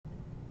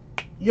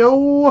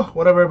Yo,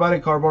 what up, everybody?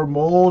 Cardboard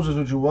Molds is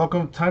what you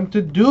welcome. Time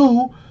to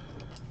do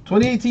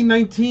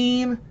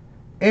 2018-19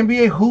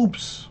 NBA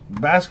Hoops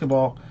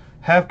Basketball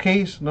Half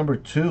Case number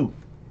 2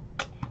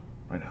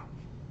 right now.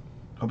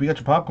 Hope you got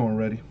your popcorn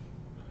ready,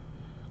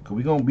 because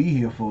we're going to be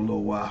here for a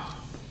little while.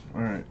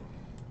 All right.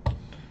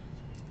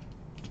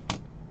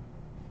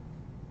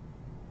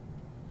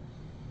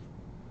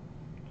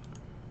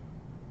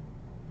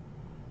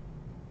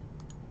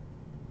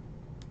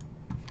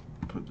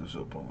 Put this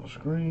up on the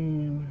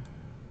screen.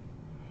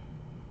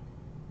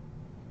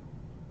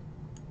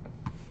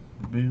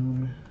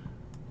 Boom.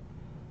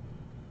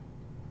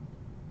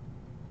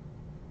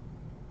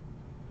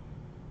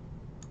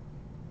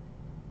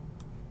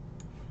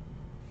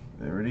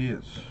 There it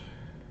is.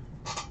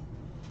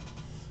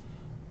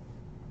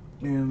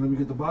 And let me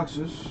get the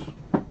boxes.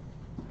 I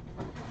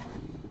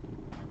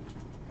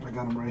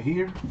got them right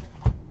here,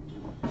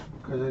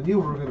 because I knew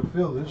we were going to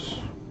fill this.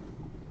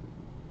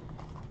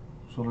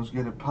 So let's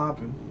get it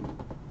popping.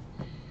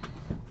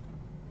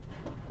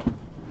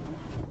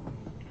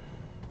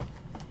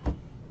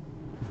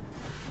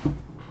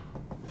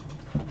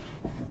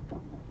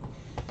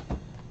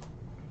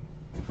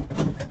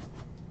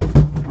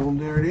 Boom,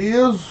 there it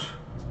is.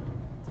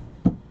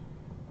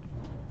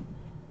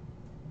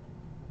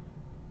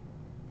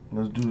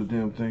 Let's do the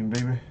damn thing,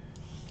 baby.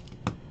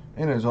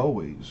 And as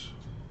always,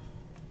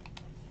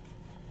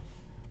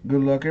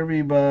 good luck,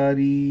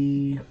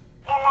 everybody. Good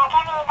luck,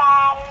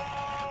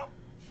 everybody.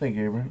 Thank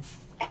you, Abraham.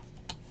 All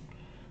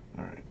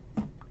right,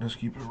 let's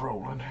keep it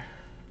rolling.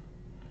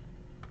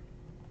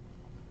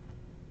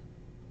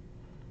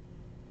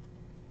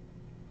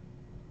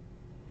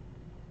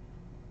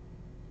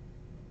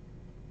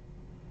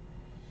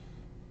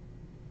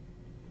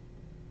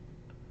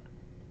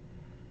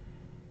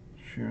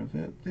 Share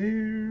that there,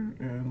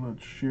 and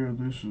let's share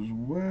this as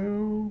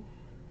well.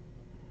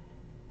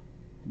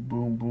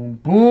 Boom, boom,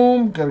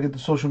 boom. Gotta get the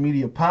social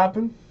media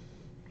popping.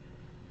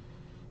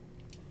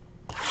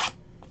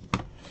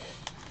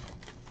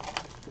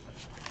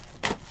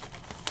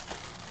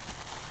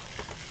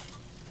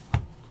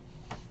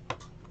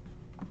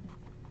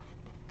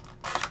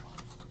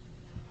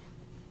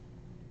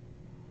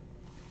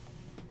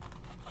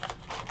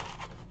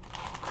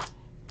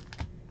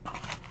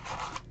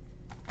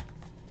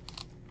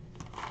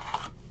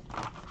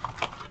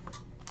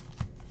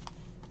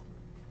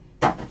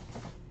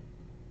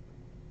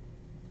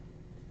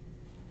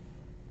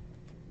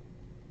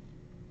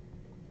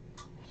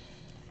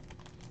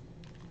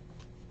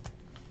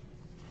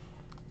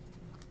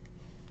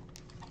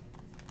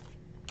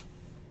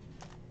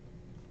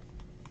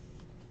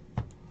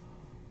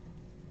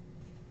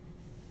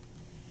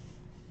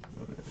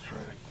 That's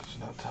right, it's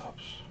not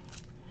tops.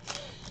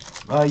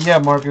 Yeah,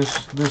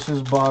 Marcus, this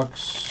is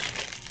box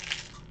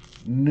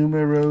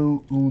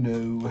numero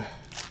uno.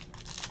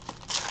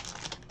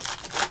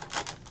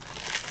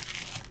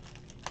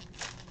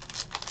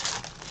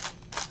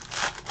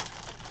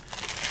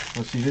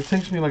 Let's see, it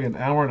takes me like an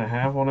hour and a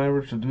half on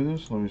average to do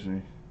this. Let me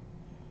see.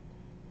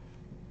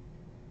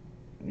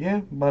 Yeah,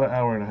 about an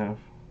hour and a half.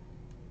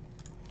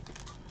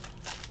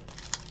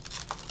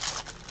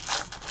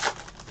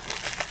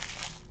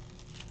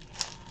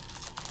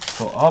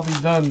 So I'll be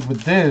done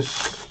with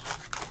this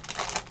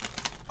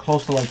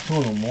close to like 2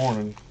 in the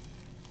morning.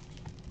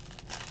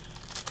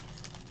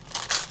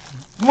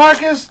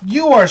 Marcus,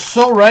 you are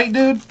so right,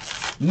 dude.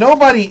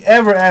 Nobody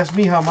ever asked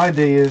me how my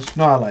day is.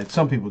 No, I lied.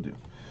 Some people do.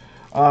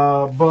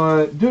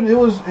 But dude,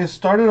 it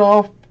started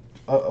off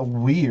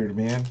weird,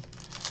 man.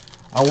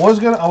 I was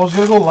gonna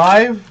go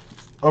live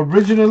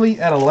originally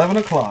at 11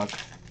 o'clock.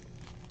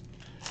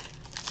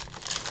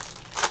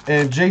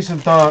 And Jason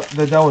thought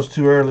that was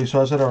too early,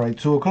 so I said, all right,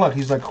 2 o'clock.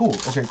 He's like, cool.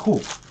 Okay, cool.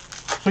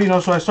 So,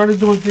 so I started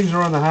doing things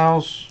around the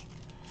house.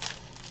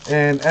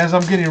 And as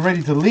I'm getting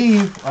ready to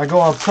leave, I go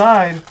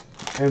outside,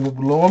 and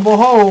lo and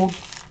behold,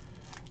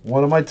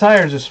 one of my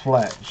tires is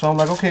flat. So I'm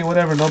like, okay,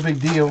 whatever, no big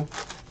deal.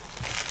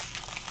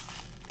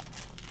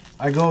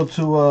 I go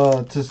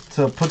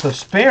to put the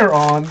spare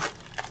on,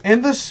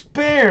 and the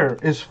spare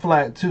is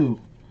flat too.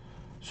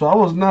 So I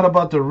was not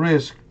about to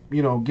risk,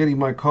 getting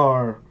my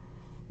car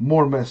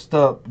more messed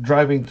up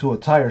driving to a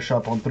tire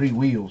shop on 3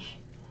 wheels.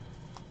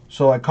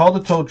 So I called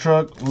the tow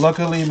truck.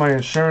 Luckily, my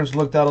insurance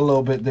looked out a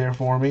little bit there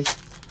for me.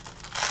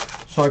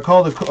 So I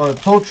called the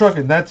tow truck,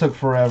 and that took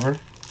forever.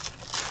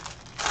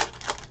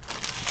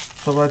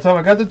 So by the time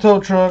I got the tow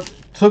truck,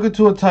 took it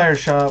to a tire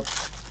shop.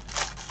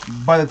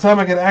 By the time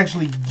I could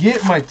actually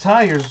get my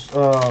tires,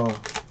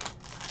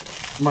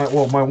 my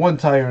one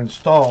tire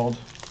installed,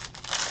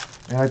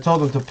 and I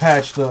told them to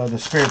patch the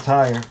spare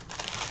tire.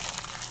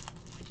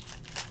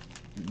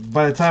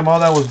 By the time all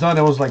that was done,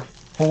 it was like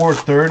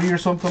 4:30 or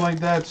something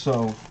like that.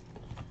 So,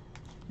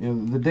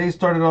 the day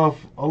started off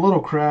a little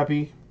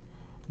crappy,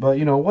 but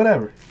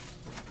whatever.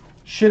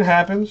 Shit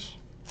happens.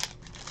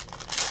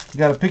 You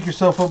gotta pick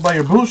yourself up by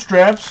your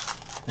bootstraps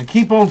and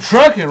keep on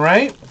trucking,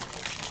 right?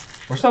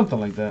 Or something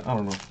like that. I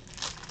don't know.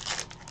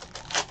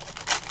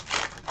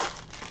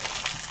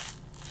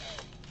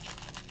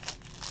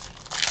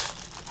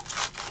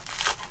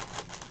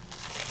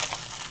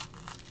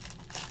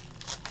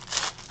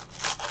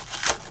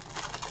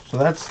 So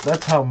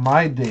that's how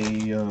my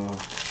day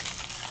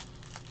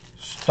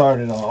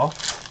started off.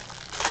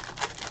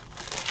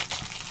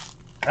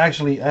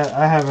 Actually,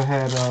 I haven't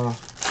had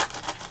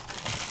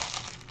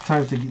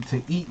time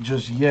to eat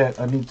just yet.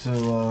 I need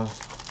to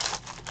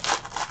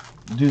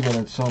do that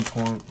at some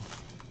point.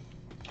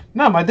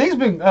 No, my day's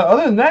been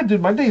other than that,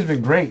 dude. My day's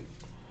been great.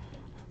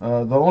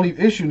 The only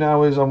issue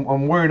now is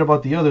I'm worried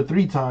about the other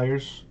 3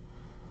 tires,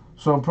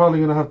 so I'm probably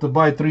gonna have to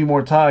buy 3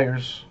 more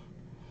tires.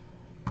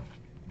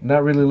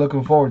 Not really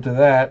looking forward to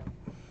that,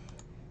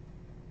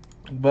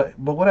 but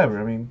whatever.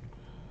 I mean,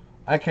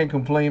 I can't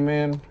complain,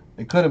 man.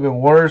 It could have been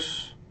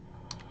worse.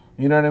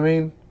 You know what I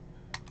mean?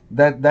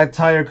 That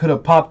tire could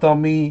have popped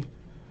on me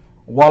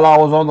while I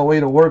was on the way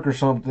to work or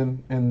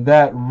something, and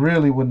that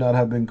really would not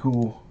have been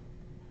cool.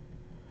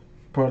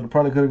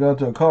 Probably could have gone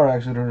to a car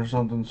accident or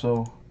something.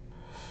 So,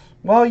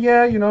 well,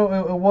 yeah, you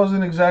know, it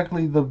wasn't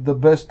exactly the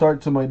best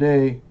start to my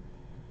day.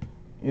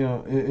 You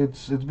know,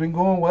 it's been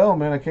going well,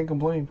 man. I can't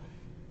complain.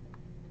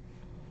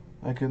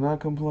 I cannot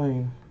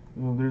complain.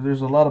 You know,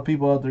 there's a lot of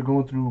people out there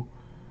going through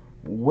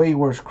way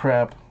worse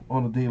crap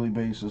on a daily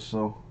basis,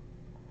 so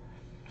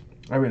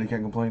I really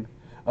can't complain.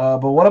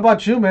 But what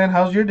about you, man?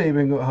 How's your day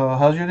been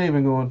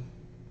going?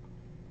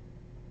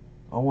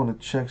 I want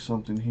to check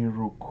something here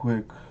real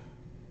quick,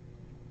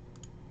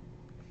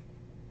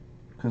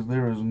 because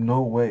there is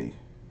no way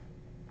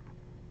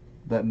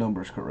that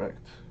number's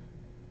correct.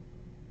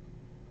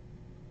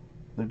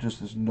 There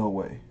just is no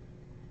way.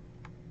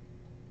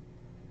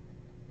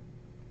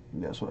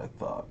 That's what I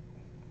thought.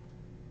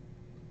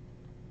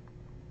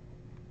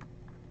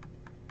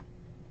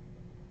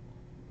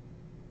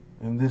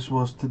 And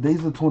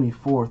today's the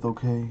 24th,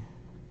 okay?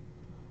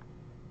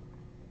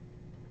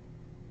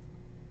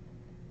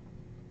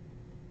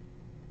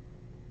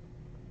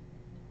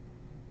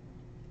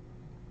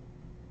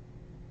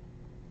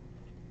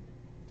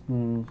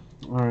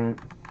 Alright.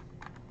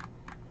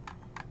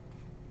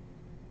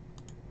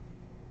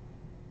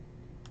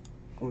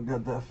 We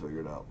got that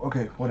figured out.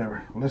 Okay,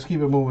 whatever. Let's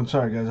keep it moving.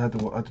 Sorry, guys. I have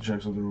to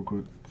check something real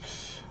quick.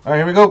 Alright,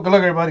 here we go. Good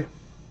luck, everybody.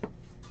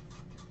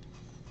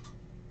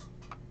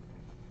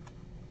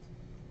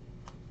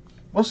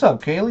 What's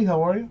up, Kaylee?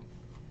 How are you?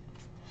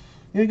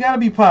 You gotta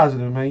be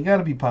positive, man. You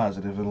gotta be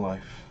positive in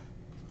life.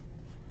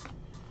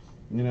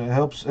 You know, it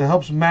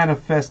helps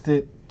manifest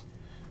it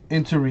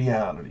into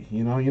reality.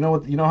 You know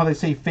what? You know how they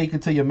say fake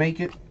it till you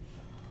make it.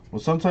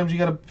 Well, sometimes you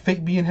gotta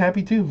fake being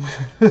happy too.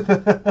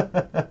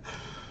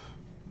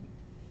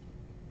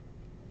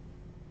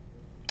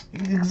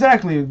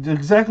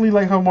 Exactly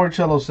like how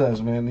Marcello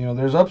says, man. You know,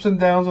 there's ups and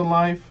downs in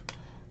life.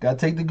 Gotta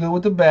take the good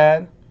with the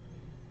bad.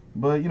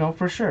 But you know,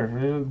 for sure,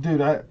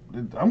 dude,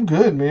 I'm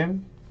good,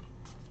 man.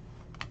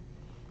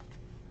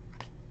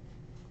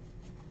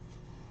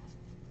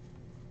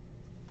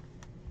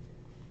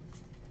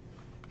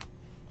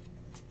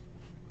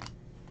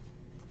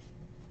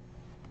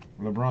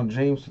 LeBron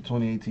James to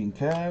 2018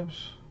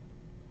 Cavs.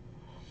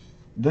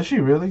 Does she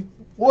really?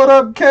 What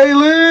up,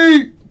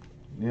 Kaylee?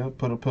 Yeah,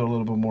 put a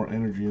little bit more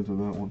energy into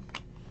that one.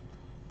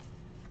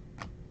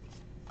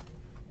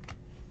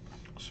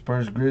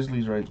 Spurs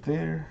Grizzlies right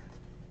there.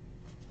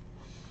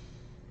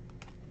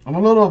 I'm a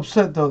little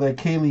upset though that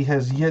Kaylee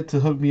has yet to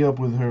hook me up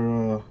with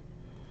her,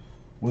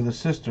 with a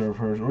sister of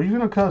hers, or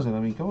even a cousin. I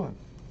mean, come on.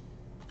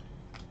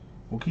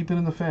 We'll keep it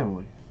in the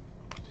family.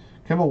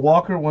 Kemba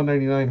Walker,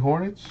 199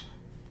 Hornets.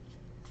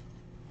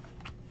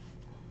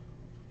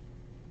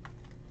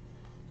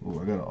 Oh,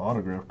 I got an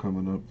autograph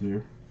coming up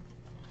there.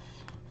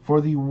 For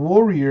the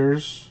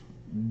Warriors,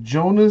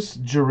 Jonas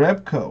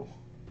Jerebko.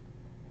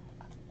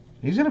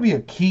 He's going to be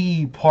a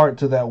key part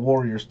to that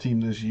Warriors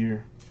team this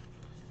year.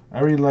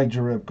 I really like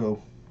Jerebko.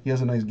 He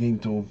has a nice game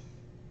to him.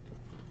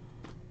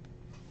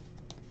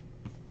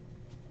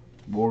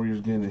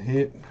 Warriors getting a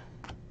hit.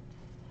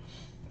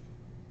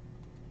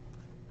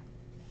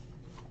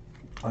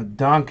 A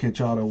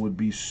Doncic auto would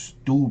be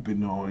stupid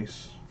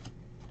nice.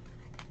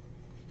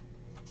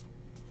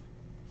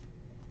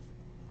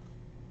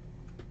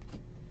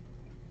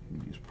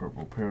 These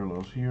purple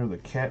parallels here. The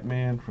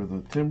Catman for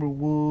the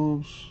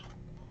Timberwolves.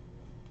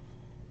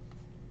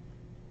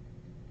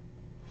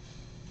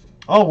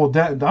 Oh, well,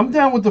 I'm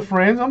down with the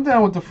friends. I'm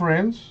down with the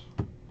friends.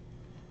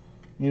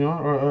 You know,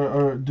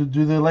 or do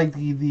they like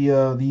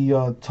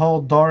the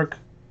tall, dark,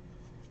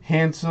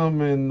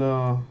 handsome,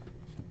 and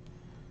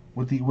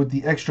with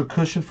the extra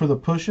cushion for the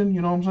pushing?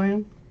 You know what I'm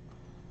saying?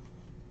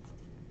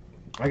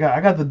 I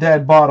got the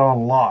dad bod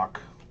on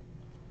lock.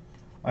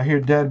 I hear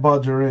dad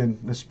bods are in,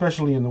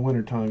 especially in the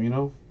wintertime. You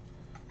know,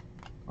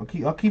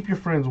 I'll keep your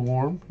friends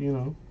warm. You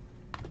know.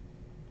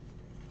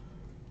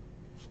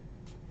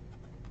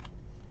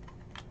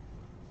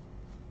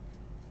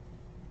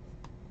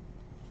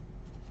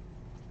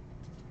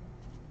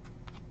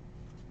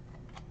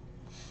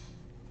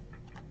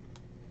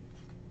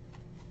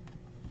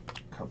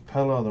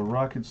 Capella of the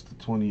Rockets to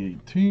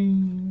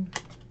 2018.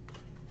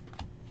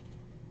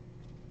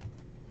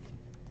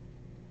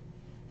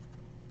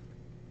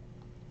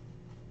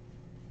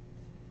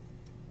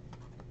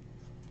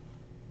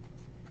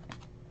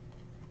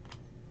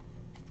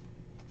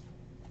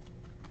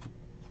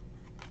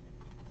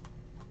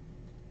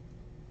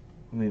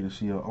 need to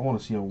see I want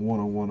to see a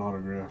 101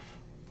 autograph.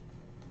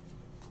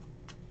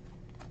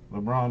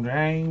 LeBron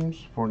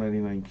James,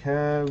 499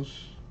 Cavs.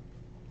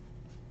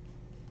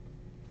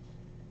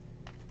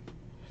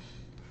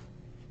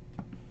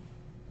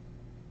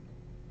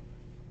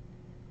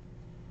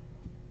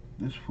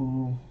 This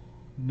fool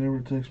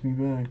never texts me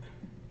back.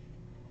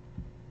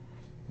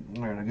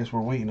 Alright, I guess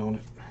we're waiting on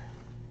it.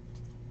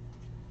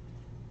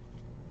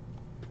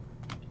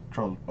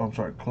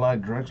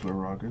 Clyde Drexler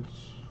Rockets.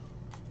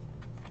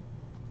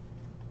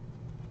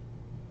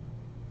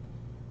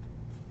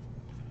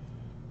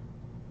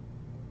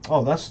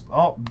 Oh, that's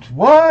all.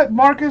 What,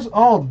 Marcus?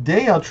 All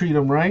day I'll treat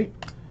them right.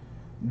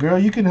 Girl,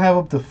 you can have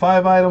up to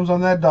 5 items on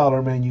that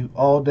dollar menu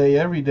all day,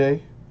 every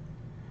day.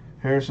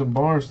 Harrison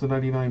Barnes to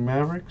 99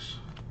 Mavericks.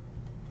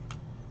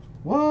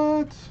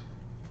 What?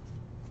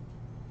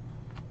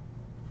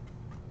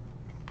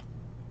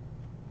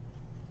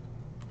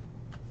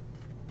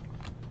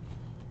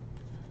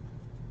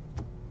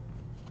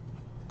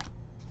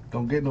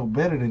 Don't get no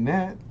better than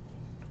that.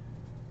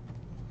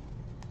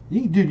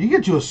 Dude, you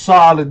get you a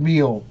solid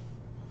meal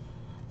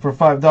for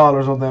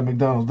 $5 on that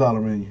McDonald's dollar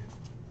menu.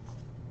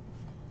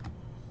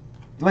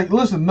 Like,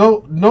 listen,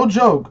 no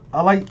joke.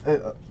 I like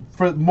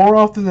for more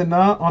often than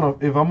not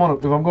if I'm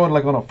going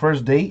like on a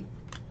first date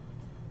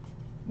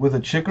with a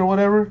chick or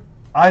whatever.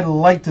 I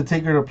like to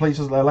take her to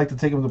places. I like to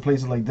take them to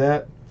places like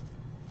that.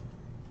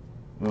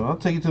 Well, I'll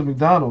take you to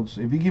McDonald's.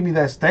 If you give me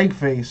that stank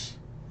face,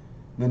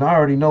 then I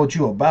already know what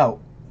you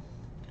about.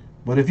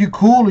 But if you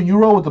cool and you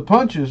roll with the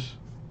punches,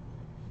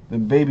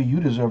 then baby,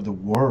 you deserve the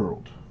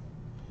world.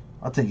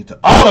 I'll take you to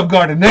Olive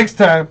Garden next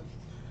time.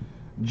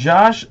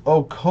 Josh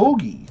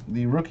Okogie,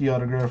 the rookie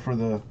autograph for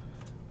the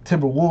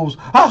Timberwolves.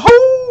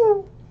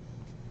 Ahoo!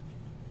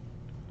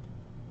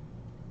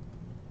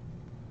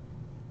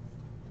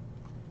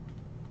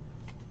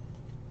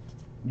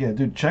 Yeah,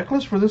 dude,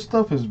 checklist for this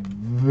stuff is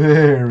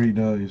very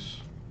nice.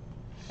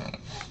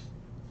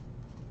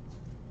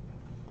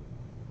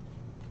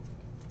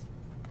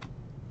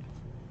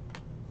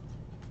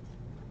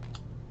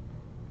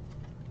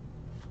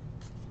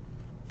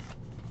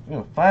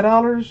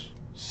 $5,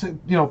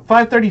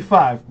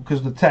 $5.35 because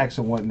of the tax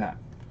and whatnot.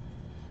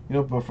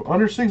 But for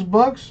under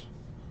 $6,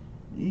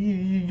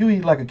 you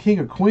eat like a king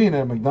or queen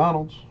at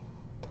McDonald's.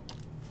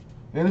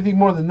 Anything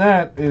more than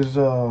that is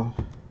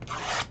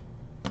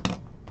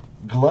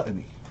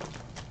gluttony.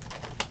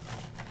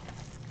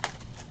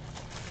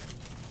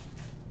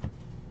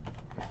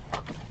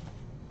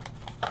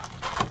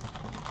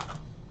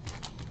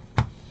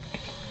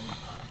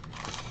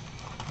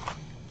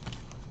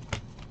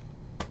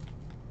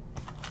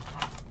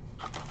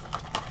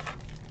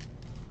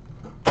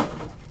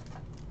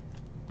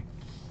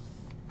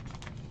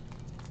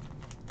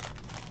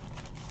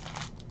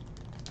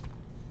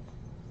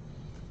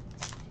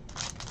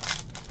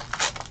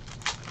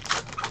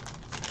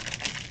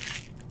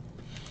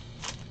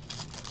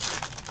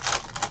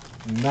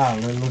 Nah,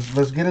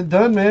 let's get it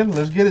done, man.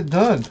 Let's get it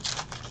done.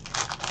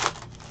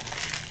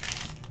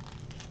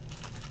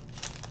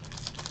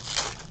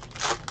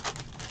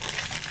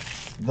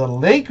 The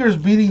Lakers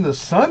beating the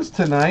Suns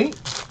tonight.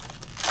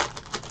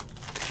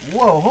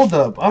 Whoa, hold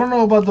up. I don't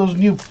know about those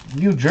new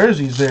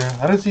jerseys there.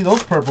 I didn't see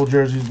those purple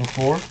jerseys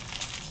before.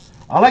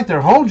 I like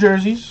their home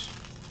jerseys.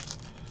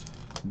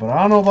 But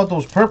I don't know about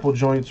those purple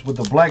joints with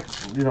the black,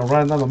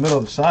 running down the middle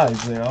of the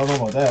sides there. I don't know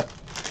about that.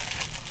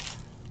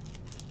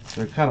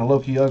 They're kind of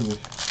low-key ugly.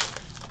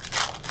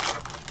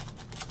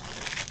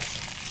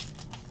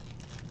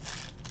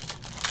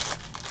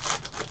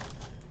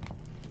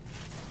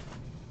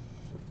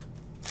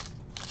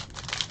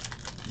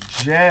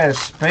 Jazz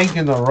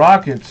spanking the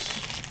Rockets.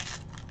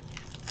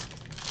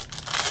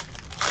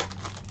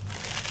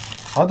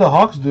 How'd the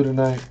Hawks do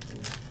tonight?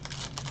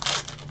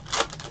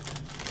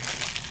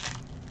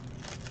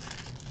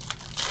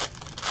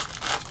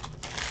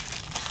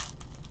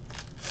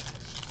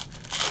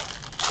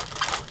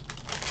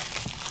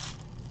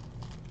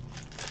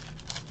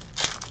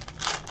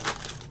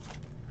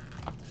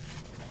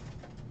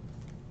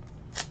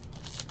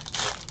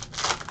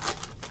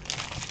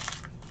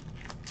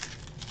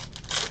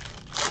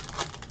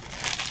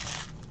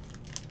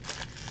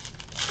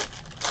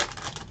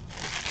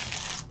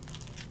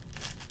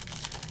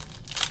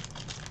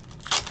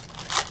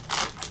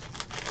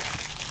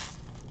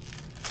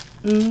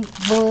 Ooh,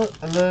 but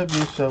I love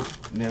you so.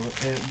 Never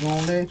ever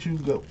gonna let you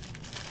go.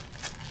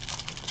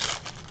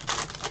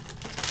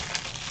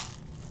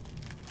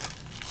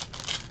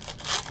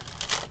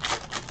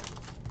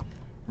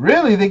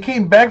 Really? They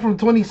came back from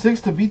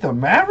 26 to beat the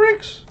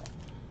Mavericks?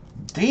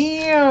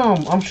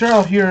 Damn. I'm sure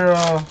I'll hear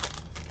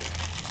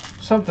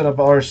something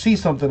about or see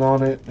something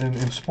on it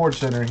in Sports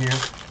Center here.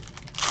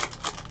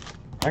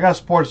 I got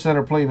Sports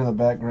Center playing in the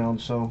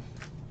background, so.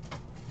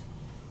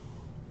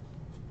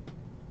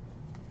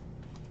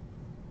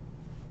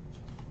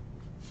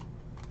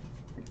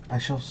 I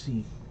shall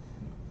see.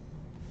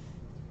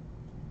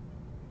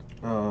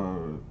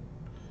 I'm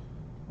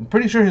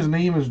pretty sure his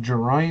name is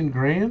Jerian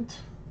Grant.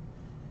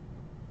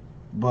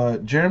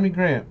 But Jeremy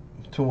Grant,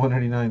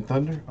 299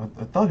 Thunder.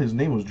 I thought his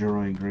name was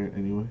Jermaine Grant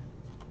anyway.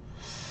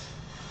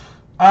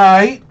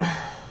 Alright.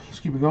 Let's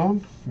keep it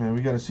going. Man,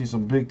 we got to see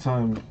some big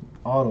time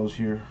autos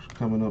here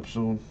coming up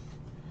soon.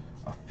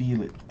 I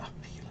feel it. I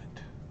feel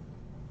it.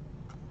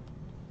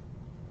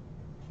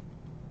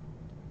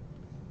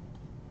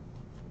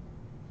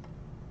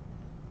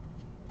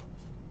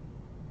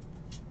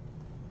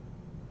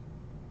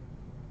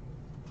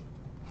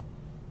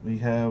 We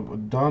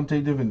have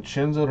Dante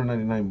DiVincenzo to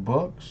 99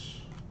 bucks.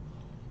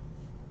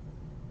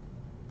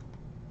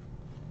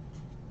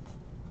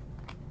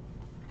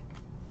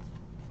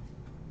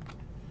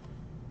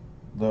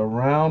 The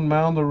round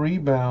mound, the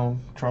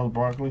rebound. Charles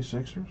Barkley,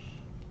 Sixers.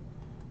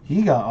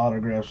 He got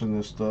autographs in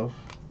this stuff.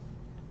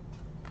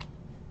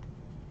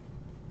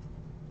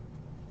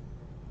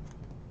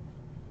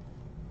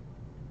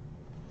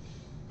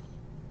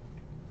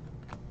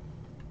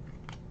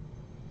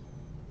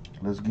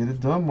 Let's get it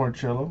done,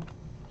 Marcello.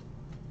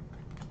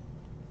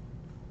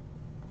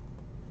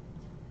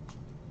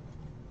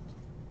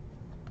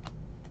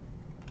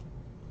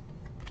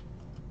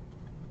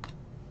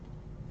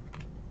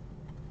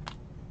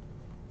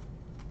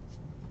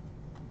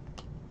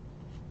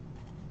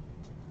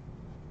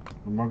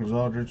 Marcus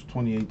Aldridge,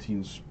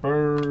 2018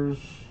 Spurs.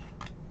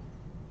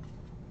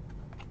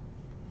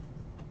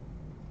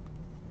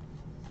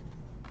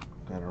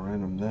 Got a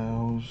random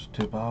nows.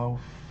 Tip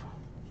off.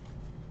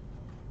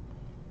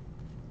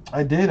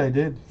 I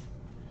did.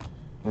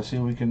 Let's see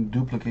if we can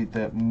duplicate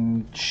that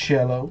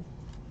cello.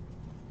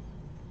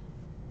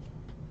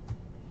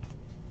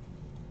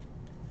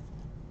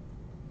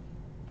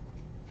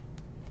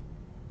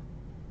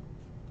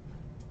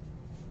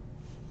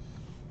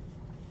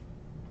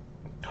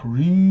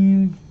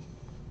 Kareem.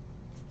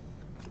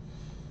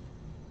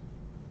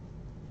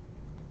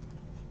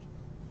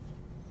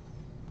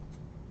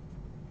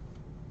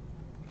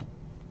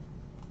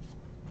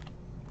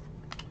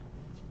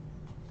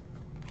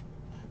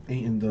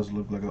 Ayton does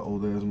look like an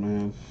old ass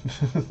man.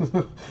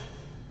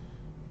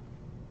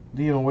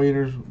 Dion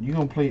Waiters, you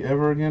gonna play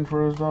ever again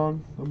for us,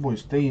 dog? That boy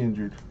stay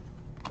injured.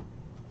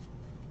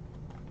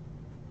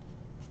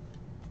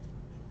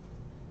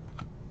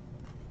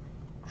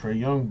 Trae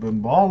Young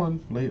been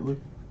balling lately.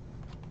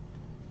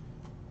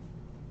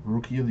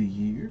 Rookie of the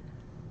year.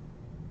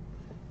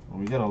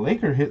 Well, we got a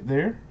Laker hit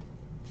there.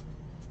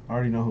 I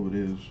already know who it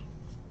is.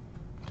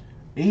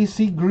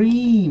 AC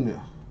Green.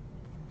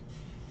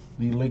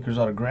 The Lakers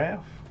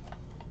autograph.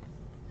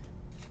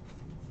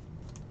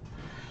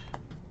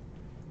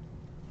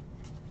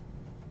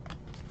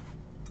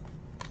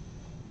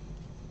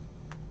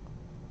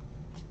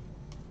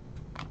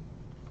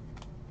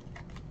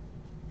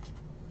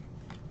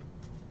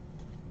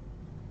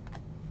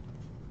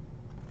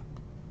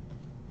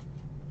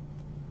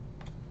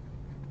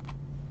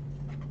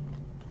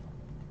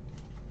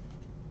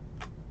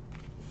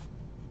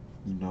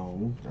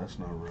 No, that's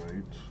not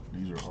right.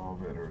 These are all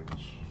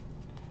veterans.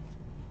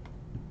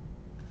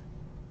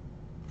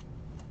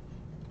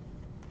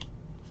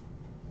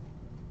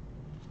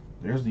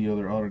 There's the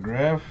other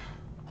autograph.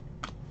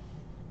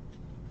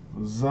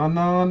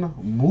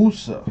 Zanan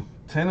Musa,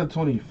 10 of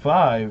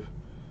 25.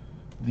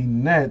 The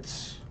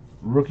Nets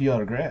rookie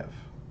autograph.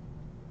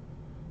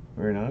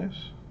 Very nice.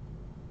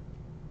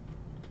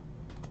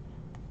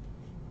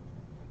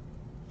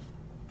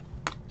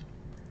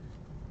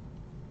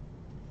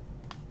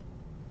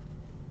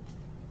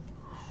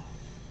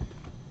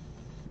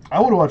 I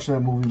would watch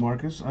that movie,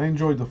 Marcus. I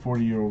enjoyed the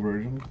 40-year-old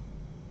version.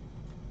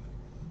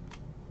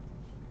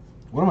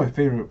 One of my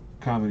favorite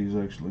comedies,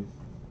 actually.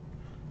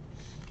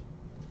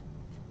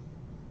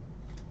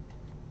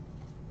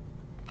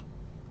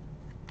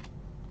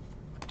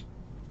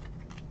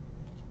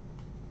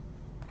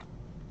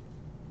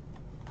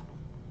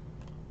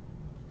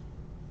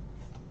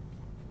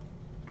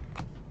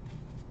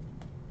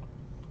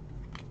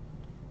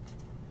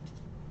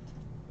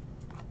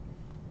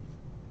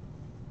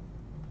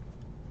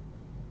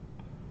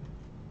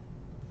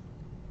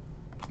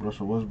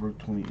 Russell Westbrook,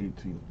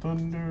 2018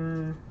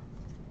 Thunder.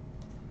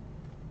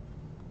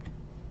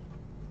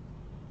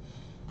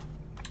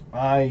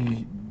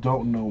 I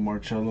don't know,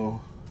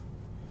 Marcello.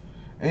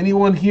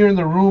 Anyone here in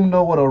the room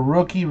know what a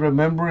rookie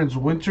remembrance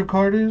winter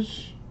card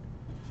is?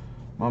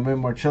 My man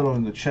Marcello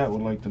in the chat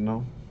would like to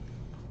know.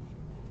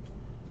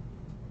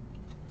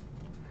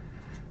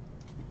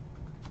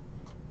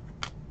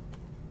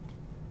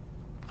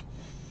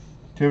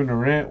 Kevin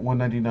Durant,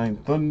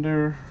 199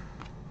 Thunder.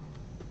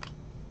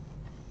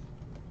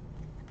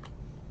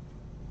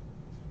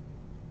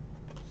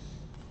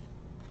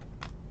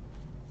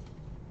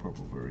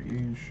 Purple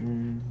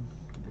variation.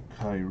 The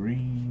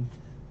Kyrie.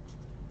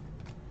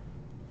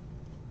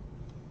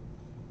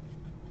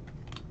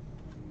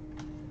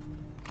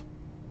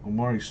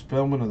 Omari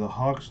Spellman of the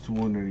Hawks,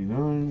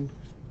 299.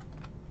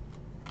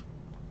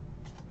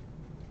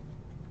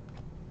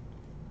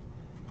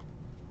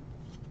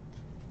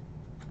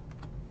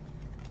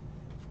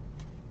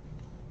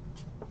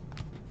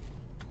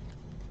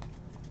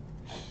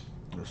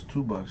 There's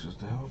 2 boxes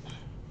to help.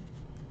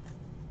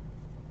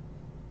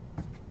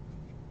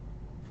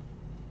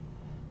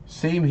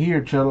 Same here,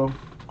 Cello.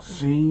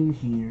 Same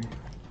here.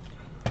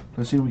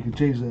 Let's see if we can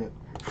change that.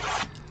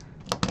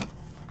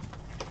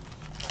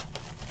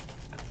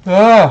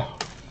 Ah!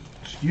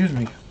 Excuse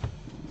me.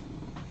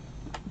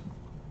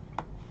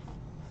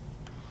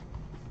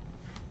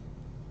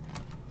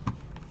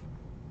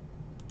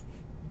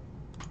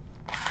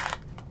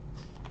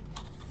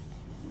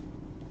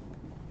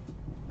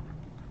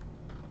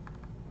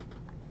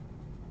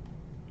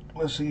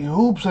 Let's see.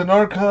 Hoops and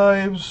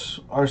archives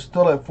are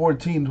still at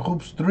 14.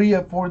 Hoops 3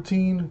 at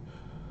 14.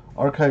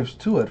 Archives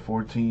 2 at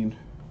 14.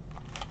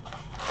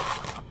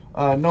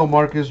 No,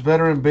 Marcus.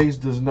 Veteran base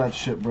does not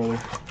ship, brother.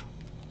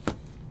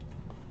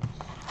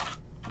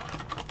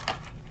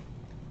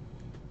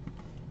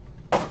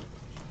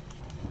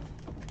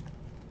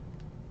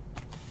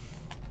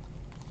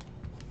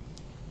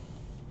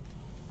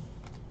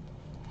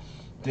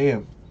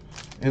 Damn.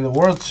 In the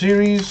World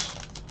Series,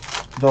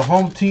 the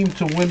home team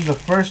to win the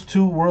first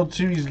 2 World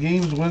Series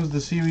games wins the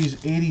series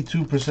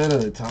 82%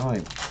 of the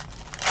time.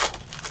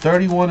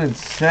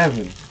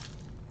 31-7.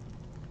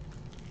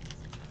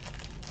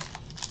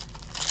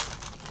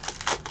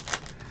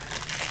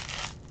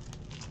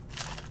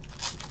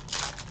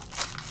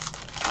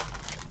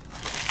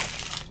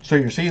 So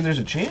you're saying there's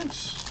a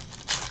chance?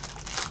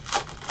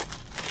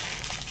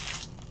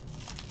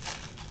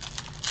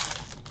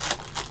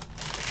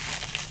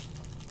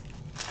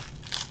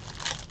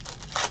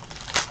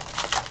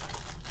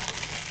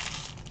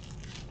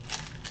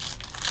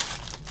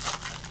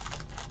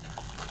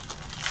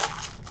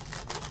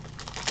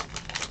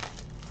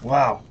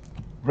 Wow.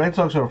 Red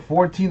Sox are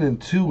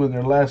 14-2 in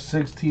their last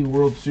 16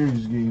 World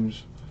Series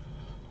games.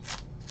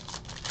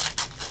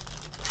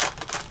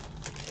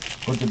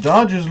 But the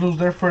Dodgers lose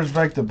their first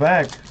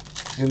back-to-back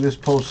in this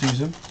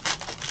postseason.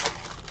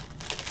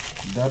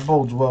 That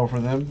bodes well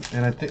for them.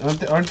 And I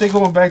think aren't they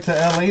going back to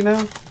LA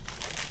now?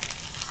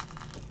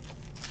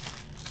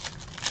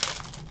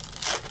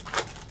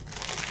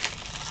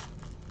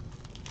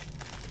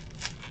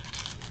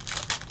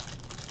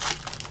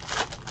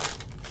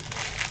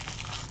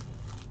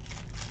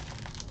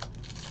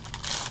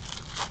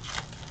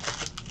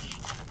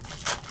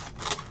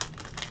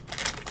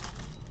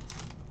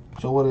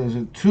 So what is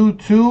it?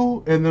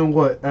 2-2, and then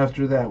what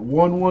after that?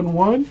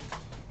 1-1-1.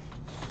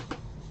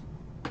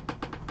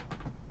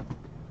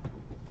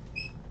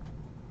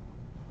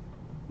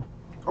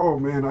 Oh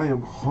man, I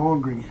am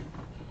hungry.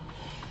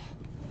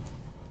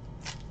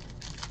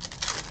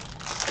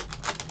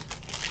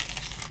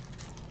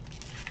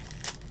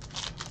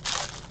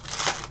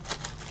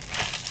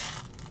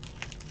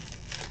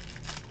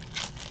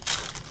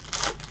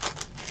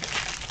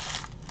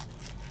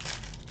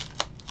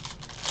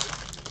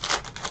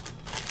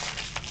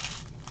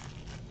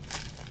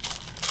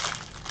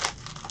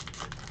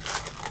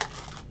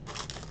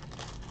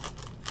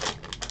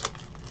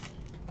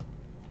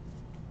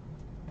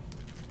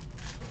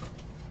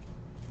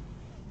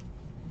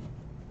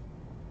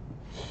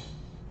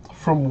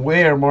 From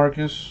where,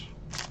 Marcus?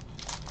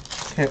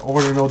 Can't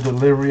order no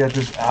delivery at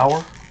this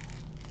hour.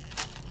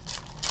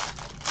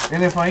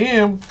 And if I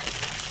am,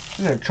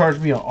 you're gonna charge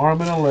me an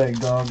arm and a leg,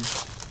 dog.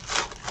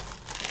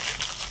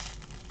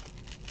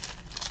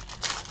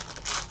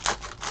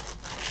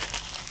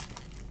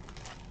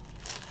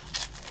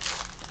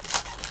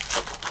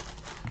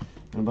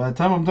 And by the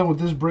time I'm done with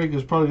this break,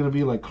 it's probably gonna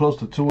be like close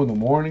to 2 in the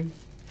morning.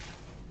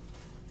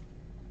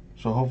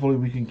 So hopefully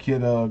we can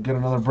get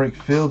another break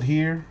filled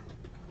here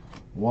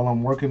while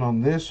I'm working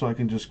on this, so I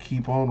can just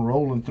keep on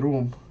rolling through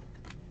them.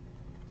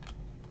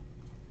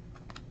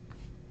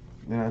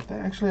 And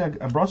actually, I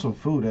brought some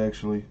food,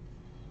 actually.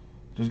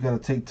 Just got to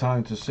take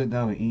time to sit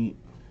down and eat.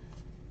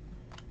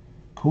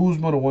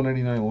 Kuzma to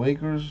 189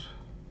 Lakers.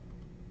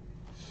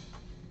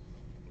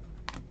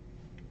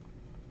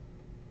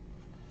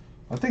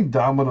 I think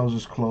Domino's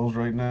is closed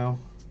right now.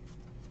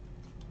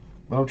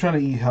 But I'm trying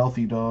to eat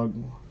healthy, dog.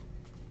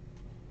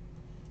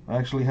 I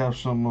actually have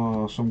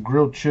some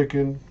grilled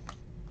chicken,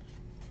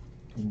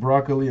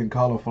 broccoli, and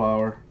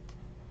cauliflower.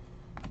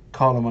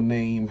 Call him a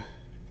name.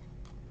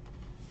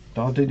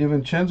 Dante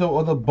DiVincenzo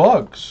or the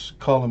Bucks.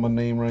 Call him a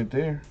name right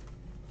there.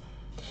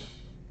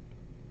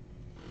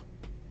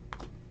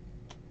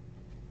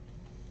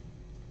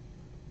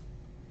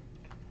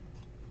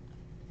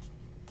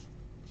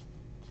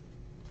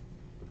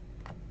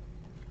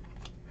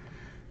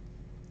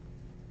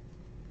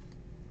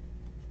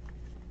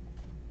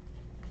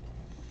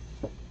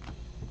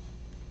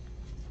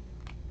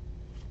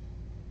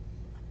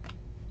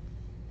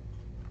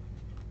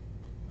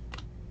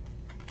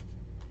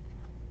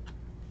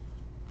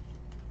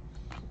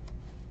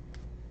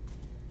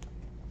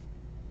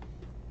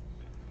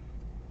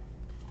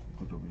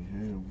 What do we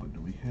have? What do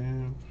we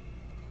have?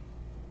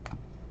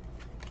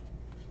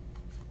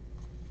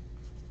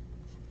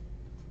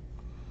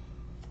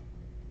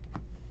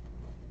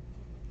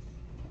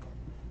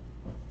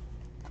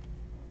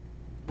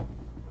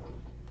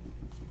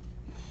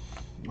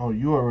 Oh,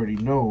 you already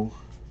know,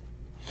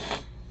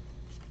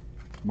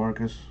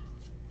 Marcus.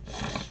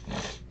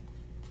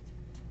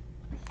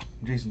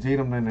 Jason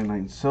Tatum,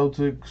 999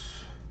 Celtics.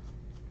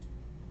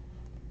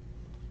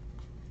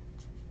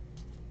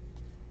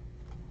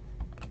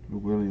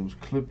 Those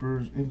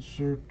clippers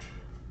insert.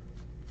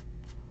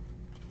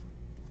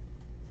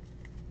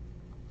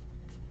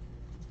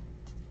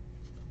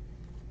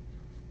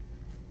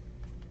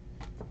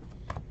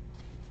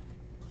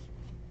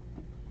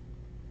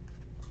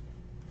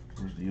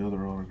 Where's the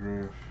other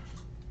autograph?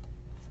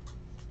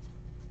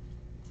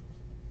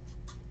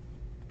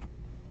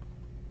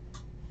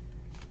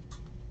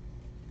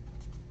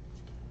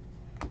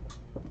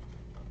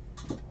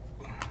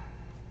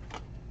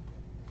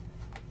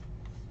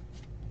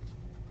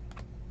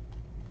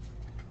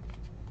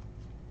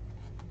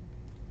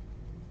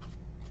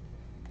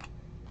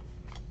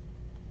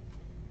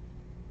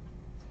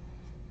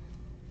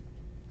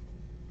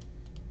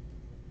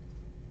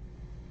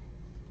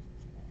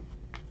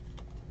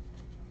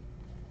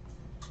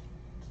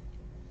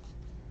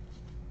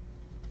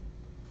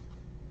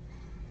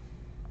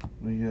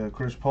 The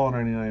Chris Paul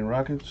 99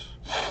 Rockets.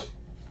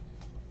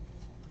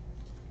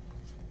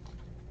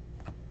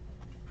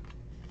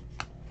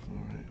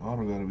 Alright,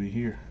 auto gotta be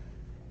here.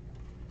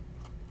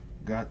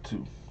 Got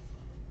to.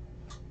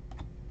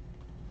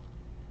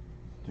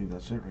 I think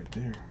that's it right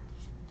there.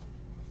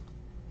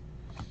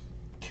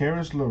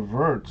 Karis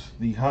LeVert,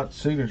 the hot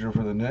signature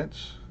for the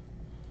Nets.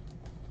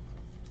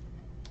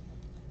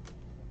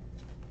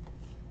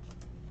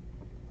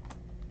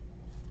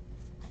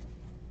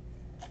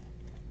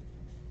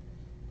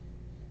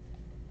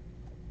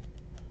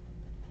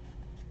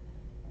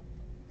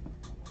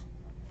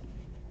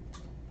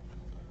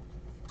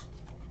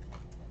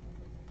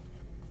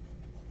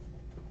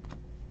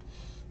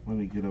 Let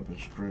me get up and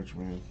stretch,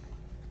 man.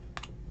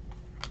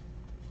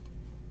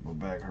 My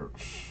back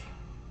hurts.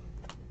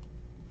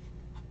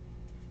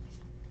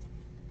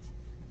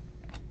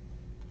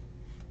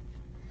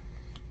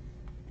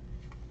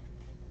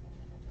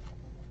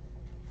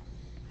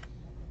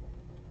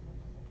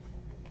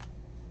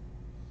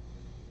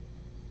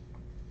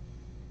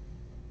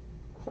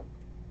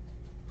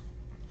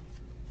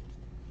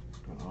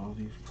 Got all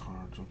these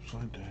cards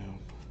upside down.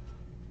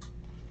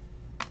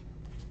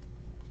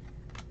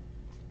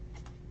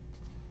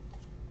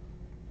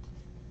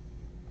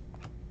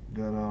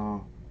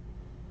 Got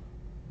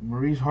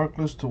Maurice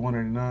Harkless to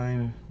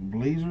 199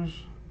 Blazers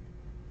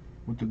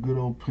with the good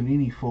old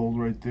Panini fold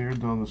right there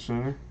down the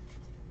center.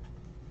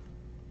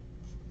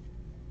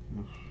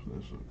 That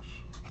looks.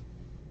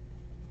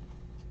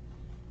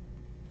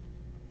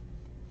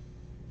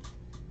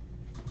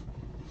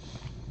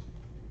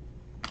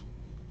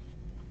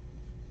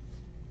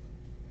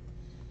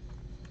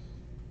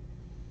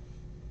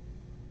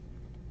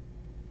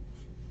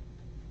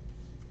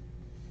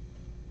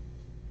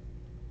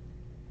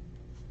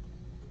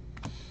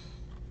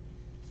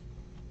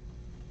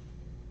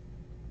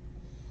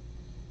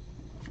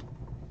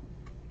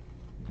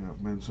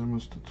 Got Ben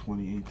Simmons to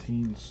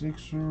 2018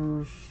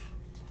 Sixers.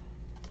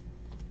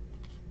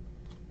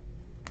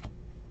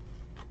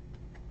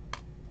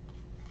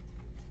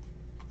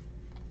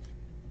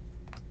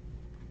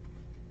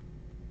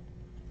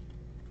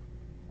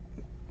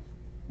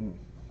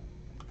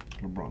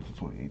 LeBron to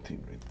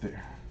 2018 right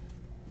there.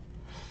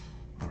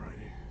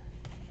 Alrighty.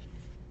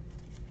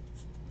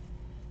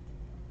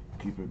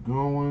 Keep it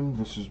going.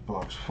 This is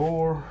box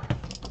 4.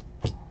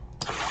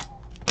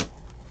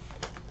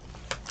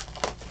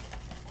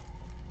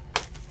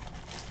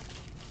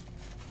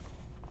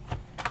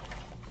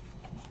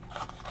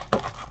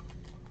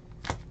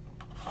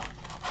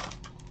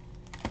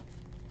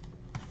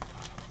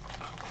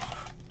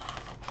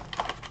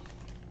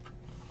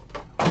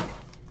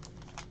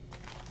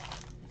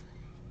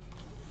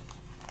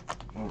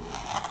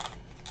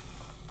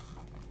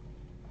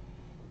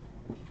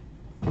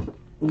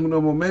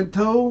 Uno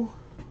momento.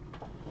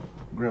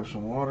 Grab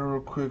some water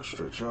real quick,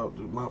 stretch out,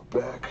 dude. My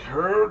back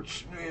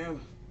hurts, man.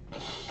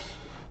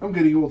 I'm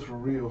getting old for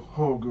real.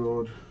 Oh,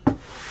 God.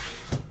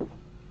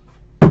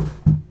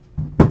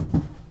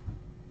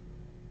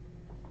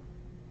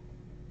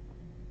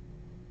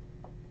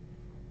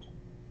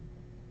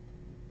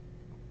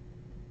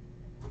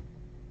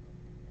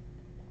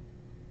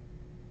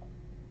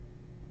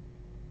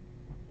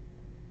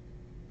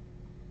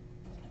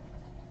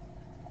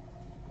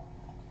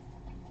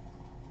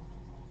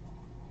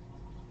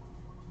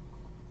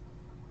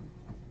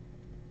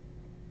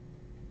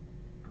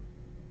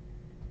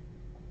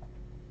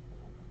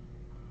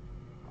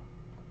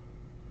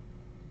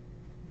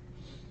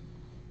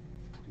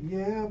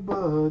 Yeah,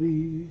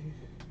 buddy.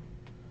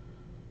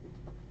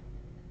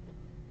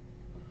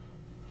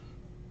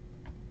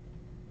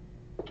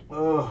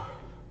 Ugh.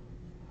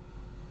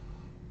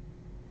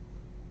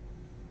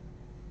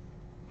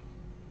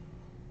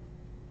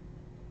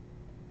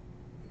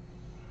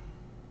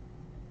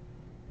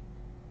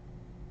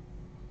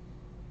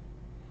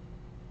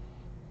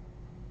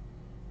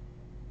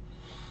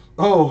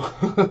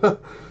 Oh,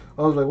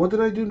 I was like, what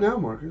did I do now,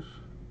 Marcus?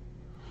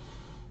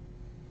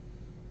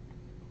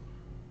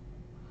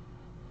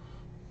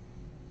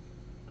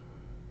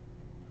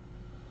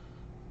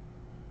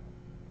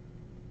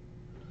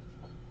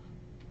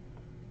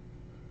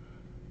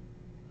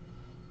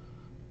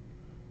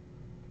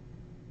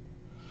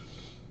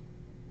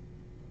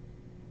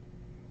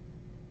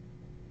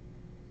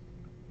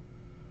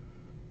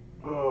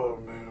 Oh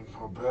man,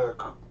 my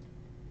back.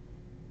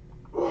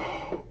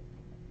 Oh.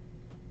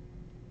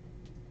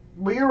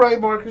 But you're right,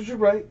 Marcus. You're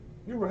right.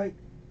 You're right.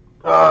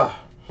 All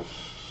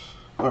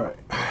right.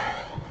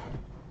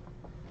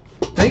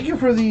 Thank you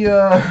for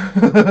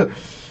the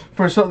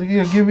for something.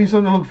 Give me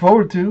something to look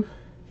forward to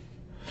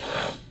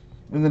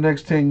in the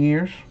next 10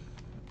 years.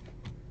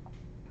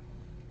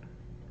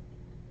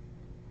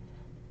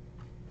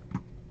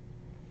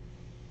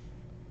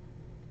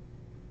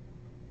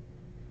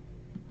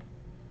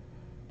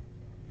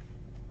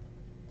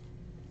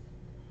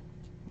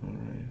 All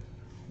right.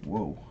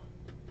 Whoa.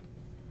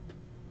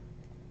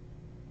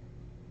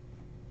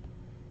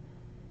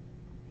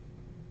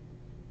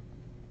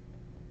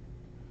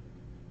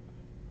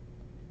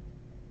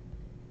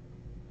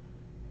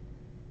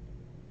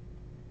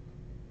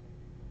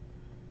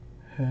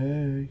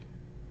 Hey.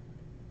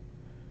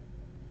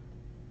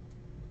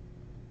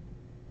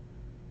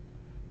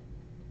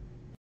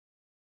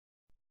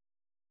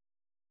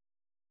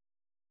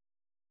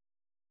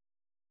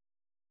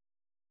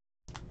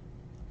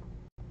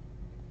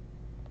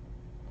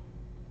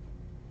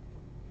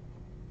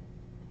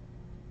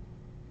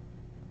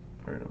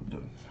 All right, I'm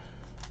done.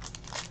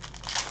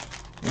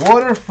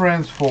 What are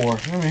friends for?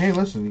 I mean, hey,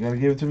 listen, you gotta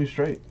give it to me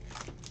straight.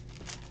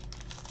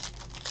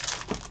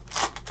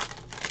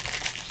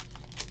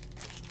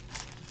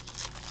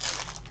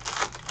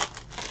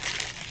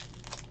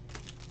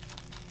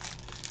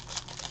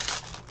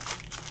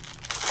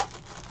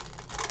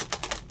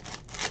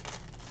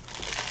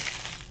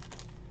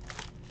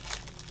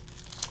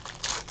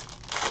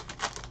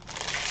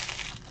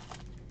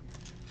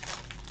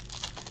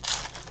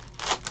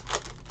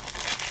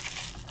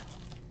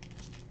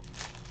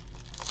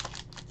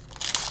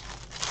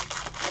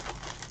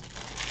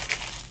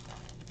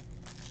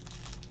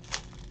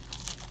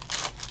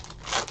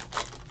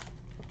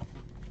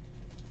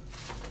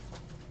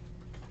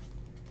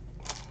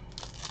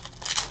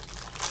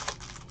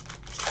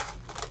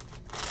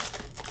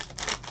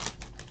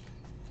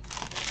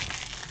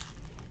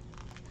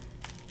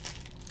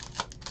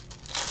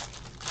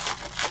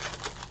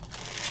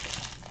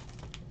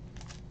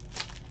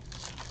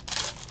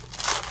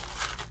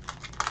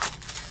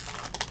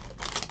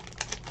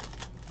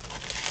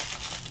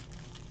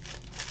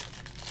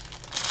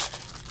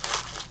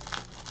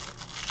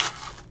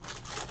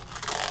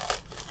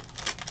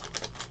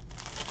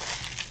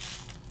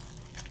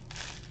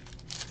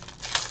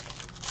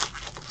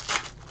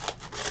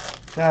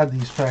 God,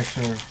 these packs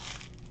are.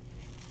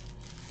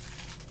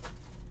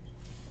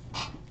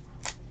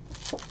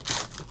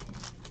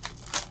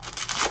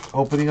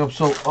 Opening up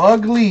so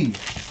ugly.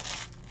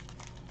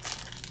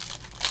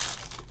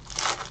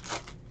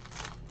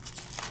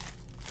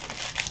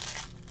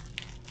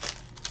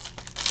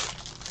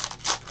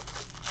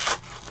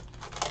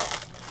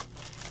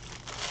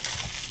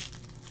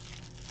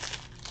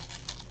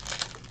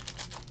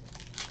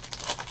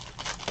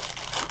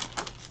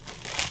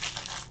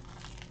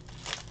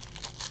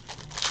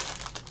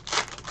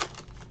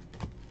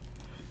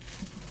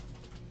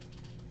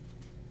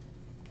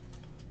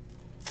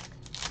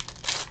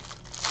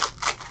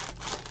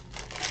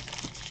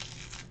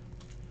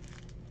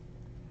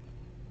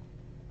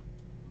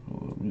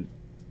 Let me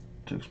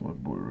text my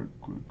boy right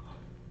quick.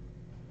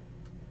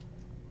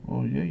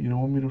 Oh yeah, you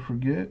don't want me to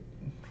forget?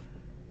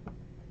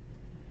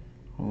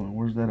 Hold on,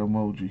 where's that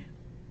emoji?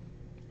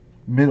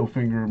 Middle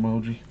finger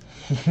emoji.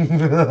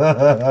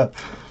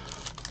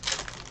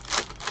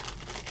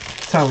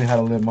 Tell me how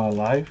to live my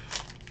life.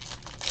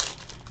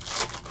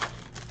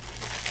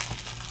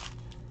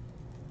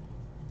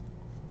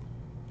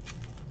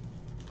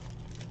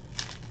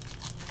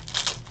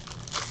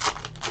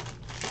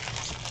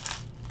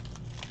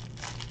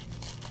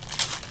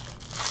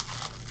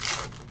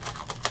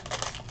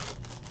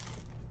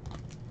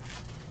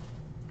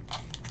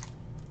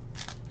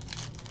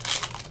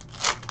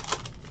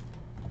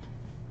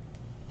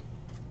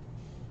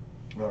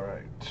 All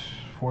right,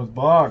 fourth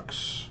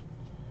box.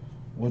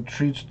 What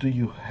treats do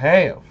you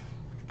have?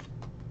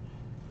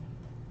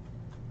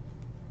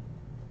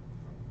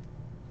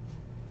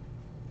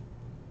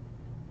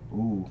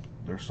 Ooh,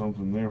 there's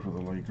something there for the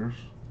Lakers.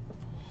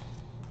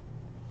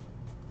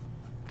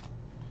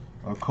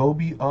 A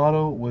Kobe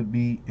auto would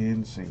be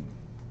insane.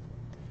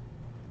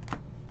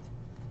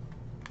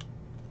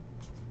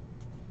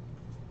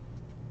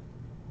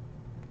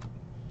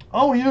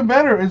 Oh, even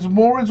better. It's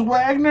Moritz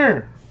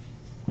Wagner.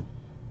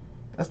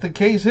 That's the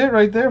case hit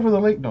right there for the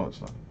Lake. No, it's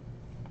not.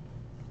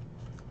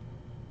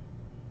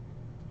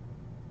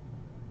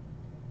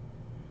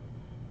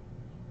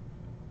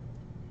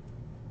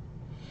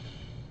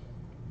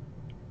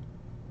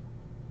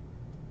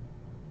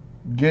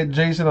 Get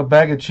Jason a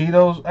bag of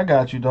Cheetos. I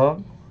got you,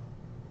 dog.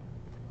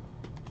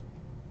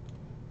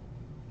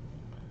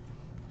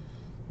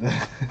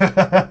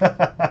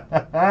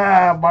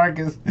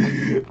 Marcus.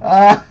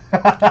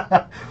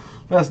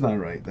 That's not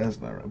right. That's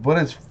not right. But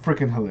it's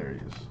freaking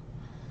hilarious.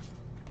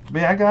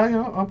 But yeah, I got,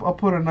 I'll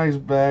put a nice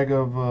bag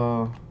of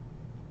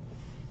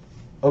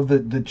the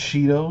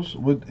Cheetos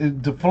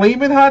with the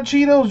flaming hot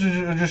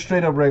Cheetos or just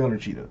straight up regular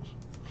Cheetos.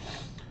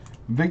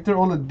 Victor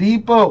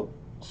Oladipo,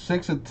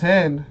 6 of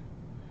 10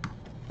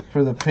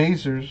 for the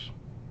Pacers.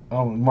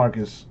 Oh,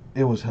 Marcus,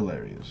 it was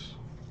hilarious.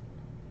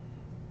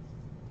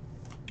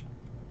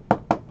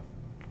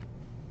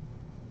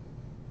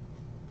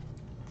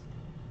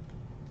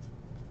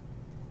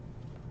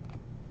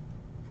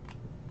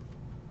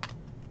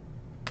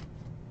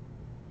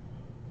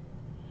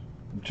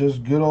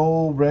 Just good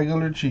old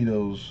regular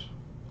Cheetos.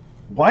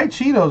 Why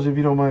Cheetos, if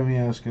you don't mind me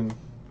asking?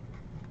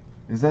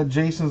 Is that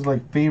Jason's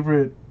like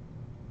favorite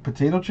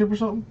potato chip or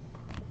something?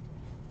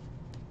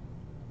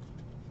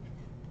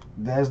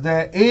 That's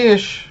that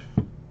Ish.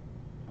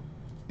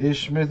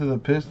 Ish Smith of the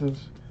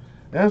Pistons.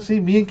 Yeah, see,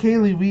 me and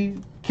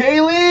Kaylee,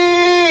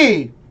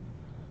 Kaylee!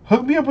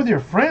 Hook me up with your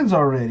friends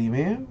already,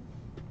 man.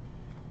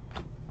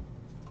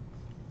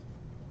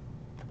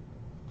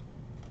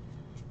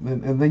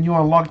 And then you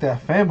unlock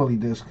that family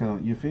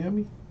discount. You feel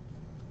me?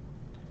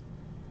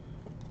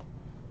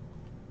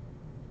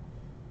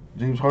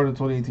 James Harden,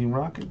 2018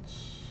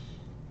 Rockets.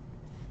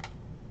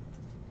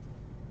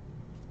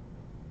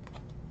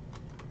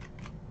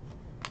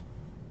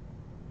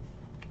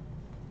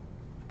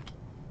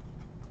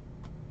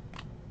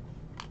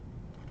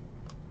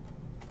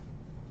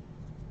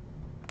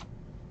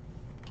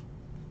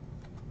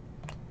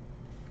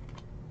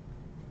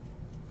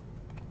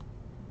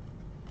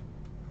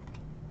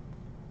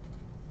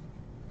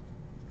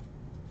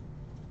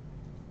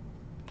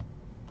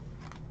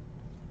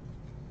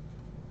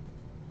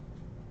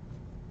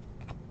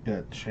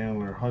 Got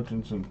Chandler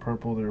Hutchinson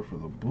purple there for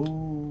the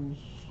Bulls.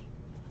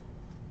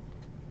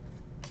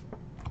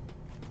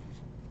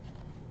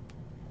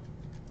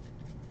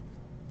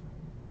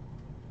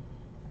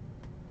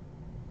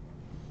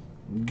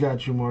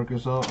 Got you,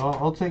 Marcus.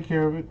 I'll take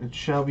care of it. It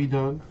shall be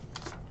done.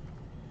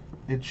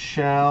 It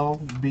shall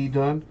be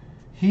done.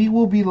 He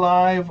will be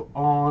live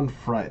on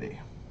Friday.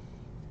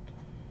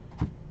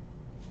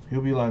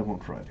 He'll be live on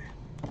Friday.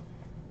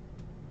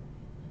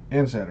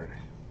 And Saturday.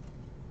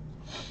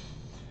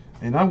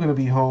 And I'm going to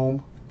be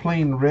home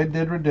playing Red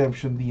Dead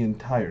Redemption the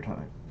entire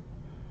time.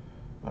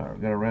 Alright,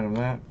 we got to random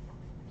that.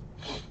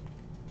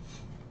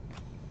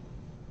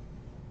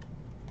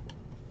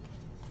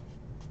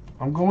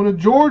 I'm going to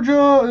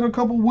Georgia in a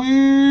couple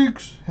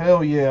weeks.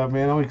 Hell yeah,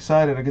 man. I'm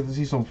excited. I get to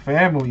see some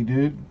family,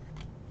 dude.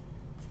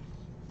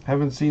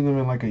 Haven't seen them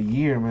in like a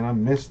year, man. I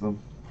miss them.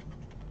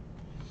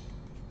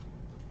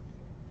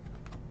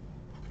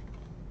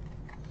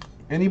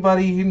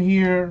 Anybody in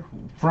here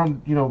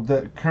from,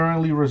 that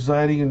currently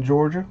residing in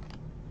Georgia?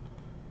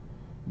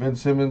 Ben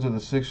Simmons of the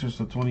Sixers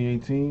to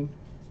 2018.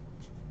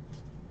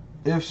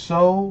 If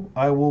so,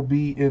 I will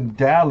be in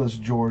Dallas,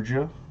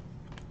 Georgia.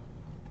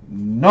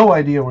 No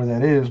idea where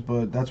that is,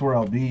 but that's where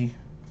I'll be.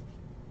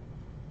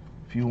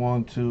 If you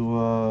want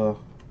to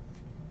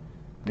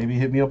maybe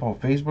hit me up on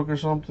Facebook or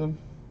something,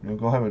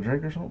 go have a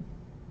drink or something.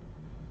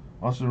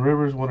 Austin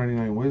Rivers,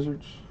 199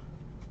 Wizards.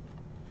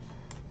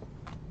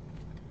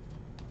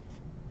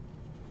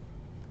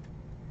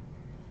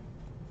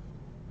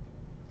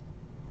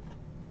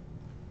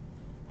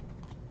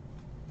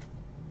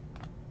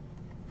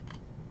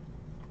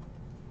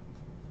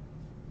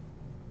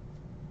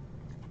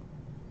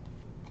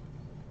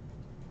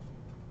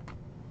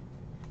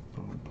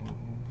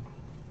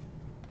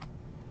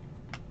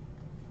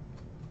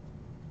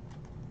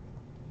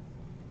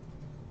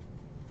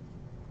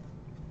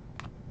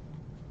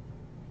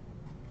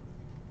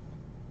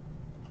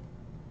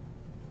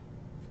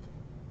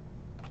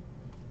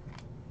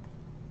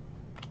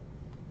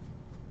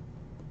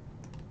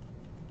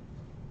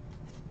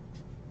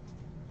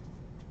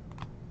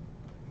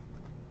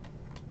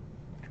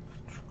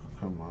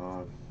 Come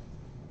on.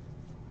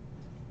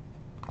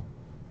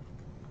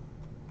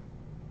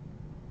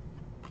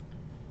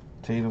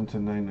 Tatum to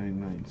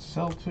 999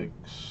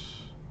 Celtics.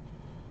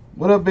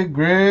 What up, Big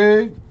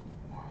Greg?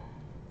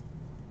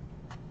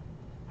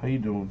 How you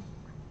doing?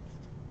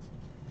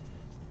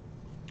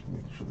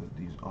 Make sure that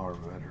these are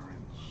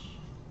veterans.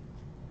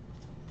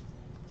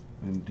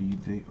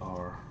 Indeed they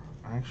are.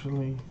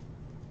 Actually,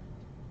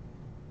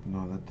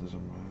 no, that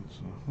doesn't matter.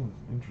 So,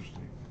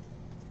 interesting.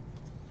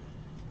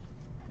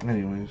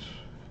 Anyways,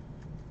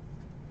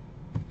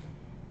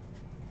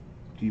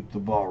 keep the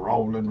ball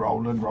rolling.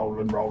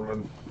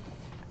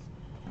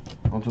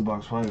 On to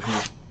box 5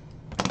 here.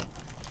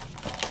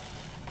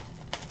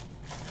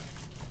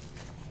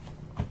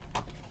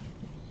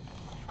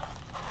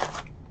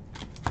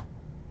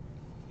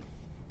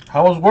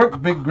 How was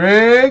work, Big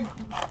Greg?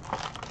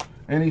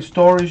 Any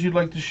stories you'd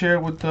like to share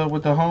with the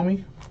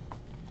homie?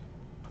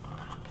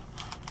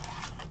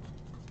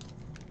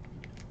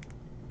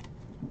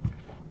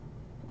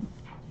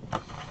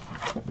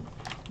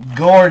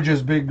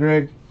 Gorgeous, Big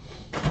Greg.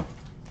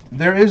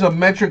 There is a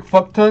metric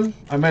fuck ton.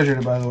 I measured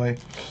it, by the way.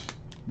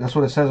 That's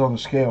what it says on the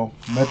scale.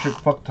 Metric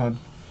fuck ton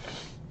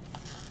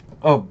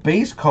of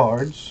base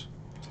cards,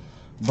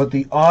 but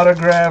the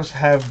autographs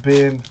have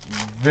been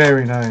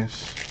very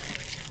nice.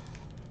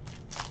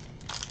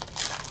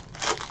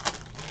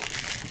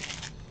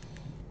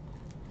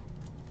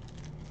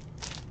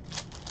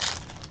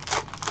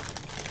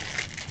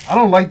 I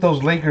don't like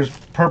those Lakers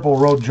purple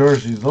road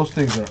jerseys. Those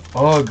things are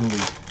ugly.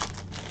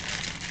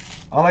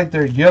 I like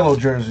their yellow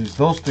jerseys.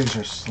 Those things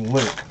are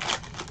slick.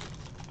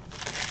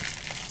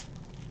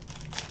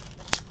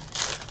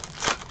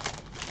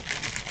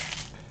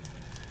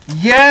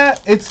 Yeah,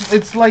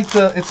 it's like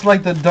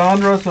the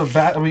Donruss of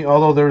I mean,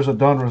 although there's a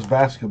Donruss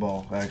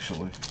basketball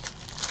actually.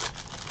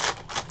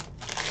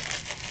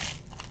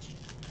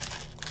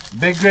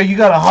 Big Greg, you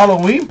got a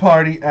Halloween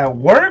party at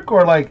work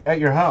or like at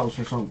your house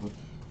or something?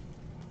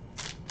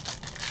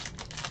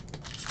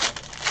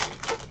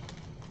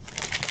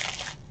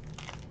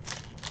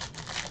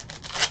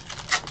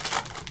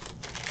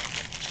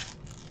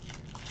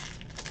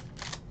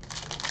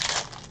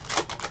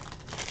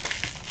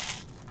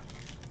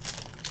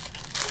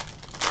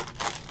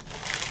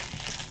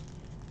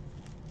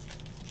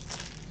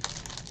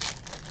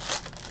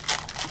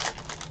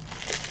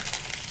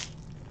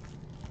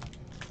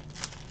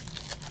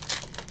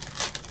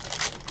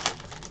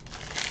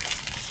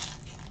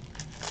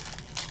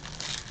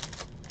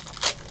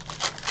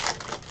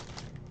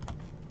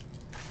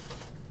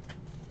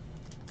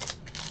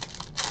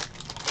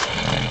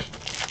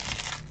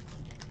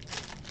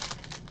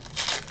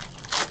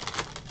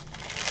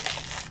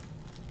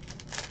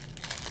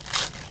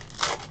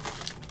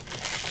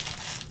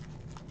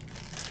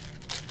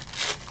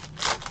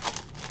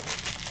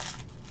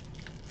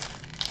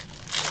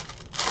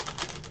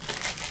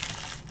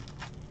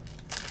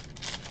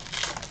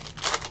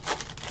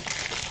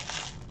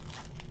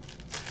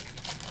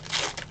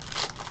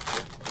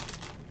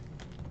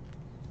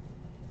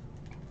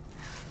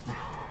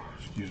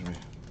 Excuse me.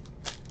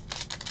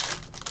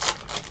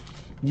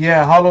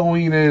 Yeah,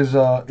 Halloween is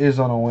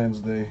on a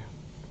Wednesday.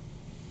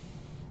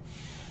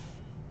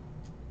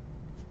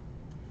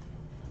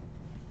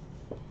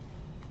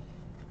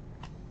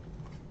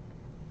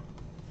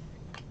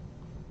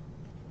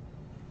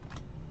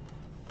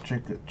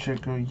 Chicka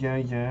chicka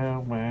yeah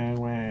wah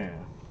wah.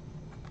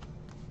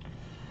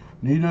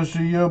 Need to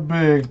see a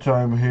big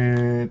time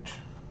hit.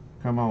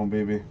 Come on,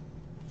 baby.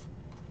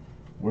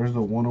 Where's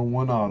the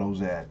 101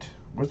 autos at?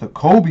 Where's the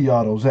Kobe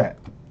autos at?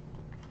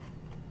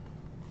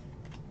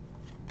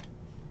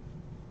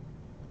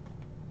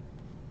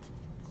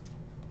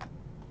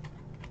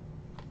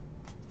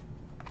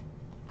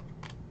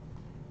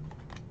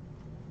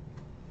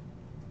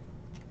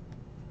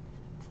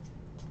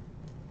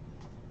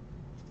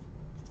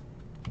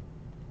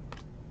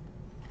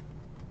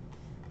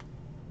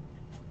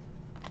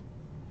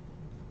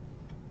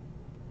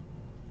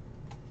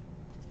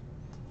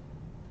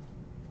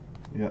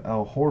 Yeah,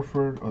 Al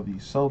Horford of the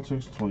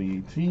Celtics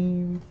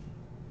 2018.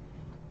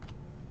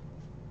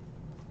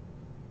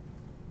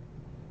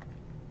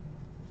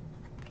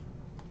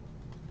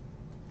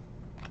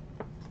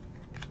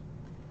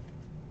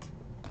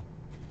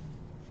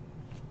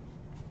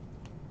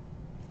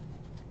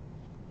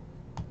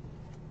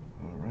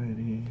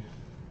 Alrighty.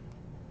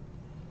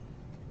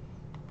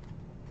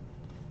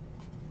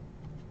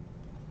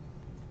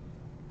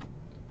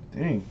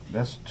 Dang,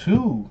 that's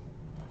 2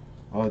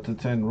 to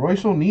 10.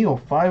 Royce O'Neal,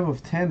 5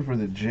 of 10 for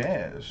the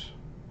Jazz.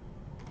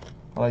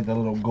 I like that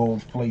little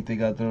gold plate they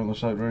got there on the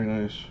side. Very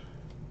nice.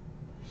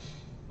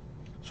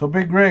 So,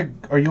 Big Greg,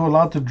 are you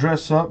allowed to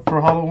dress up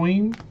for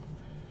Halloween?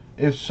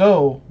 If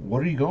so,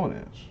 what are you going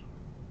as?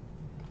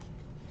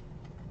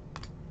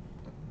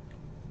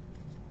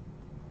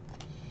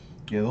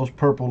 Yeah, those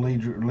purple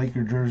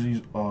Laker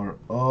jerseys are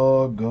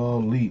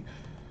ugly.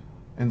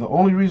 And the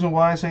only reason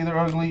why I say they're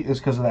ugly is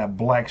because of that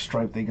black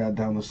stripe they got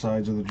down the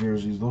sides of the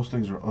jerseys. Those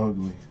things are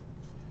ugly.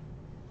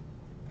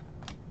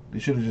 They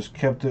should have just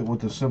kept it with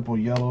the simple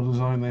yellow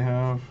design they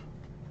have.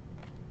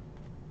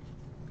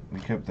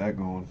 And kept that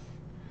going.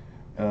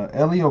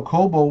 Elio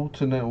Kobo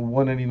to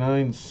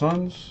 199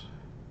 Suns.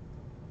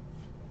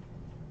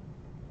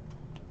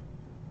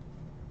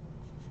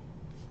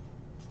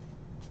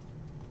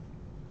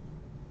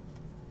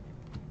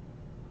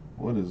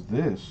 What is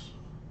this?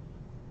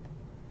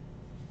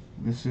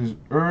 This is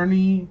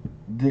Ernie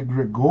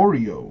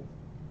DeGregorio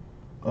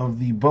of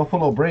the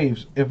Buffalo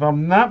Braves. If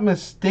I'm not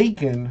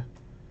mistaken,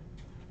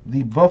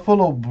 the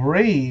Buffalo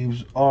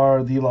Braves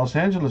are the Los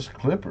Angeles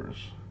Clippers.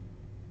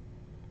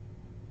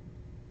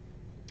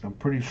 I'm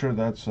pretty sure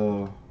that's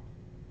how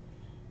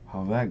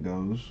that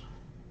goes.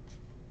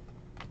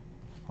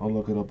 I'll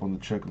look it up on the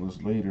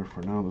checklist later.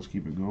 For now, let's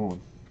keep it going.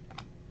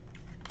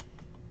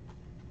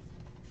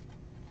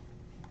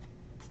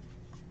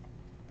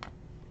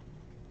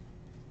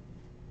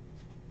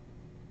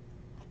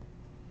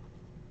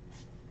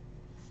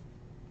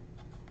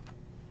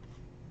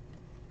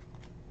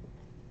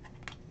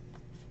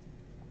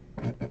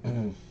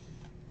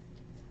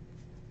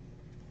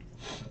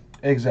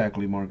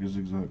 Exactly, Marcus,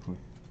 exactly.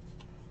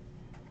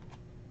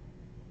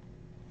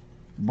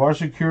 Bar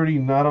security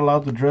not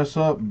allowed to dress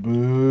up?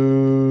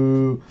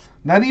 Boo.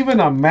 Not even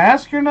a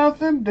mask or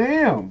nothing?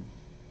 Damn.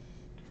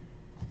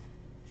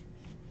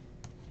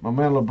 My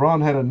man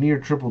LeBron had a near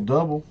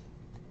triple-double.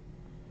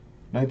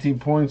 19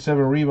 points,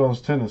 7 rebounds,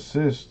 10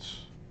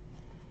 assists.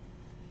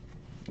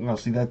 Oh,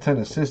 see, that 10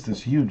 assist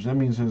is huge. That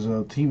means his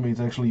teammates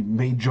actually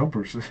made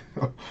jumpers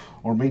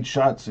or made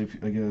shots,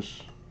 if I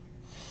guess.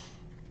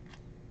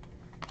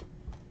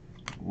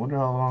 Wonder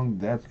how long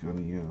that's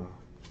gonna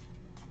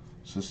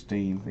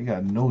sustain. They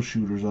got no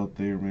shooters out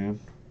there, man.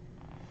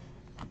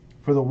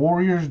 For the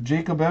Warriors,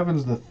 Jacob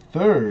Evans the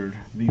third,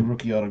 the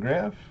rookie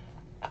autograph.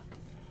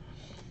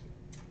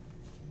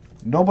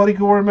 Nobody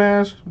can wear a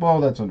mask. Well,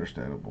 that's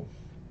understandable.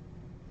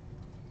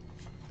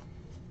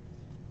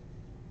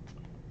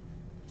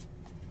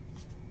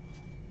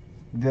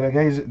 Did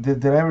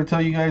I ever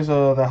tell you guys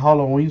the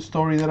Halloween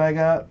story that I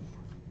got,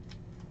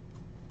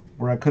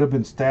 where I could have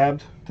been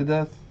stabbed to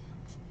death?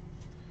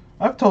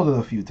 I've told it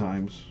a few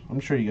times.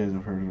 I'm sure you guys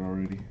have heard it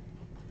already.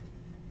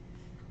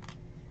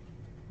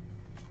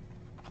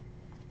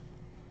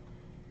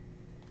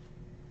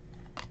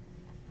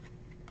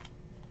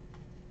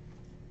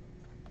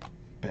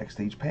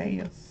 Backstage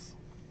pass.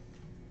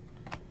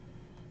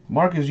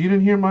 Marcus, you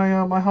didn't hear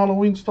my my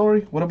Halloween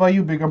story? What about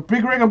you, Big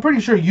Greg? I'm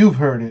pretty sure you've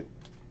heard it.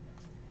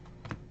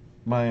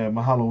 My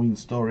my Halloween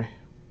story.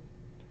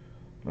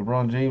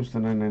 LeBron James, the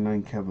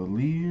 999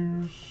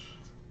 Cavaliers.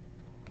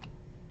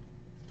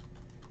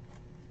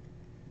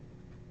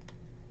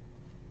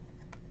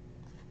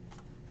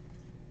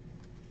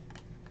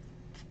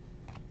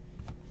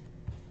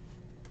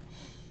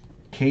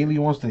 Kaylee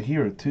wants to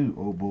hear it too.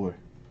 Oh boy.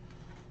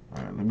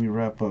 Alright, let me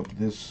wrap up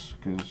this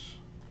because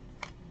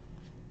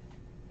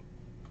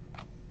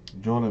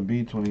Joel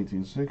Embiid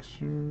 2018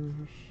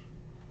 Sixers.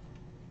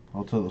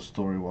 I'll tell the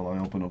story while I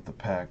open up the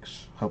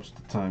packs. Helps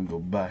the time go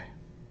by.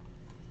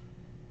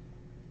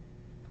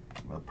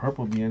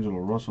 Purple D'Angelo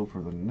Russell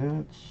for the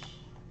Nets.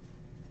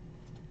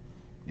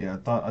 Yeah,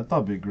 I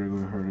thought Big Greg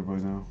would have heard it by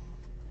now.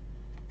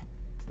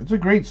 It's a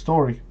great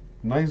story.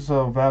 Nice,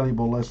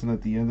 valuable lesson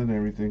at the end and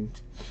everything.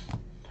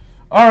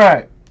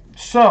 Alright,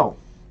 so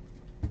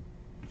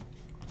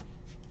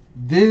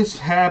this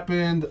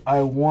happened,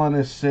 I want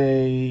to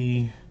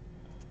say,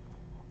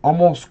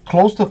 almost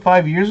close to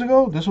 5 years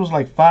ago. This was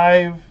like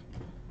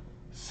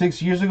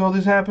 6 years ago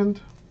this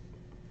happened.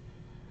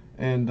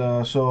 And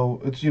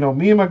so it's,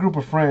 me and my group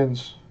of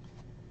friends,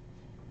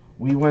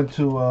 we went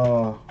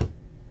to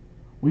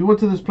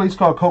this place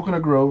called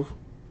Coconut Grove.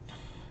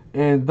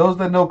 And those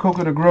that know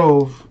Coconut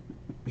Grove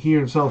here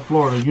in South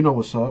Florida, you know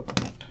what's up.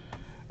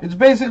 It's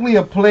basically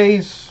a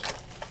place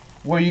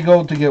where you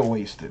go to get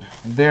wasted.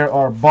 There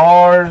are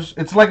bars.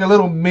 It's like a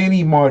little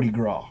mini Mardi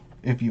Gras,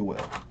 if you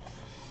will.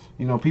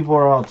 People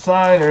are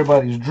outside,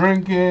 everybody's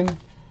drinking,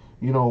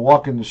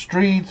 walking the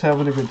streets,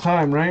 having a good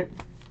time, right?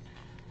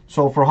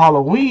 So for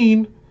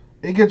Halloween,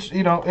 it gets,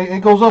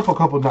 it goes up a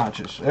couple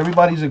notches.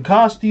 Everybody's in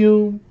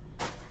costume.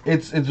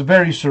 It's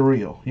very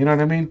surreal. You know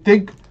what I mean?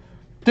 Think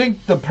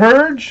The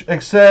Purge,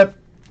 except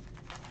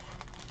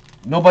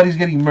nobody's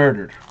getting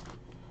murdered.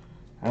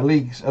 At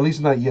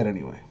least not yet,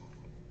 anyway.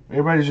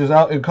 Everybody's just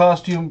out in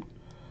costume,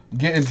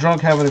 getting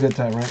drunk, having a good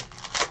time, right?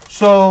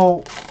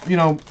 So,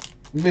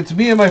 it's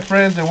me and my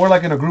friends, and we're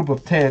like in a group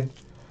of 10.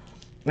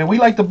 And we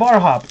like to bar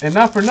hop. And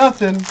not for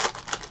nothing,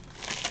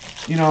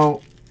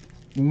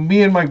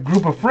 me and my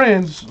group of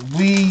friends,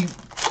 we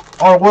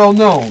are well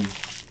known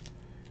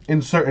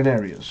in certain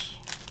areas.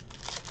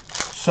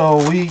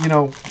 So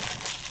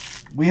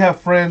we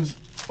have friends,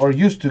 or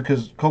used to,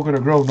 because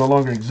Coconut Grove no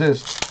longer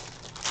exists.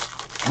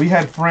 We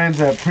had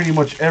friends at pretty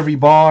much every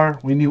bar.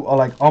 We knew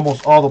like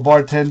almost all the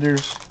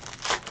bartenders.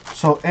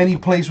 So any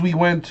place we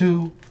went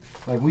to,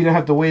 like, we didn't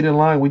have to wait in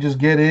line. We just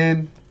get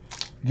in,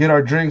 get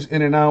our drinks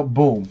in and out,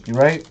 boom,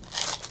 right?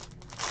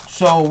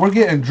 So we're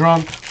getting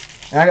drunk.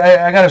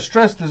 I gotta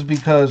stress this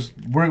because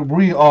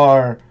we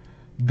are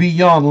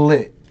beyond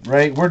lit,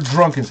 right? We're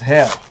drunk as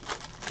hell.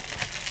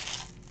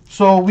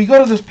 So we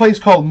go to this place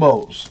called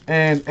Moe's,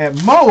 and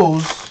at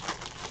Moe's,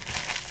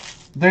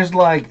 there's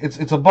like,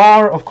 it's a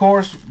bar, of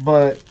course,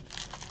 but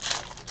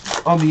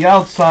on the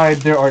outside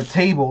there are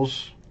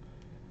tables,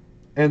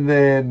 and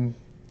then,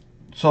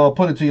 so I'll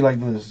put it to you like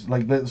this.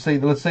 Like, let's say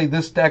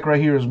this stack right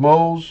here is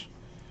Moe's.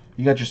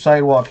 You got your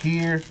sidewalk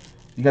here.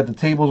 You got the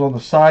tables on the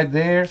side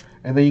there,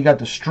 and then you got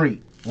the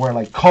street where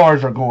like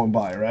cars are going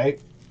by, right?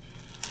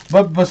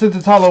 But since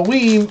it's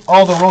Halloween,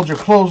 all the roads are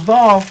closed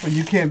off, and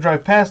you can't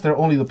drive past there.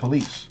 Only the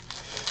police.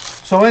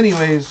 So,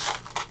 anyways,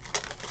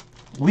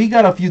 we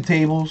got a few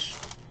tables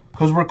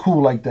because we're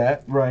cool like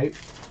that, right?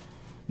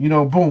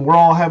 Boom, we're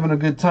all having a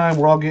good time.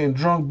 We're all getting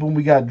drunk. Boom,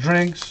 we got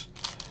drinks.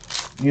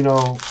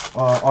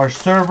 Our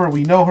server,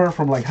 we know her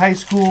from like high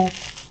school.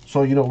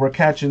 So, we're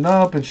catching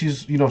up, and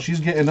she's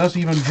getting us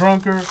even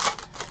drunker.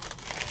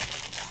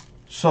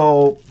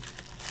 So,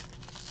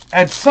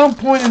 at some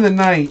point in the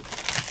night,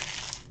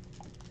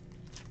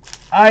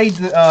 I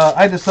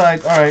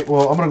decide, all right,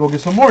 well, I'm going to go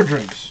get some more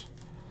drinks.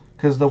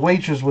 Because the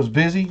waitress was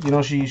busy.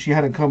 She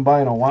hadn't come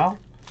by in a while.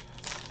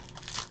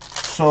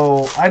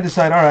 So I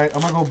decide, all right,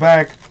 I'm going to go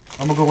back.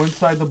 I'm going to go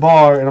inside the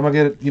bar, and I'm going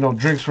to get,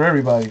 drinks for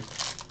everybody.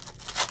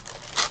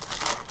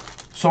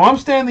 So I'm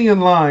standing in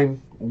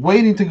line,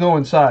 waiting to go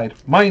inside.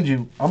 Mind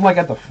you, I'm like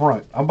at the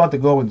front. I'm about to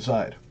go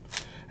inside.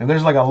 And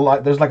there's like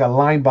a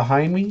line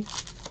behind me.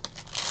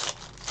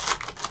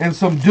 and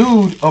some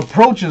dude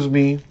approaches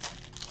me,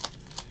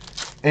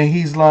 and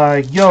he's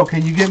like, "Yo,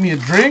 can you get me a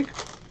drink?"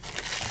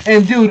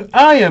 And dude,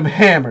 I am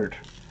hammered.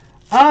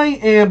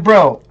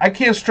 Bro, I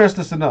can't stress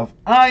this enough.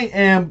 I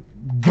am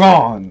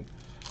gone.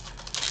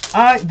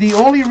 The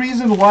only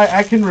reason why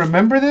I can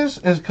remember this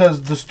is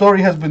because the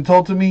story has been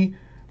told to me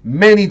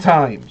many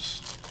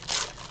times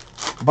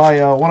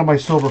by one of my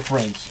sober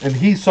friends, and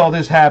he saw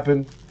this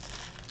happen.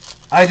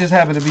 I just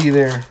happened to be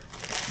there,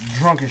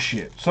 drunk as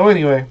shit. So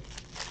anyway,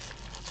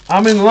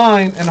 I'm in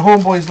line, and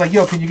homeboy's like,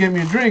 "Yo, can you get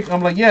me a drink?"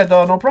 I'm like, "Yeah,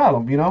 dog, no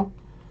problem," you know?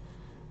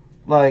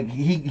 Like,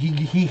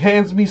 he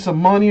hands me some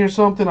money or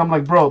something. I'm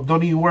like, "Bro,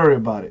 don't even worry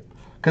about it."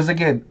 Because,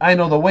 again, I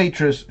know the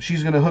waitress.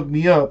 She's going to hook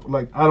me up.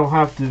 Like, I don't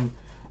got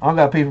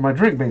to pay for my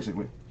drink,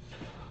 basically.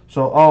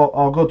 So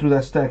I'll go through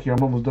that stack here.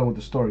 I'm almost done with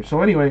the story.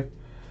 So anyway,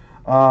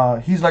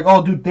 he's like,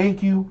 "Oh, dude,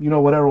 thank you." You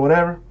know,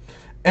 whatever.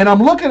 And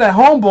I'm looking at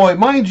homeboy.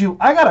 Mind you,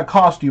 I got a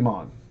costume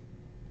on.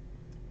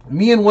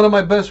 Me and one of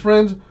my best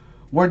friends,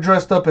 we're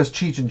dressed up as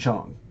Cheech and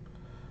Chong.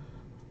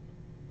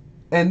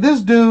 And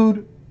this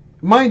dude,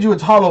 mind you,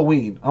 it's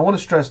Halloween. I want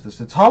to stress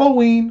this. It's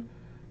Halloween.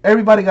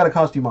 Everybody got a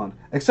costume on,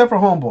 except for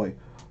homeboy.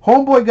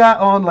 Homeboy got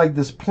on like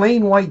this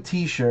plain white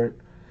t-shirt,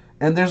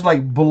 and there's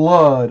like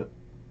blood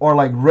or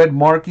like red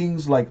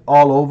markings like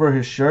all over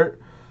his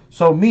shirt.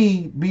 So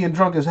me, being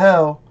drunk as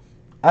hell,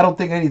 I don't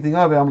think anything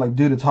of it. I'm like,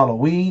 dude, it's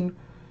Halloween.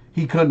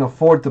 He couldn't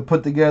afford to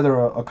put together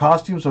a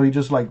costume, so he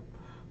just like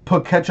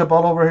put ketchup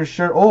all over his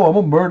shirt. Oh, I'm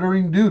a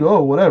murdering dude.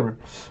 Oh, whatever,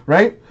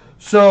 right?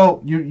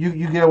 So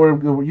you get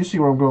where you see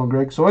where I'm going,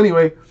 Greg. So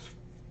anyway,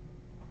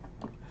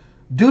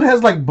 dude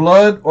has like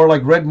blood or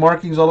like red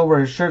markings all over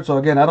his shirt. So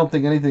again, I don't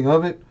think anything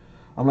of it.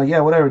 I'm like, yeah,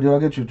 whatever, dude. I'll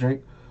get you a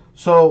drink.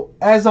 So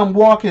as I'm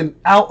walking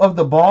out of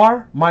the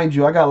bar, mind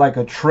you, I got like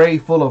a tray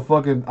full of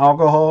fucking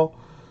alcohol.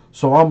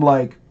 So I'm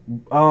like,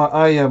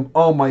 I am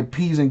on my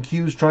P's and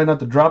Q's trying not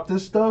to drop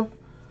this stuff.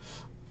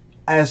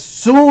 As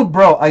soon,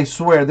 bro, I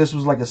swear this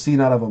was like a scene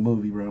out of a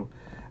movie, bro.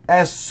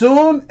 As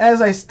soon as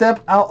I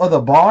step out of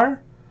the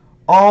bar,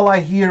 all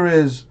I hear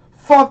is,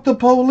 "Fuck the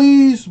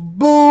police,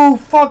 boo,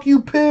 fuck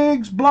you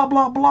pigs, blah,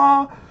 blah,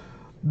 blah."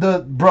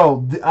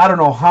 I don't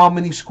know how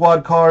many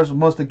squad cars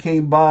must have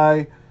came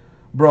by.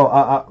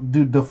 Bro,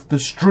 dude, the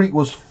street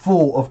was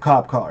full of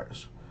cop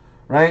cars,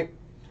 right?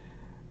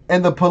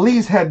 And the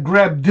police had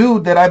grabbed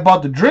dude that I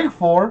bought the drink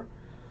for.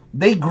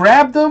 They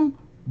grabbed him,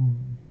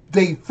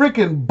 they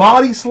freaking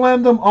body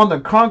slammed him on the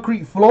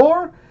concrete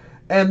floor,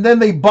 and then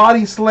they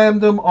body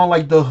slammed him on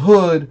like the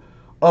hood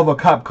of a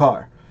cop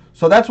car.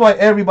 So that's why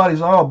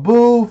everybody's like, "Oh,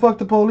 boo, fuck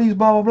the police,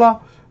 blah, blah, blah,"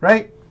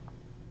 right?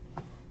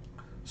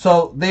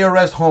 So they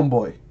arrest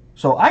homeboy.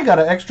 So I got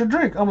an extra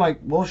drink. I'm like,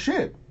 well,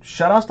 shit,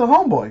 shout outs to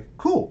homeboy.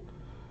 Cool.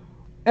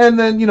 And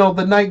then, you know,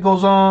 the night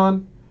goes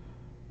on.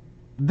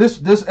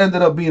 This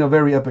ended up being a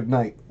very epic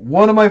night.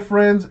 One of my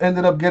friends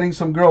ended up getting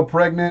some girl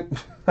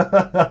pregnant.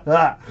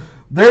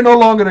 They're no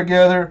longer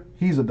together.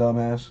 He's a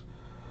dumbass.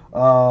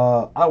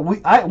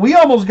 We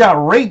almost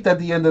got raped at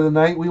the end of the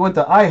night. We went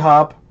to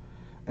IHOP,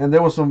 and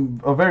there was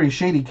a very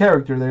shady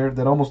character there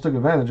that almost took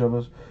advantage of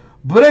us.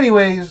 But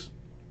anyways,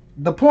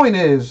 the point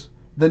is,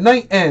 the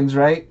night ends,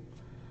 right?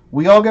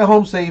 We all get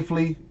home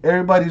safely.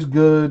 Everybody's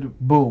good.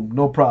 Boom,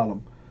 no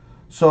problem.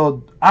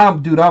 So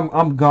I'm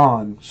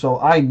gone. So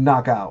I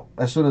knock out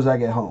as soon as I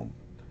get home.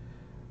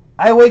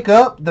 I wake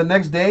up the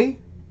next day,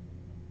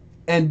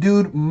 and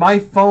dude, my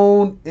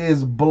phone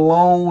is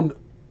blown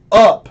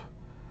up.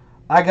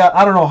 I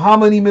don't know how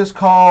many missed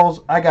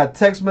calls. I got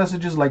text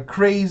messages like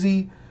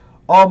crazy.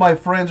 All my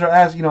friends are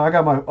asking, you know, I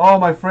got all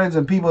my friends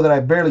and people that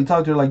I barely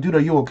talk to are like, "Dude, are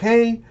you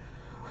okay?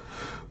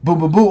 Boom,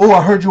 boom, boom. Oh,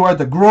 I heard you were at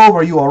the Grove.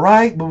 Are you all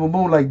right?" Boom, boom,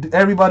 boom. Like,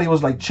 everybody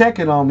was like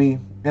checking on me,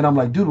 and I'm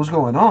like, "Dude, what's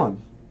going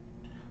on?"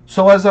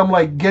 So as I'm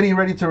like getting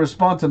ready to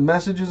respond to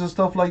messages and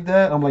stuff like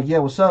that, I'm like, "Yeah,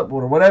 what's up?"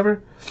 or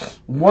whatever.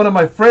 One of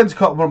my friends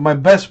called, my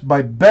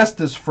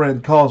bestest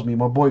friend calls me.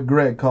 My boy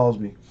Greg calls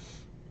me.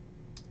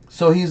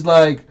 So he's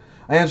like,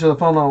 I answer the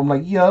phone. I'm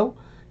like, "Yo."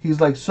 He's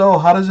like, "So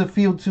how does it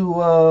feel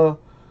to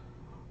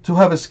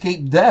have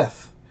escaped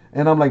death?"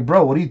 And I'm like,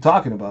 "Bro, what are you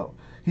talking about?"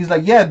 He's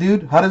like, "Yeah,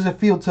 dude, how does it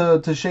feel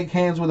to shake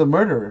hands with a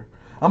murderer?"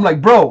 I'm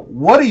like, "Bro,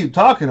 what are you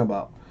talking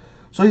about?"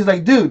 So he's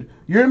like, "Dude,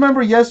 you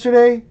remember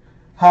yesterday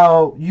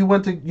how you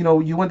went to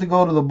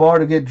go to the bar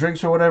to get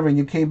drinks or whatever, and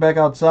you came back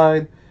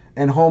outside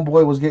and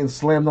homeboy was getting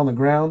slammed on the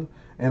ground?"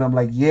 And I'm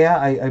like, "Yeah,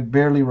 I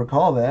barely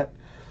recall that."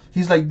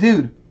 He's like,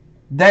 "Dude,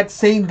 that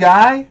same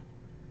guy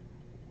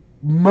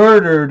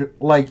murdered,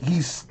 like,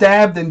 he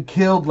stabbed and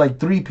killed like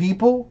 3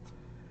 people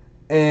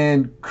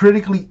and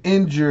critically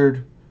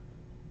injured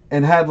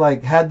and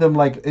had them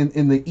like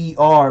in the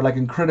ER, like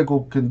in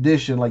critical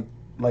condition,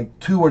 like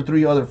 2 or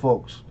 3 other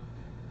folks."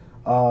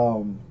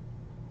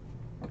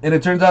 And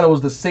it turns out it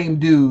was the same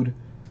dude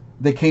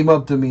that came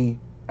up to me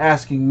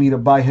asking me to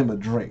buy him a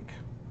drink.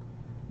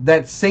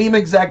 That same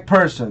exact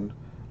person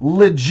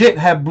legit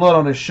had blood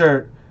on his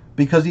shirt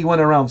because he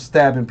went around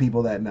stabbing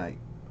people that night.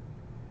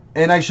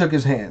 And I shook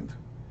his hand.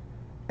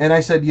 And I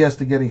said yes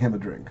to getting him a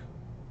drink.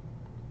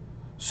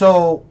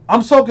 So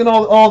I'm soaking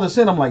all this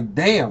in. I'm like,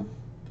 damn.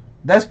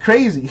 That's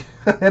crazy.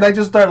 And I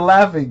just start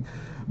laughing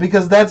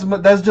because that's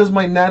just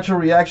my natural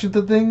reaction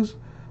to things.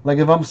 Like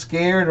if I'm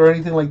scared or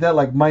anything like that,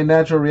 like my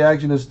natural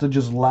reaction is to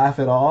just laugh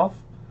it off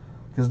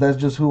because that's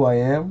just who I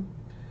am.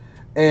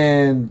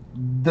 And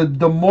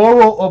the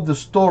moral of the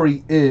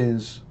story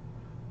is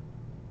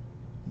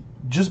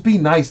just be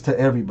nice to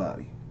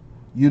everybody.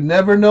 You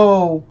never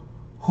know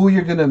who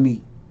you're going to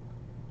meet.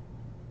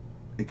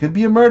 It could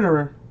be a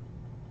murderer.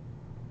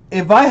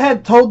 If I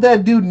had told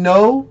that dude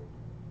no,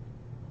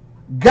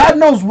 God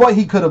knows what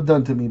he could have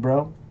done to me,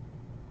 bro.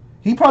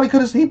 He probably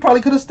could have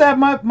stabbed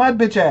my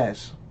bitch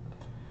ass.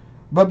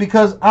 But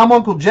because I'm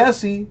Uncle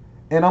Jesse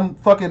and I'm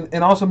fucking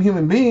an awesome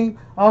human being,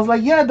 I was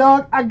like, yeah,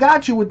 dog, I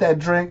got you with that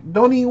drink.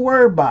 Don't even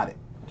worry about it.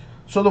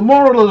 So the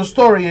moral of the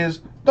story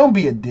is, don't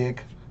be a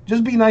dick.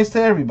 Just be nice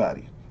to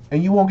everybody,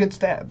 and you won't get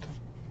stabbed.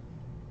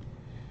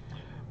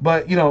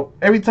 But you know,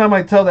 every time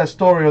I tell that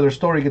story or the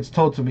story gets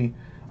told to me,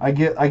 I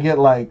get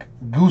like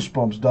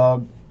goosebumps,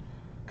 dog,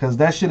 because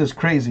that shit is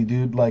crazy,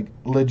 dude. Like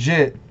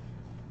legit,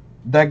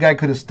 that guy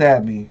could have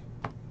stabbed me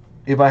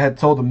if I had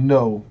told him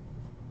no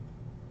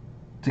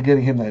to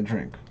getting him that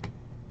drink.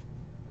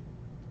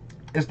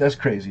 That's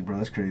crazy, bro.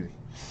 That's crazy.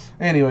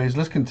 Anyways,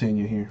 let's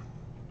continue here.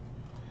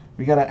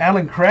 We got an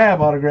Alan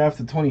Crabb autograph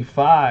to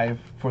 25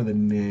 for the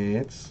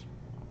Nets.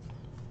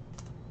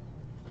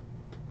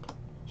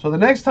 So the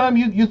next time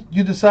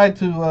you decide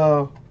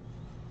to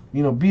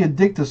be a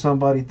dick to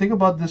somebody, think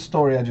about this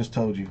story I just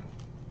told you.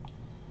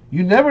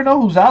 You never know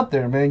who's out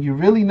there, man. You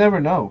really never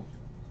know.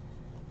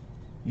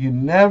 You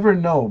never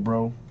know,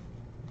 bro.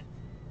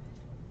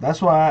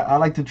 That's why I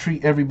like to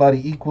treat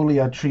everybody equally.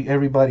 I treat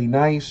everybody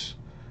nice.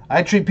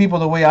 I treat people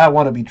the way I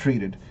want to be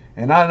treated.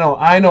 And I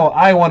know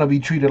I want to be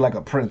treated like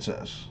a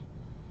princess.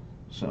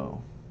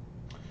 So,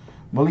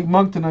 Malik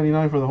Monk to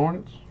 99 for the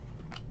Hornets.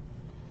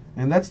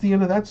 And that's the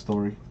end of that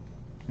story.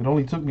 It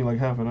only took me like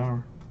half an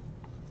hour.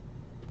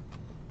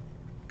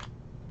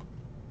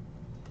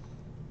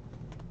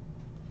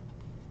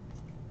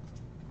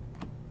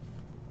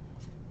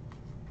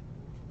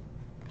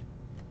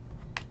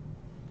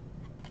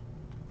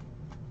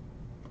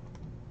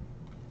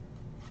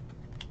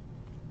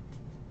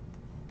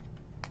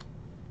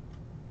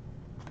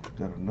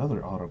 Got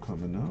another auto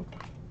coming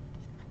up.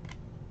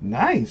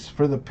 Nice.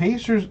 For the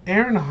Pacers,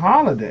 Aaron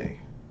Holiday.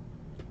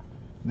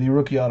 The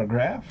rookie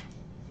autograph.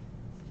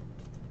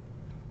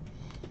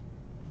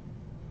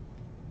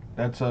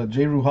 That's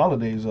J. Rue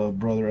Holiday's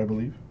brother, I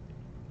believe.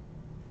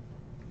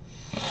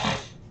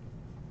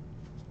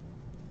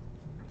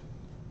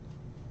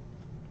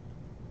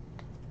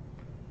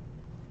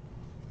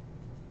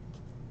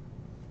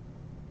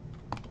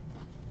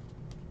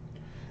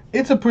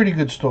 It's a pretty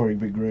good story,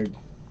 Big Greg.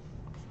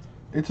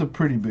 It's a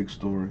pretty big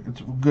story.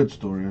 It's a good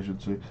story, I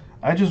should say.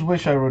 I just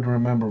wish I would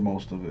remember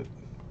most of it.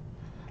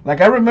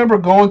 Like, I remember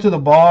going to the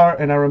bar,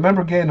 and I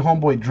remember getting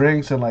homeboy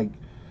drinks and, like,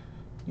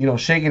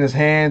 shaking his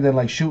hand and,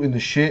 like, shooting the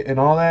shit and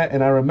all that.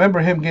 And I remember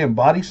him getting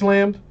body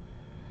slammed.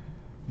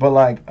 But,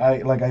 like,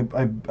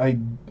 I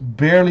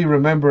barely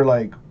remember,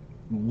 like,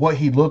 what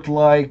he looked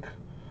like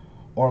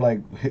or,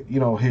 like,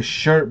 his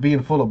shirt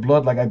being full of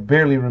blood. Like, I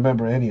barely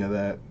remember any of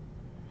that.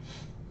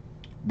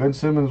 Ben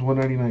Simmons,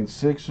 199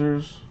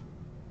 Sixers.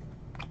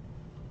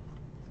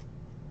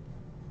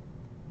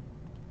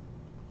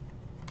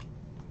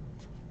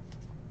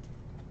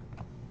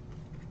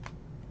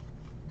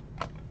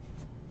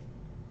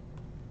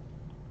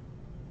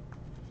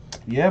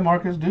 Yeah,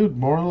 Marcus, dude,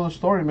 moral of the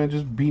story, man,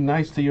 just be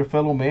nice to your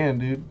fellow man,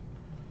 dude.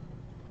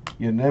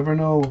 You never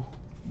know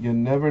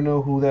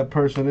who that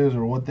person is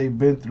or what they've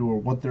been through or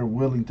what they're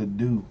willing to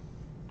do.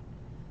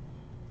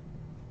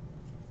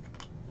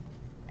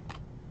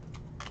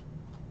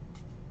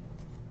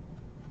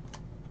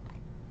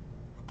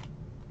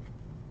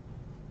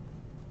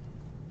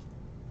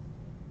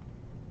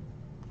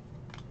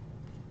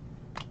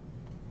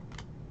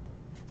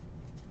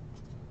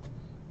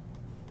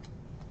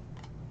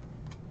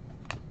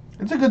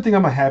 It's a good thing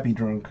I'm a happy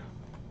drunk.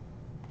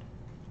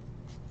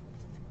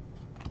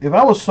 If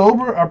I was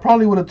sober, I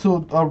probably would have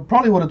told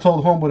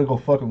homeboy to go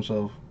fuck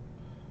himself.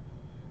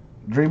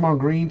 Draymond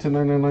Green to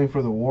 999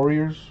 for the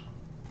Warriors.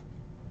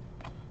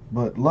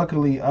 But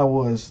luckily, I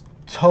was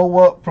toe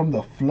up from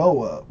the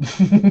flow up.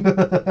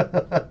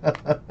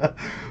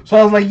 So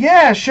I was like,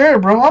 yeah, sure,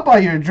 bro, I'll buy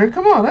you a drink.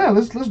 Come on,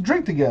 let's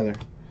drink together.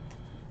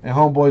 And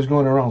homeboy's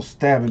going around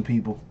stabbing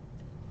people.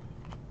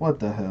 What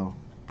the hell?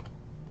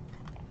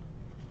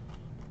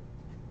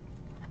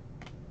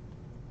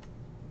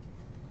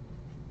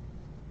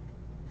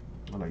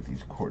 I like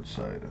these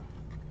courtside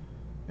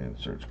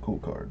inserts, cool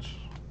cards.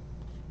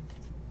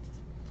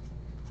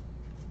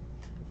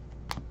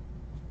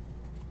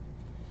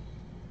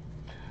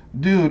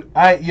 Dude,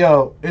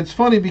 it's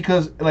funny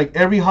because like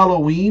every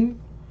Halloween,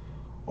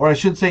 or I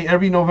should say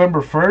every November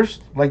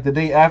 1st, like the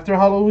day after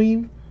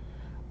Halloween,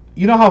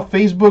 you know how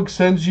Facebook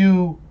sends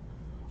you,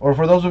 or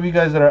for those of you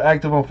guys that are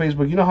active on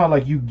Facebook, you know how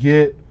like you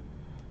get,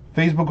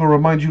 Facebook will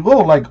remind you,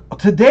 oh, like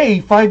today,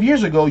 5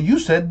 years ago, you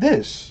said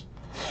this.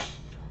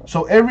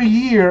 So every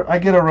year I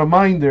get a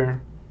reminder,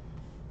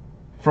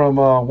 from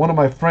one of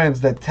my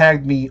friends that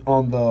tagged me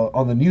on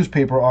the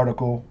newspaper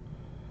article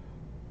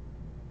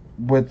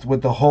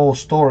with the whole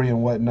story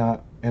and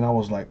whatnot, and I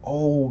was like,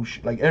 oh,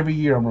 like every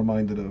year I'm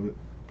reminded of it.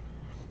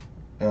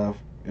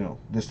 You know,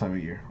 this time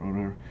of year or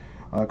whatever.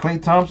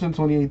 Klay Thompson,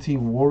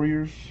 2018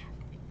 Warriors.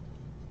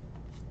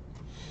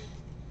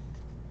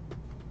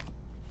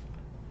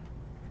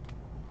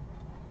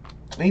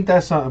 Ain't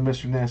that something,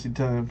 Mr. Nasty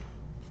Time?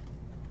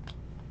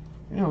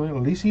 You know,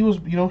 at least he was,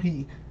 you know,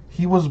 he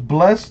was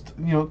blessed,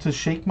 you know, to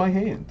shake my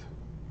hand.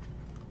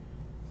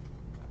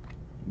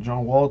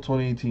 John Wall,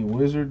 2018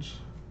 Wizards.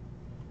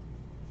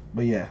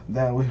 But yeah,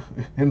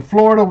 in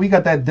Florida we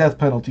got that death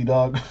penalty,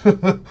 dog.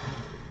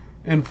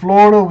 In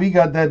Florida we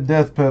got that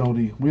death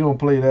penalty. We don't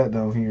play that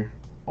down here.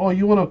 Oh,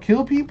 you want to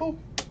kill people?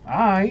 All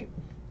right.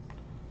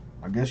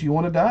 I guess you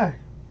want to die.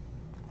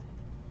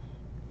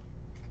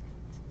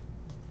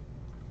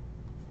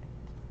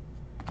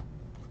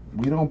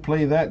 We don't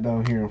play that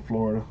down here in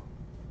Florida.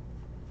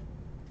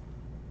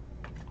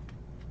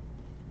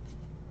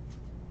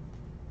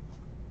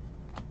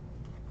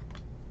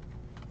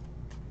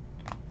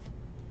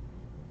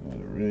 All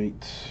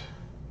right.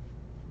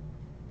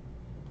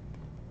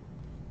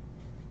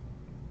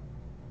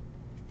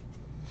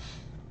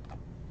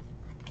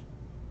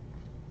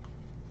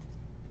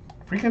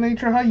 Freaking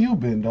Nature, how you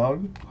been,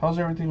 dog? How's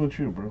everything with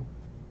you, bro?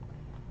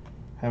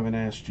 Haven't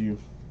asked you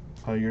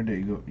how your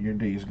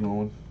day's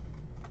going.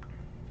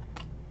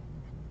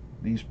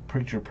 These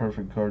Picture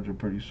Perfect cards are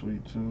pretty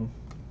sweet too.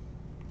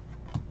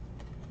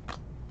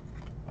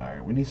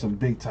 Alright, we need some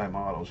big time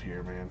autos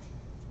here, man.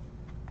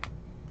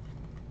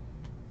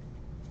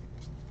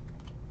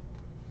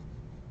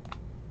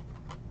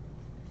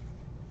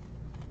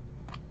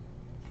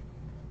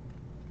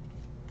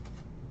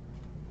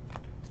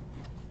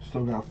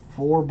 Still got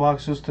 4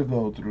 boxes to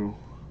go through.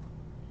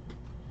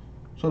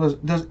 So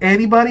does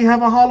anybody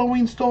have a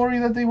Halloween story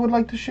that they would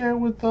like to share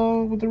with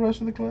the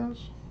rest of the class?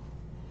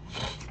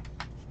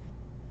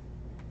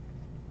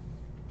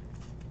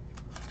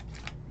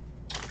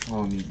 I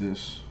don't need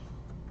this.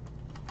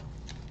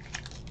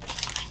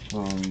 I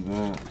don't need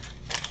that.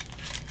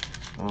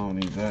 I don't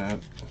need that.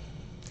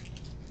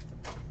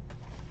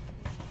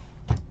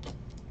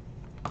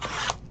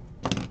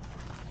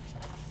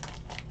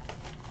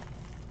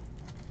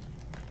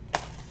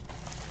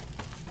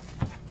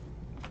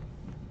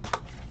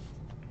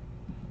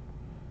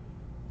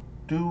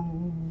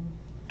 Do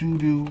do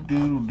do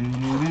do do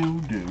do do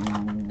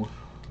do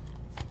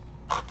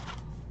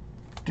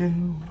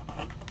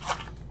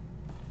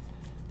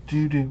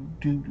do do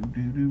do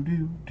do do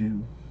do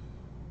do.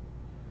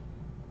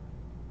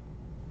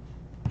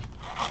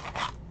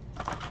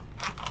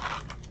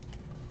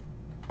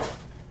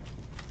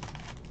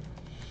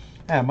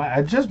 Yeah,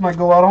 I just might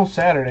go out on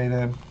Saturday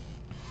then.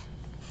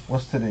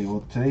 What's today?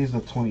 Well, today's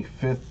the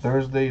 25th,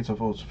 Thursday. It's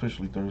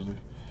officially Thursday.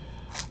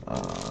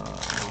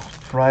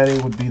 Friday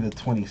would be the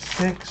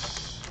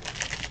 26th.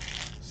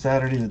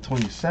 Saturday the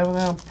 27th.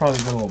 I'll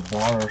probably go to a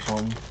bar or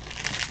something.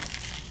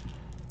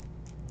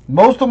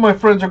 Most of my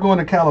friends are going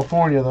to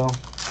California though.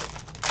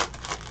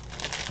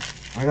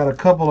 I got a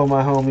couple of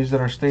my homies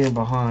that are staying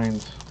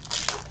behind.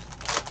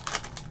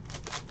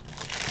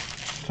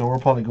 So we'll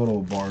probably go to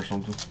a bar or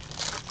something.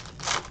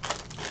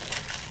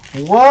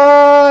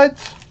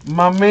 What?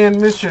 My man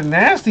Mr.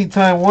 Nasty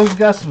Time once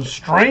got some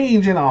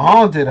strange in a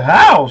haunted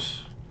house.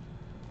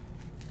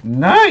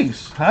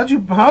 Nice. How'd you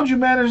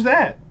manage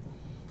that?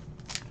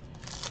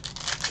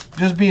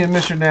 Just being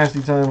Mr.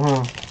 Nasty Time,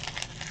 huh?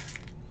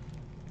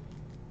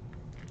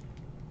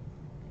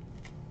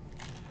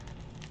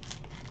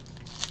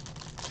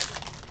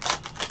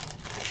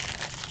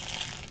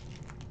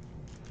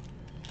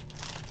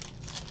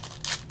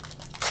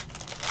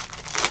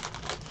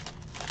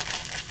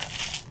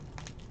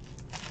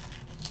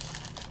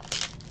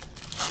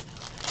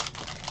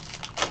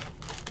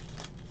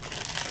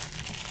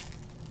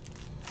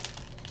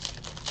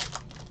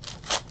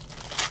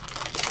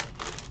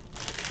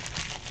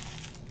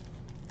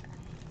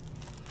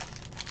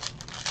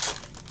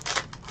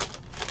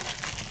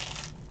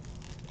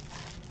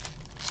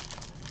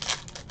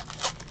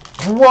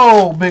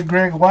 Whoa, Big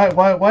Greg,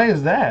 why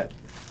is that?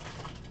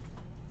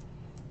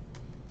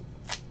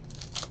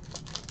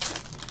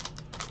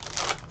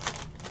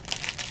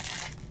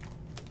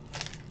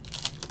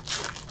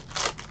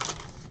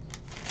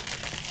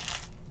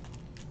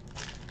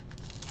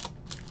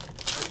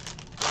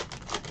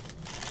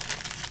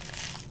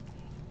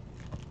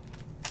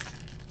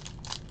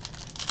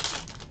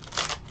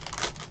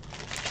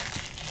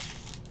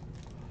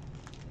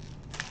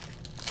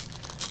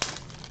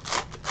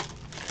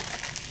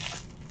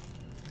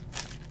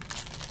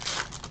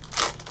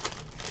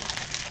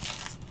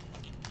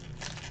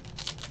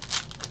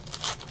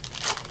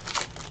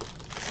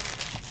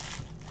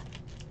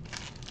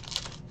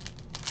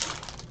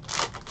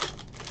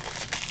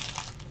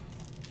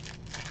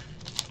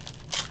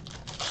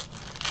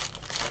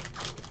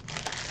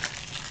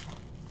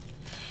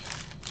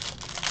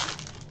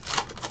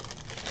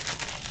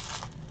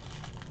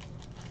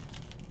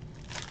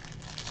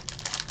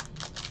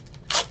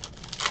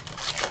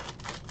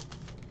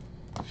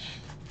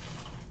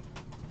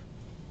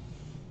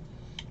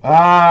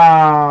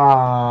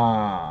 Ah.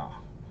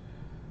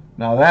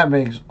 Now that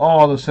makes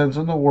all the sense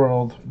in the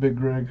world, Big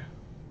Greg.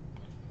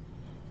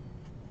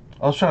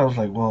 I was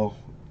like, well,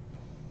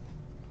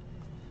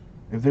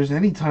 if there's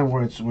any time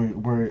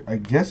where I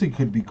guess it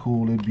could be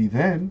cool, it'd be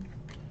then.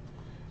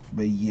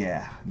 But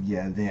yeah,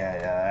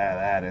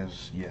 that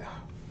is, yeah.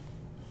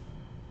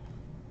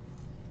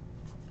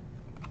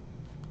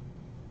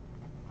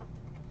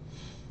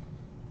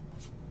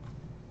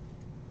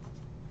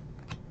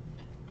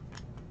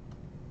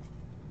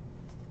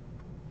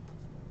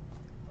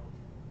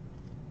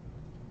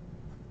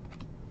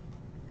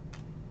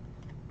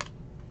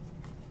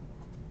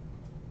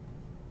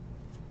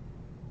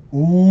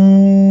 Ooh,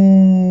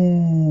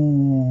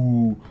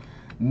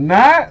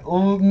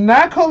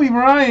 not Kobe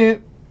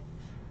Bryant,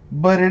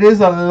 but it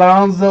is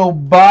Alonzo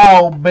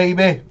Ball,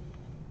 baby.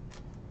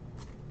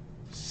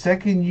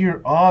 Second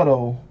year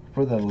auto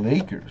for the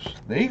Lakers.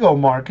 There you go,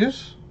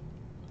 Marcus.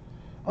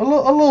 A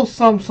little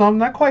some,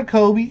 not quite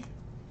Kobe,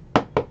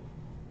 but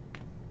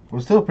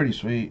still pretty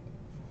sweet.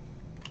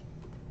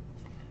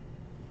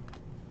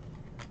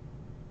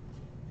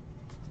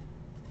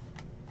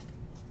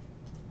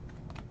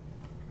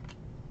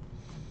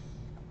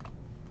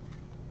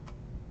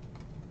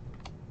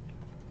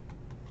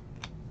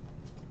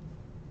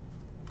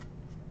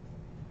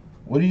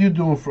 What are you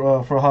doing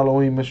for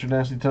Halloween, Mr.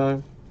 Nasty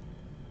Time?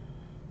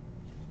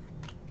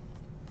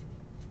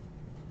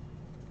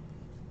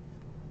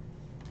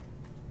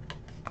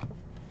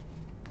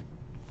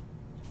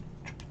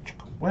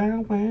 Wow,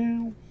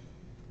 wow.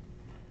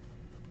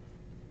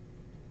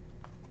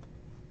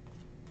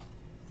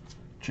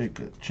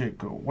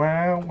 Chicka,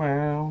 wow,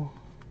 wow.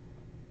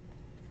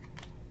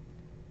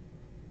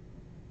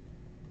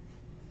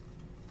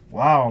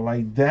 Wow,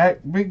 like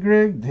that, Big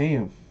Greg?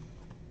 Damn.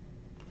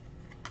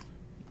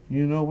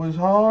 You know it's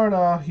hard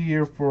out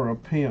here for a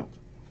pimp.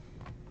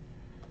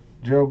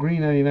 Gerald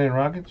Green, 99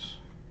 Rockets.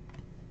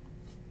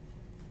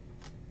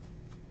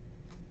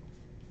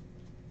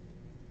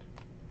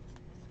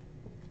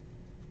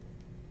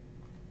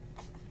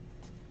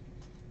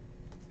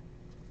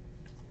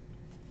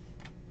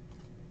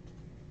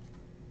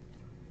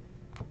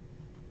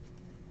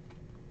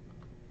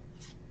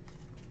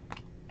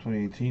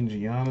 (2018)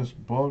 Giannis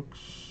Bucks.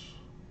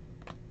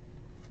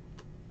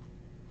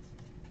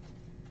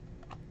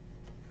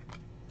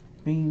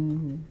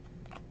 Bing,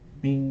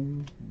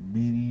 bing,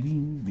 bitty,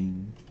 ding,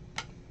 bing.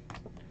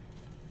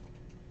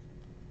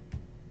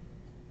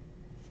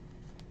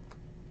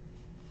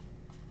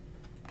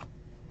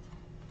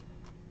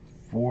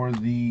 For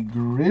the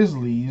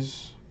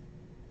Grizzlies,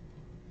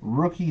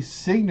 rookie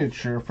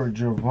signature for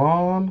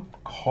Javon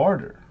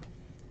Carter.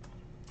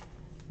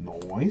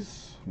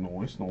 Nice.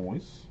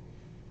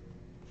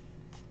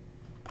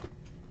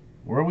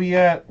 Where are we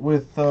at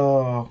with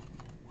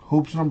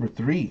hoops number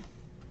 3?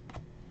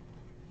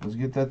 Let's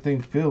get that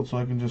thing filled so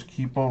I can just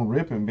keep on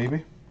ripping,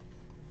 baby.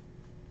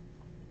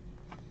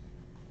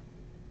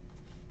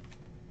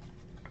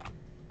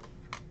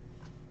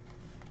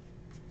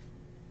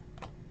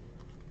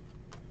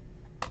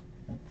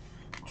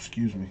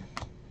 Excuse me.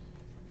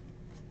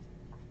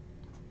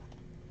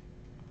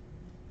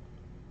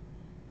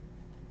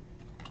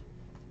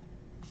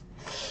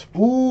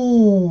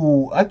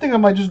 Ooh, I think I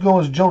might just go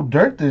as Joe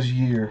Dirt this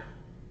year.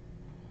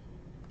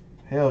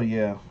 Hell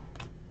yeah.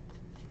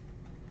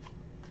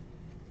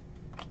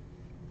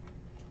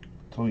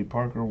 Tony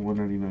Parker,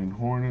 199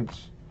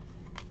 Hornets.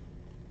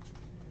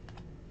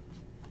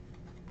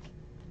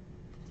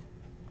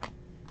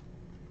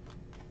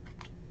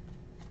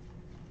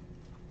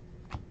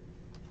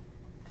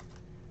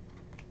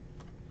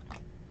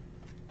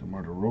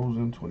 DeMar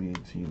DeRozan,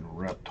 2018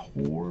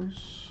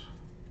 Raptors.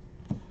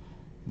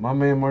 My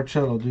man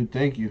Marcello, dude,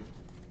 thank you.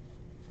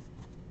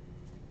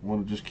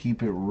 Want to just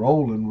keep it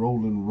rolling.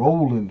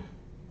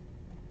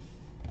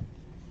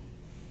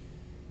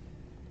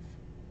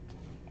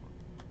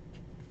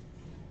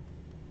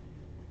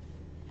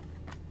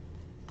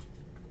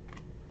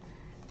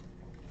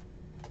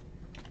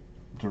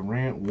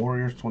 Durant,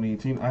 Warriors,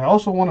 2018. I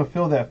also want to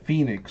fill that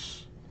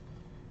Phoenix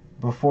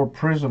before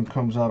Prism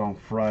comes out on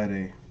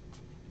Friday.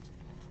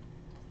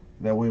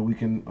 That way we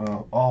can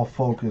all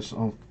focus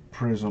on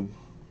Prism.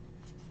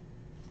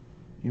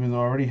 Even though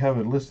I already have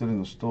it listed in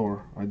the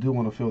store, I do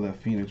want to fill that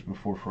Phoenix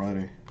before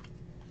Friday.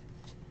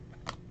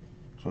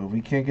 So if we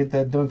can't get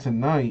that done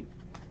tonight,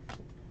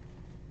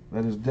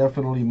 that is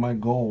definitely my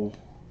goal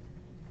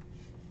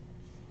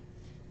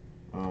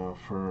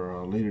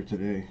for later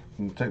today.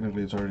 And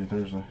technically it's already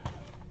Thursday.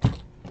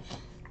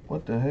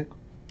 What the heck?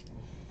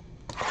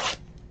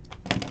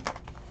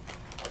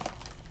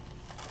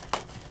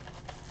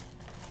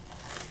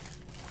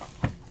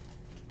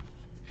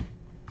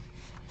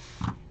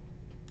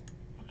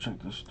 Check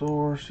the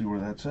store, see where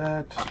that's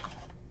at.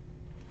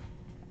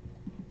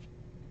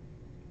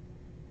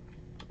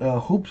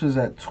 Hoops is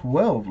at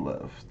 12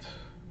 left.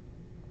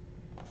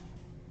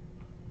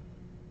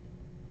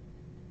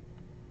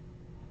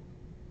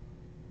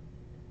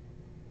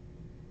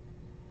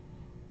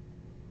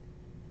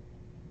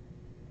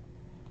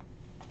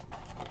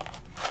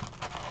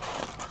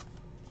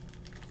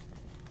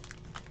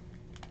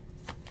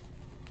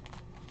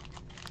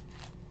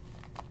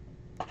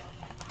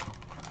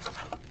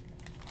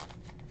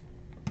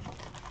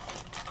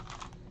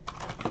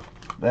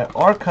 That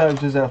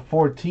Archives is at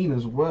 14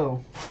 as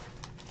well.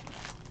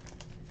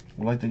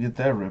 I'd like to get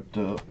that ripped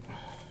up.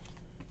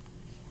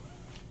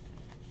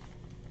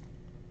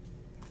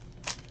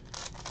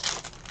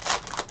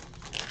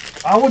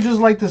 I would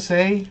just like to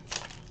say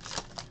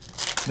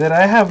that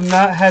I have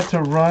not had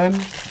to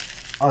run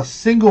a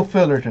single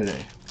filler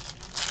today.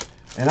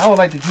 And I would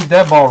like to keep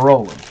that ball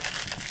rolling.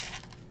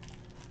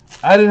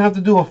 I didn't have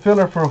to do a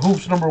filler for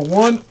hoops number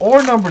 1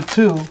 or number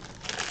 2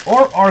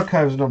 or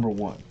archives number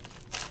 1.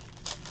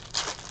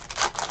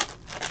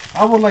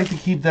 I would like to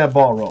keep that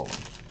ball rolling.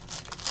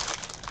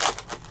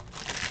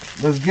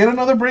 Let's get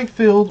another break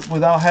filled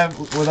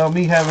without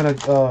me having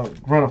to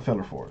run a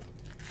filler for it.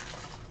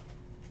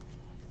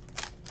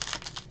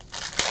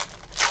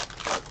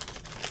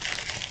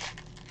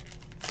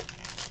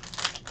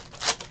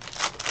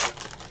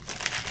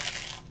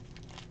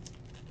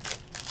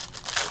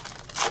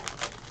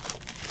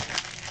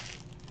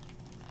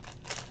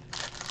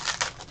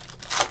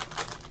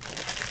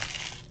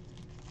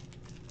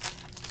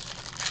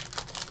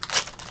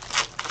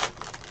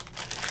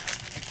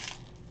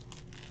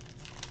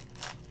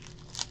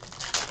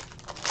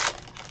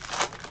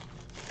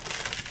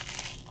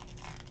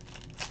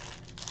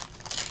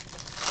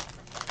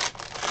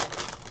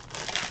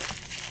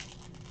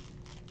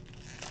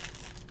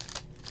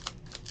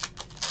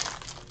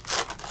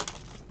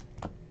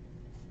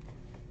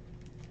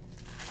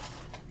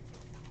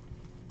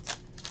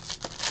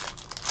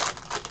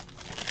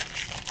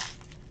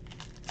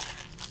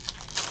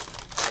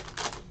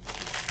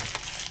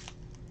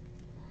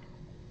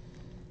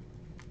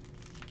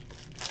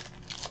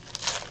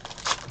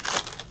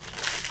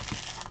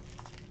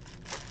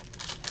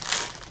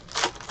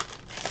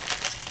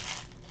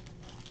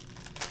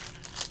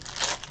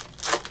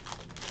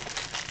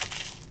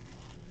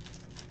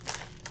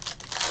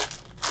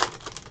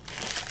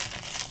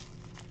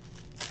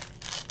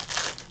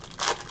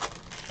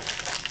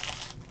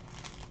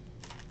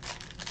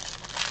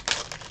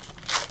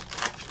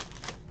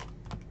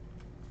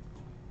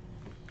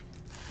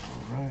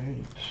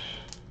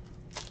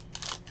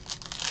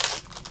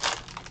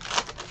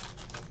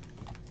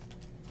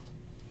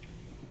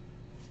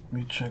 Let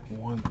me check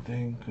one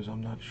thing because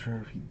I'm not sure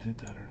if he did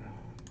that or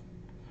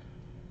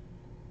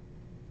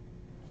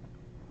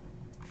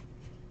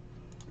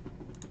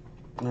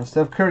not. Now,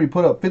 Steph Curry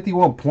put up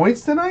 51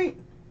 points tonight?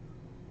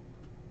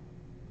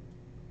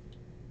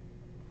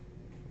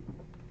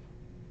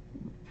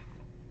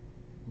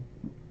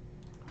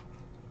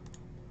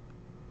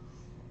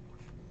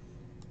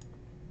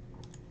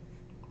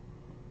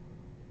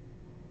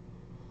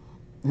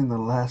 In the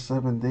last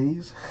 7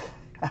 days?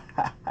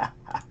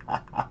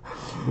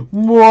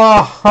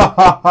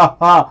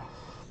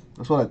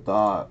 That's what I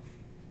thought.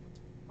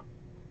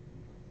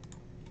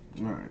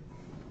 All right.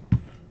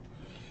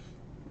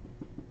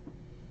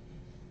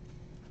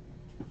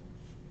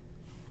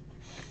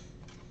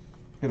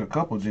 Hit a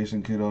couple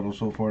Jason Kidd autos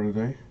so far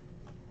today.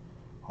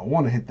 I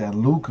want to hit that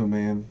Luka,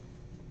 man.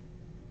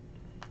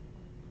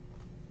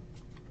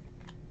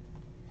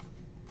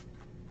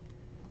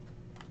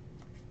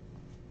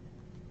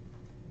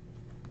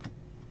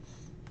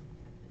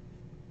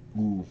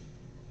 Ooh.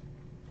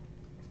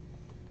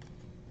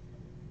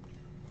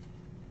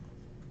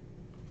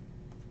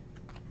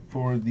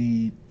 For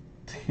the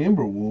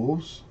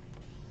Timberwolves,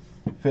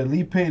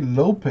 Felipe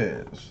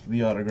Lopez,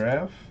 the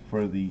autograph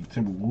for the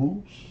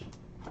Timberwolves.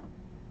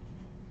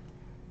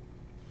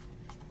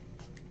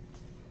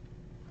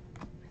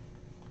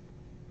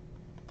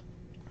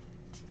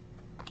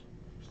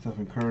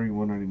 Stephen Curry,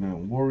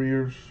 199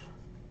 Warriors.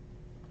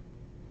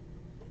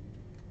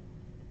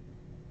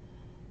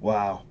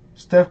 Wow.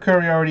 Steph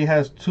Curry already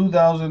has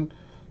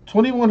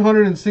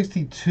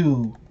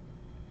 2,162.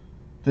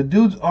 The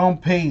dude's on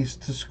pace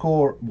to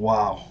score.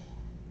 Wow.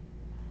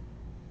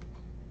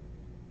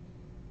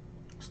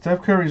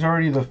 Steph Curry's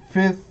already the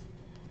 5th.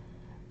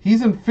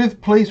 He's in 5th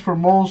place for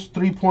most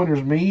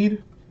three-pointers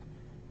made.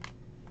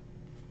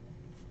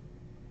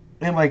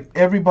 And, like,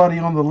 everybody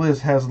on the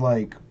list has,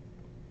 like,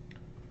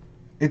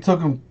 it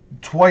took him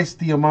twice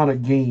the amount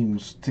of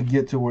games to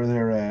get to where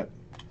they're at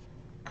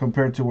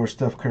compared to where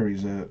Steph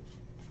Curry's at.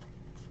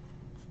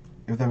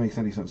 If that makes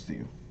any sense to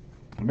you.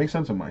 It makes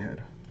sense in my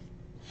head.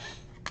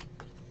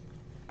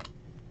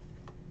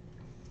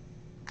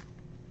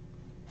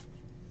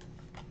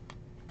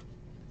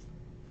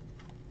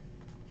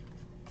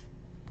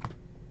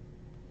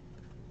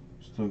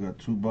 Still got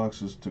 2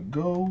 boxes to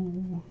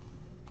go.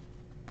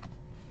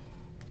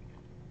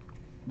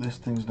 This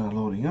thing's not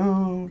loading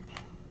up.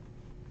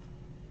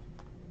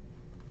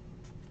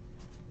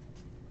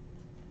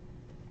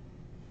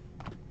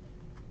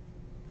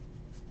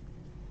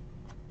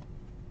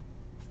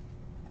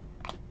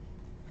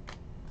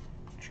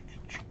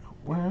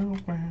 Well.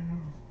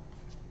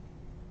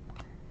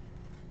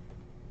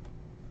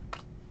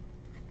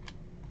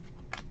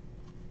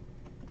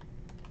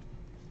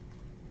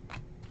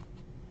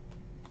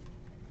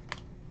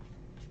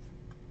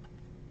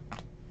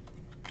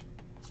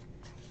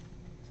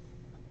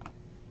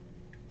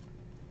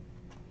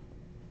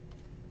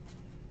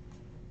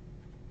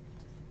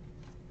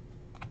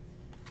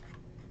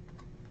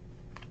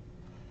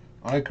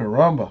 Ay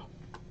caramba.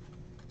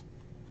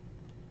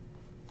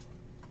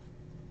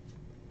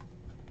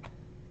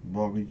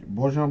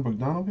 Bojan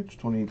Bogdanovic,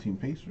 2018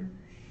 Pacers.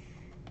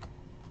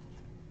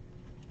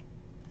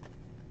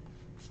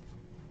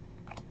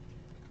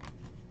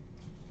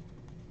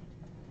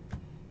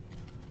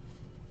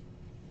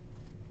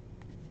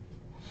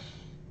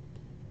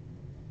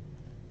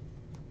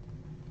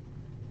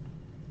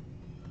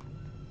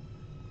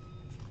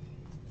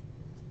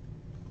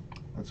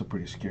 That's a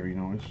pretty scary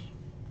noise.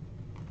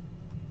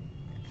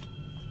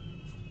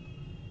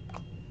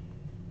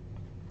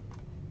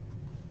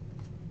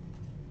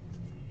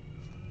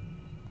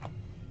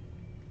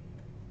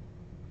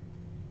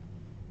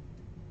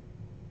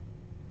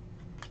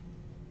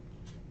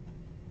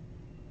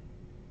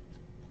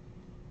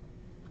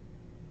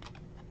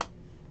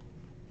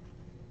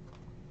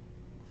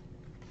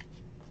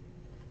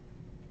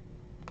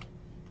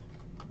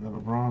 Got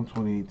LeBron,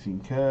 2018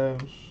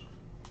 Cavs.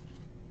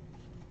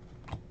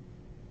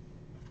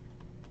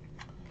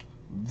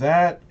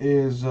 That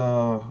is,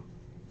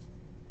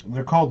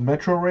 they're called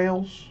Metro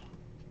Rails,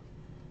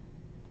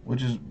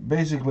 which is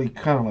basically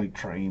kind of like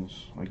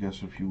trains, I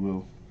guess, if you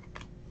will.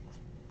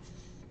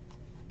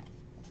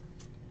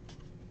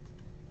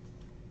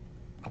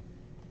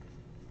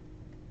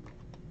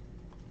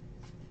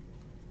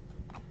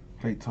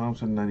 Klay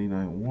Thompson,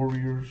 99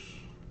 Warriors.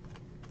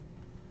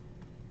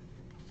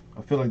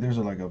 I feel like there's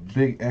like a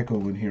big echo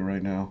in here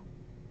right now.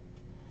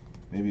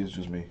 Maybe it's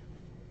just me.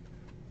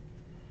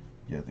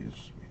 Yeah, I think it's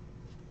just me.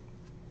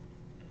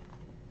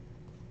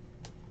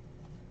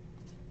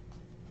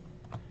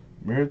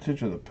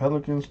 Mirotic of the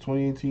Pelicans,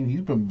 2018.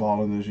 He's been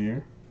balling this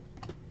year.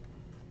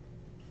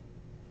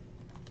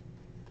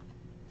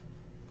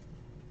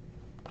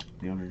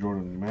 DeAndre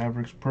Jordan,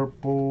 Mavericks,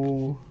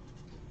 purple.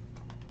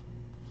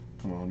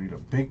 Come on, need a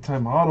big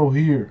time auto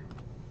here.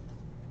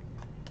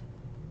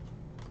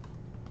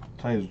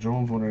 Tyus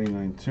Jones,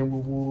 199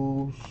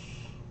 Timberwolves.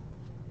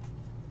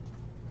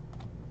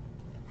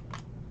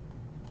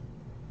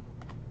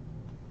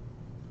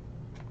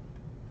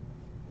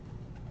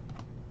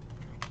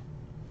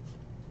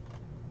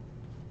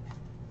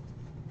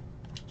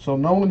 So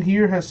no one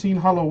here has seen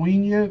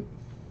Halloween yet.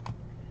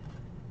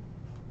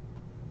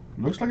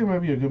 Looks like it might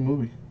be a good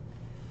movie.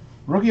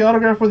 Rookie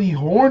autograph for the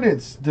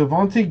Hornets,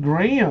 Devontae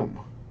Graham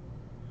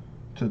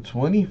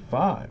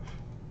 /25.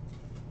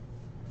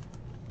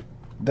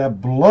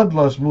 That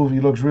Bloodlust movie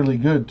looks really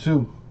good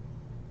too.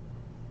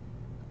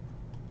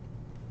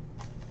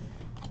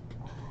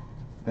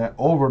 That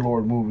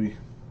Overlord movie.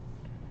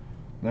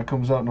 That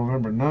comes out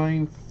November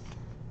 9th.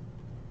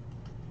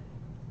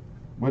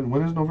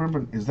 When is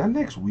November? Is that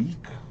next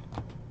week?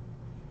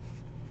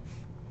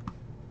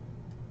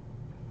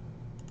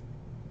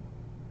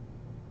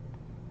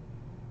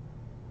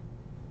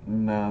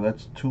 Nah,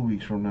 that's 2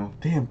 weeks from now.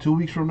 Damn, 2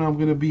 weeks from now I'm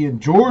gonna be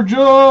in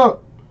Georgia.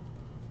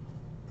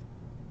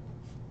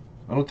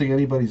 I don't think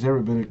anybody's ever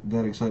been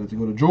that excited to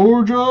go to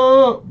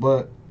Georgia,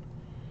 but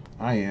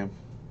I am.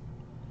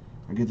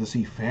 I get to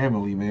see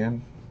family,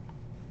 man.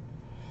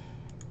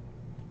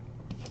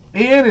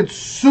 And it's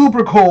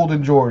super cold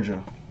in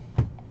Georgia.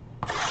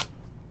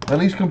 At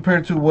least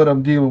compared to what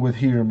I'm dealing with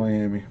here in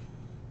Miami.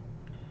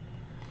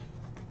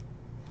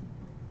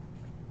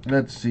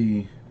 Let's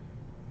see.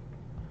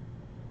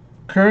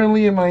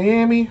 Currently in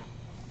Miami,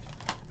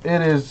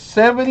 it is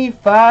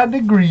 75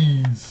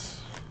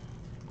 degrees.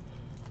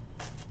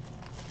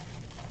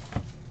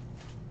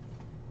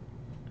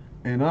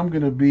 And I'm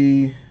going to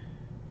be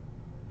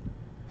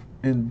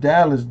in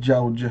Dallas,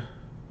 Georgia.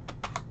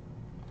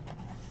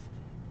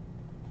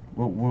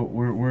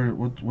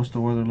 What's the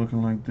weather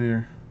looking like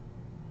there?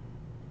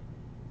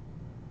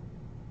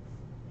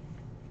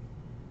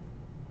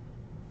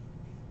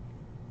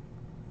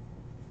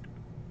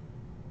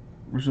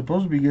 We're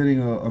supposed to be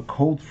getting a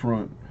cold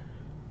front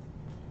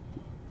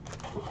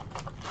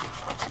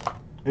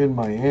in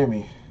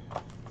Miami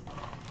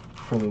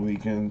for the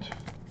weekend.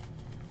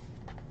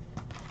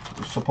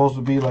 It's supposed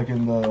to be like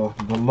in the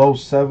low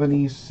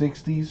 70s,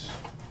 60s,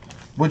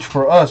 which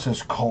for us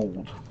is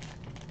cold.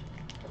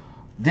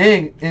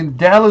 Dang, in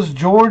Dallas,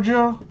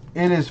 Georgia,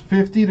 it is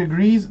 50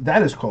 degrees.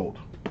 That is cold.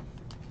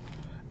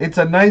 It's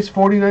a nice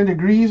 49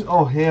 degrees.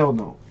 Oh, hell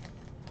no.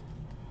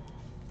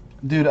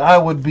 Dude, I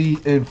would be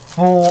in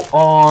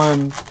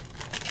full-on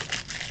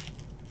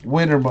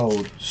winter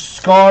mode.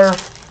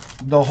 Scarf,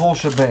 the whole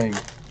shebang.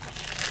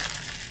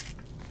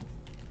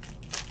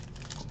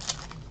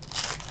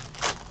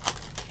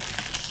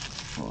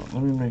 Oh,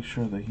 let me make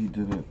sure that he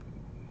didn't.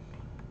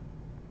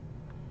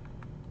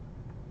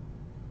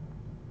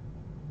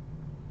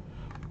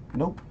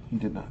 Nope, he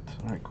did not.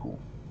 All right, cool.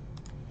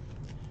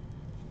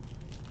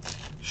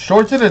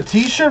 Shorts and a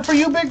t-shirt for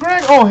you, Big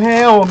Greg? Oh,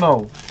 hell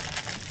no.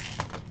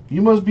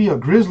 You must be a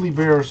grizzly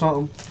bear or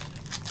something.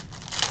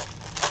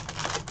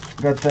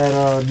 Got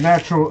that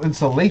natural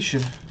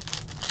insulation.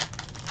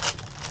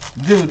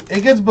 Dude,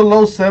 it gets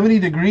below 70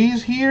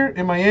 degrees here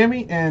in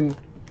Miami, and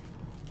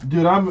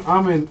dude,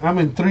 I'm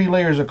in 3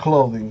 layers of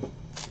clothing.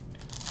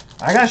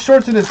 I got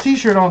shorts and a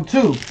t-shirt on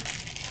too.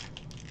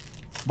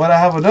 But I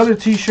have another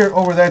t-shirt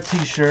over that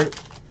t-shirt.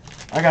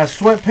 I got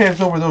sweatpants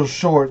over those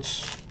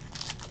shorts.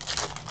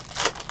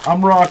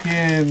 I'm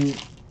rocking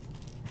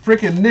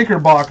freaking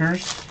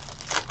knickerbockers,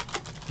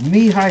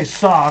 knee-high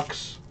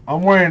socks.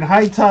 I'm wearing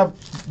high-top,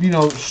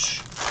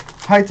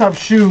 high-top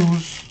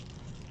shoes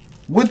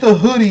with a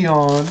hoodie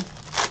on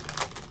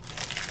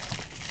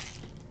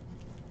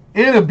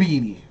and a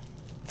beanie.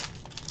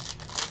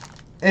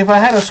 If I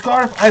had a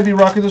scarf, I'd be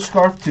rocking the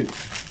scarf too.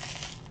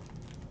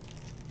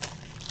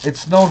 It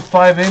snowed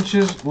 5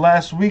 inches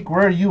last week.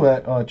 Where are you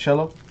at,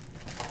 Cello?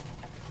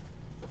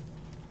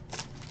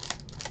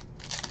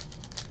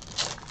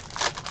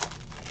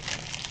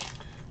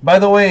 By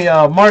the way,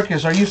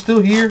 Marcus, are you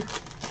still here?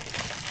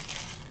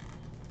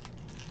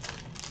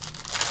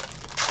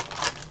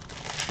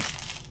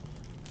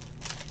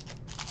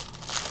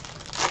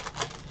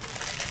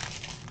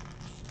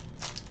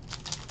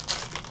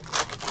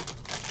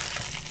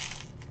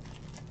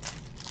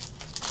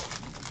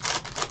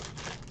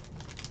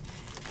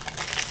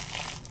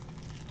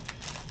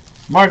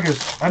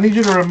 Marcus, I need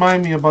you to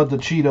remind me about the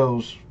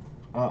Cheetos.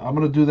 I'm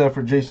going to do that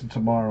for Jason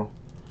tomorrow.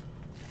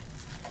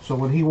 So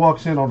when he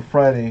walks in on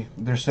Friday,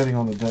 they're sitting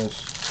on the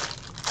desk.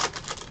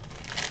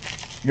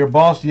 Your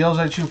boss yells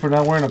at you for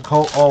not wearing a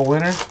coat all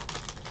winter?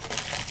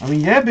 I mean,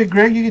 yeah, Big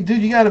Greg, you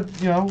got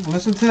to,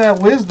 listen to that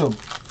wisdom.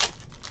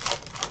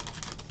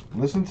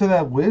 Listen to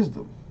that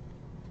wisdom.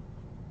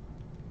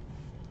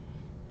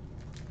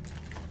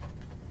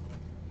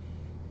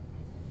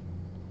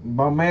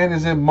 My man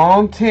is in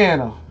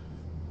Montana.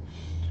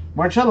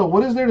 Marcello,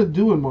 what is there to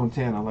do in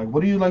Montana? Like,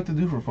 what do you like to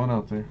do for fun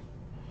out there?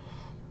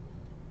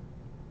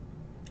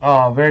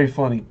 Oh, very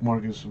funny,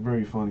 Marcus.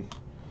 Very funny.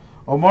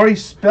 Omari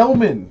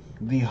Spellman,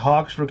 the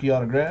Hawks rookie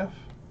autograph.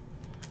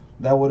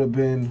 That would have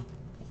been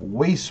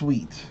way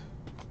sweet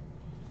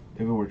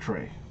if it were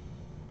Trey.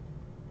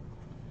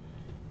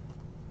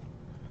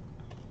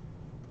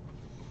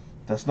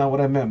 That's not what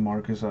I meant,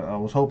 Marcus. I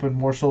was hoping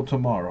more so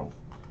tomorrow.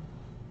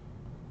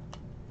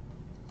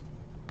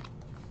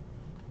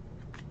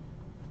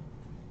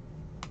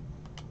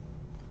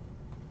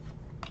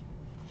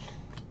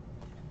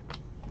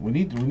 We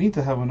need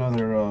to have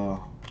another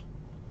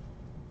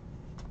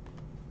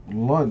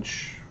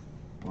lunch.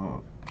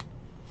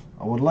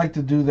 I would like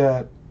to do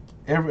that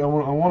I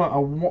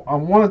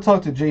want to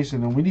talk to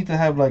Jason, and we need to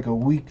have like a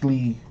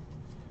weekly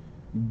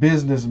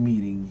business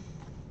meeting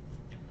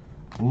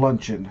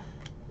luncheon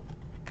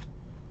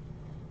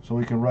so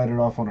we can write it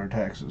off on our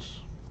taxes.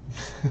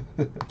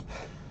 Dude,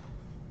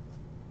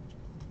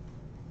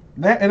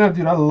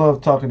 I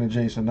love talking to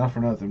Jason. Not for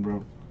nothing,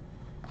 bro.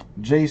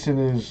 Jason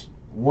is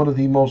one of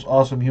the most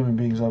awesome human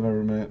beings I've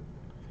ever met.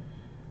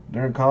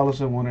 Darren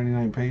Collison,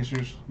 199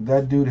 Pacers.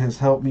 That dude has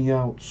helped me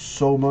out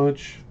so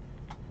much.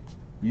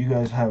 You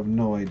guys have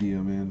no idea,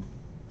 man.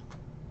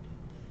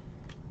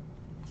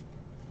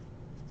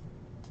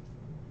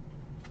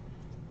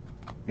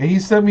 And he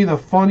sent me the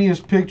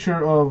funniest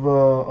picture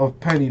of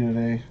Penny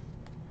today.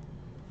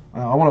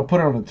 I want to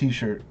put it on a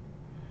t-shirt.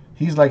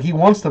 He's like, he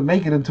wants to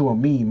make it into a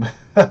meme.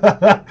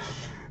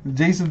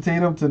 Jason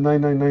Tatum to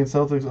 999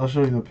 Celtics. I'll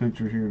show you the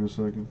picture here in a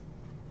second.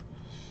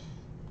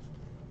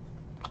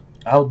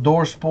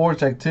 Outdoor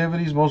sports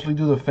activities, mostly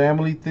do the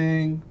family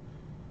thing.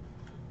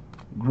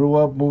 Grew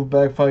up, moved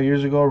back 5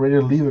 years ago, ready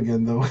to leave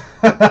again though.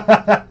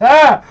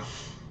 I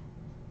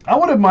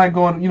wouldn't mind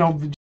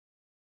going,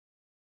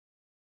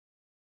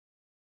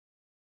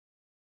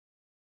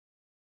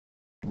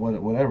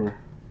 whatever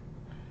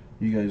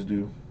you guys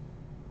do.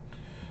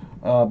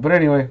 But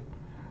anyway,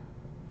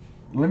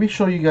 let me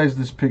show you guys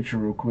this picture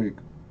real quick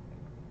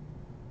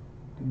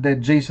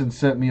that Jason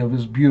sent me of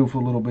his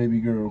beautiful little baby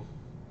girl.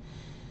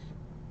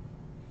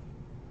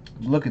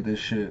 Look at this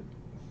shit.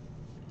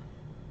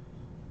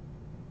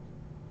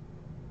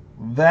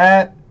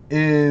 That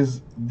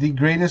is the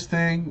greatest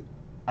thing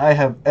I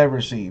have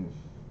ever seen.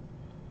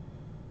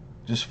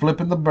 Just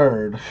flipping the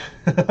bird.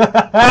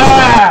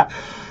 That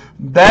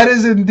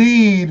is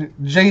indeed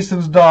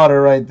Jason's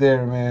daughter right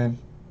there, man.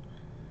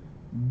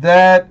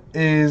 That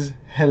is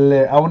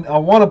hilarious. I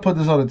want to put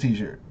this on a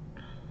t-shirt.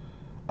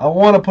 I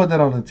want to put that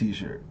on a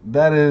t-shirt.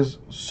 That is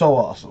so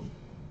awesome.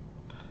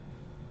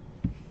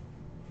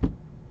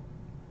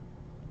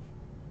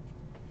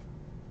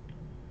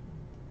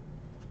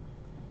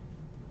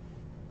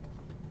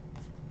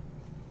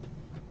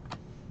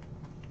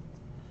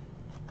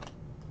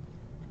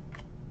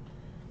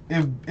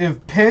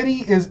 If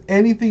Penny is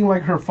anything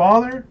like her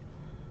father,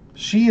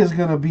 she is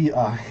going to be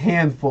a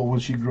handful when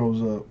she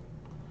grows up.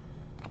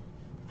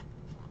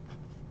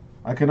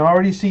 I can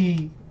already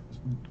see,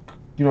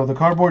 the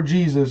cardboard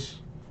Jesus,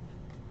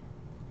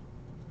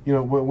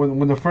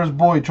 when the first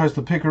boy tries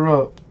to pick her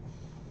up,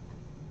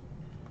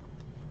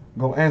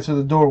 go answer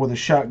the door with a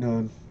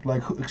shotgun.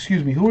 Like,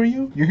 excuse me, who are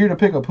you? You're here to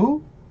pick up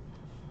who?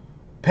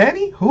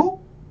 Penny?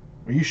 Who?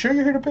 Are you sure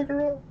you're here to pick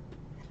her up?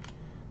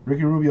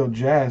 Ricky Rubio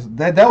Jazz.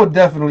 That would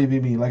definitely be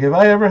me. Like, if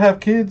I ever have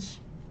kids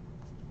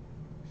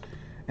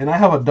and I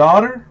have a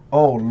daughter,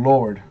 oh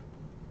Lord,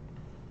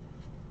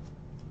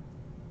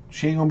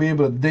 she ain't gonna be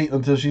able to date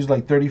until she's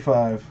like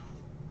 35.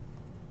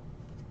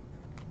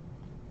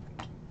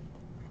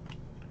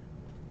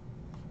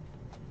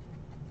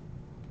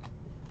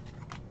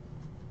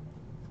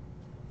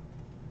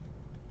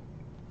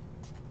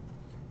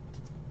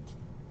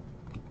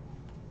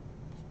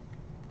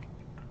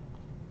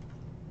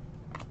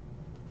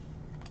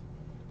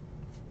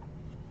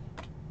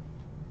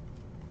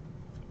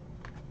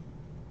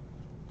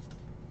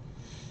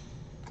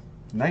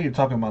 Now you're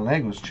talking my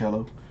language,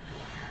 Cello.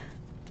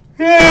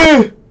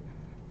 Yeah.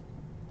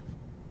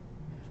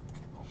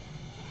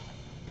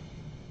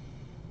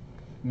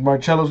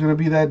 Marcello's gonna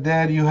be that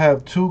dad. You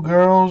have two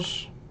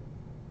girls.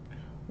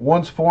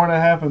 One's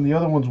 4.5 and the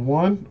other one's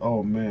 1.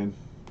 Oh man.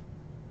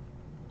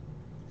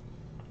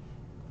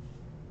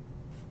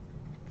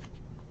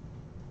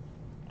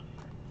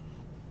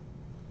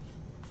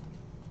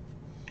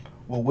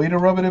 Well, way to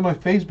rub it in my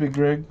face, Big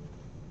Greg.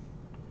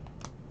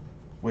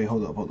 Wait,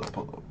 hold up.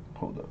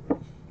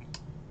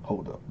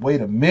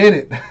 Wait a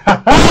minute.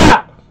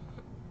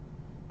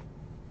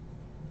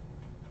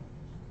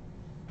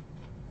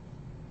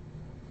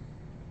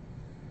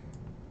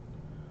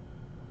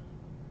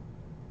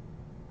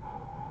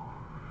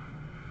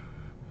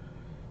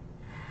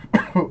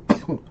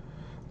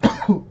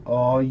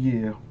 Oh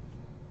yeah.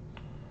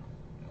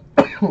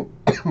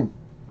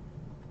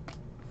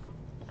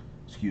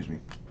 Excuse me.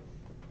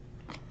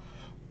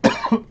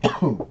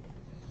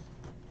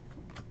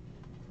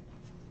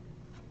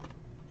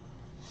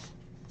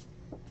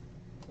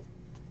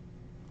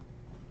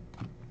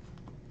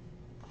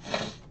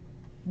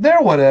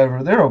 They're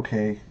whatever. They're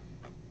okay.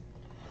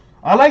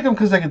 I like them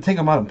because I can take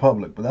them out in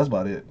public, but that's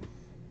about it.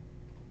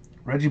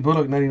 Reggie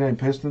Bullock, 99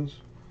 Pistons.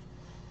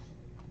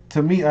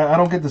 To me, I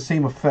don't get the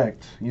same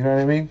effect. You know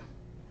what I mean?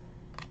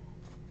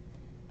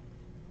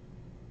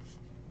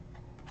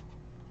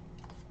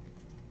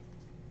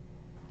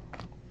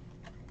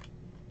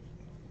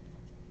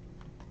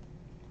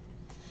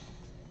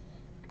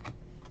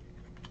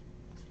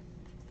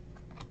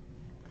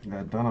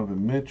 Got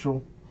Donovan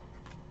Mitchell,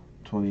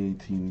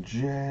 2018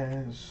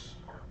 Jazz.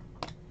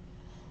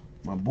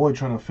 My boy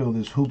trying to fill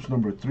this hoops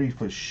number 3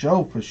 for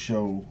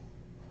show.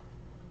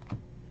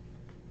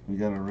 We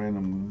got a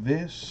random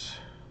this.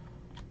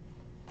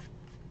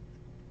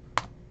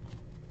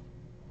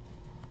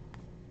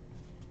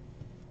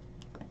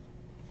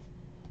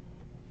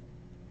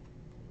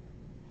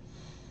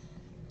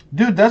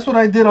 Dude, that's what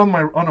I did on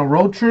a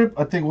road trip.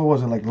 I think, what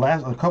was it, like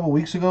a couple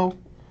weeks ago,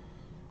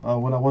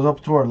 when I was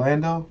up to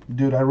Orlando.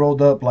 Dude, I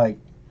rolled up like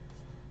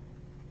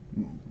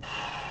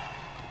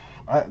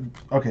I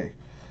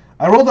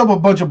rolled up a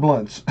bunch of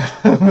blunts.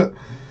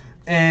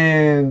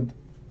 And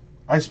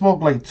I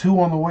smoked like 2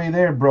 on the way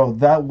there, bro.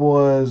 That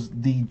was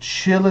the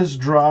chillest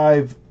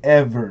drive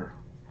ever.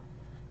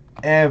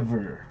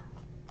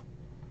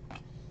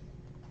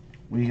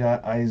 We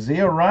got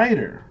Isaiah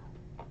Ryder.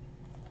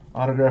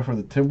 Autograph for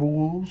the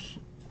Timberwolves.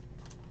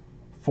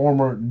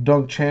 Former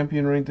dunk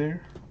champion right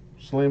there.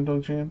 Slam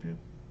dunk champion.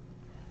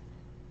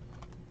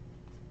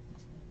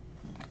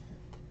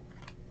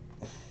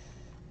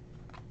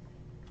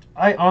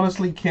 I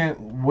honestly can't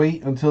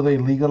wait until they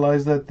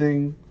legalize that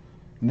thing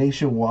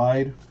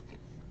nationwide.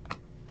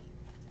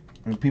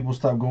 And people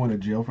stop going to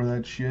jail for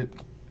that shit.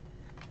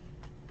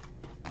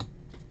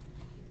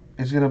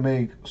 It's going to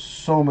make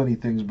so many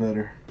things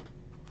better.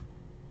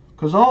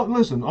 Because,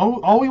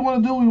 all we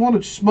want to do, we want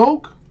to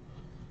smoke.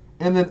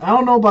 And then, I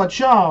don't know about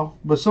y'all,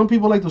 but some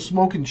people like to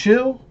smoke and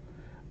chill.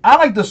 I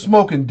like to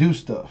smoke and do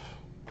stuff.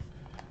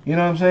 You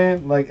know what I'm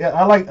saying? Like,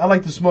 I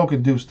like to smoke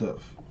and do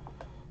stuff.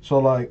 So,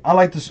 like, I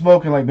like to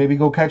smoke and, like, maybe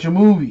go catch a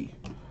movie.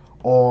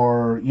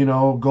 Or,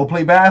 go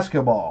play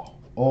basketball.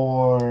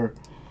 Or,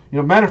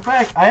 matter of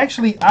fact,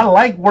 I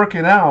like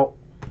working out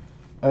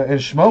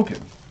and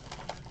smoking.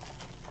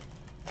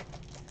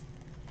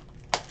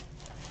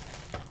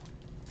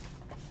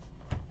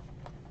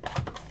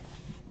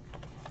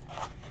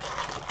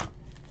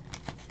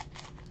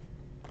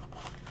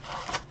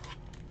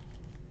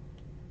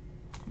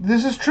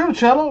 This is true,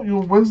 Cello.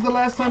 When's the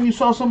last time you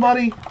saw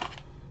somebody,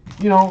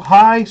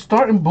 high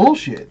starting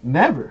bullshit?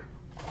 Never.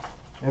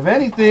 If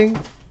anything,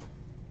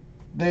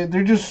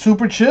 they're just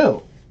super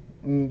chill.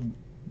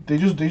 They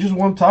just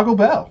want Taco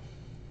Bell.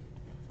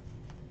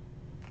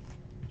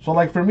 So,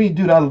 like, for me,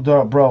 dude, I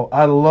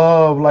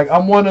love, like,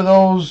 I'm one of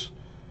those,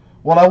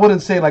 well, I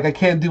wouldn't say, like, I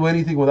can't do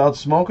anything without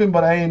smoking,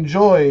 but I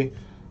enjoy,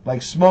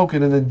 like,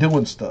 smoking and then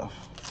doing stuff.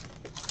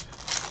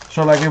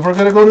 So, like, if we're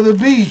going to go to the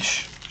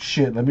beach,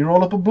 shit, let me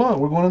roll up a blunt.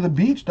 We're going to the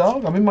beach,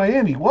 dog. I'm in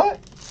Miami. What?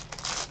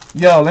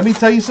 Yo, let me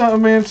tell you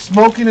something, man.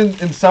 Smoking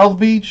in South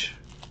Beach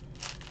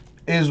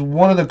is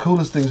one of the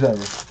coolest things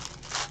ever.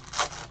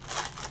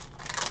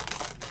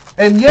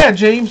 And yeah,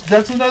 James,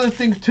 that's another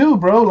thing too,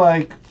 bro.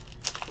 Like,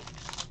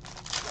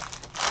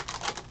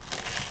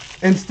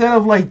 instead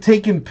of like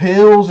taking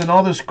pills and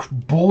all this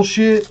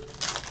bullshit,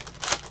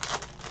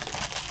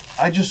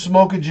 I just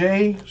smoke a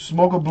J,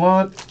 smoke a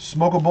blunt,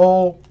 smoke a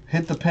bowl,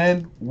 hit the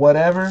pen,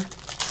 whatever.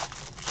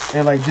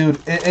 And like, dude,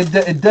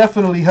 it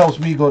definitely helps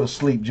me go to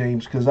sleep,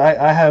 James, because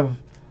I have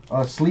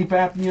sleep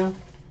apnea.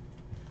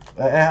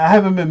 I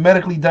haven't been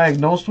medically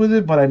diagnosed with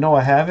it, but I know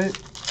I have it.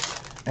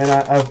 And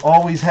I've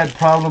always had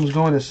problems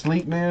going to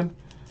sleep, man.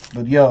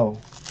 But yo,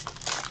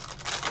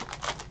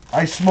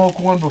 I smoke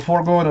one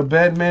before going to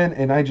bed, man,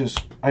 and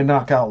I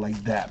knock out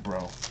like that,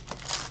 bro.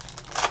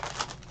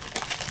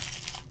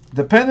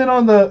 Depending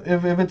on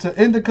if it's an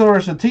indica or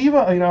a sativa,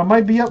 I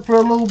might be up for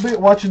a little bit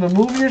watching a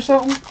movie or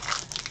something.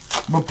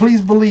 But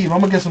please believe, I'm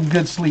going to get some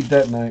good sleep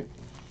that night.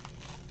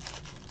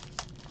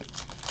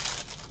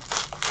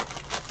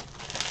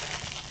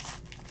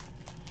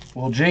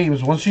 Well,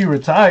 James, once you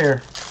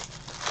retire,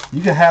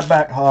 you can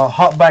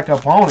hop back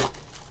up on it.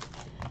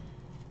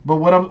 But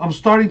what I'm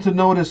starting to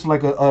notice,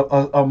 like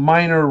a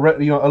minor,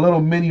 a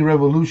little mini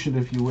revolution,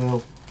 if you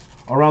will,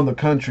 around the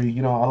country.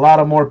 You know, a lot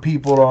of more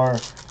people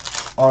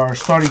are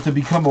starting to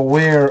become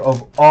aware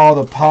of all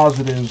the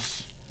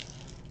positives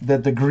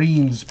that the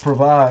greens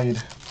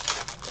provide.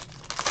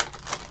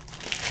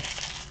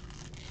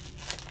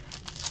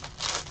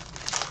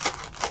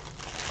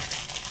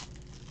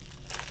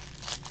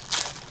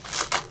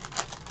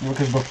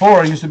 Because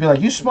before, I used to be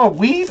like, you smoke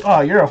weed?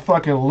 Oh, you're a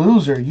fucking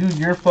loser.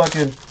 You're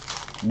fucking...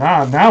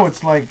 Nah, now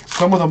it's like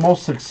some of the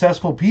most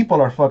successful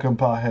people are fucking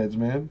potheads,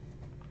 man.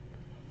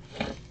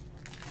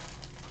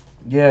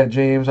 Yeah,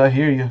 James, I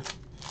hear you.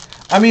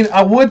 I mean,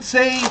 I would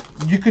say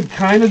you could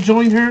kind of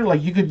join her.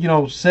 Like, you could,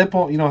 sip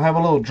on, have a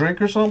little drink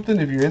or something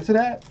if you're into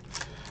that.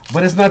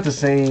 But it's not the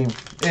same.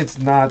 It's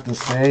not the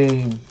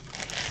same.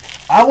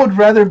 I would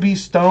rather be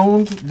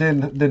stoned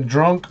than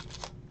drunk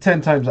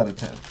 10 times out of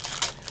 10.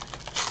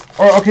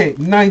 Or, okay,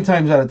 9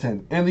 times out of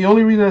 10. And the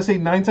only reason I say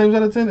 9 times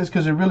out of 10 is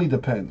because it really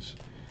depends.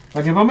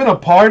 Like, if I'm in a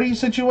party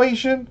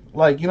situation,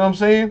 like, you know what I'm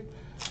saying?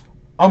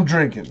 I'm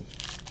drinking.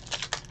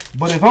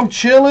 But if I'm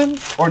chilling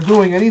or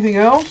doing anything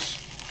else,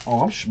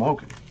 oh, I'm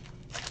smoking.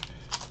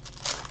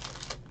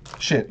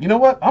 Shit, you know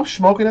what? I'm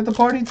smoking at the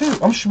party, too.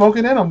 I'm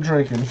smoking and I'm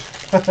drinking.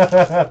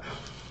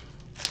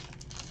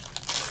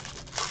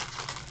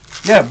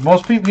 Yeah,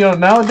 most people,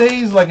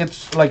 nowadays, like,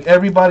 it's, like,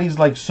 everybody's,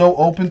 like, so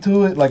open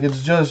to it. Like,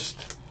 it's just...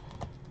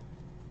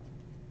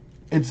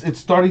 It's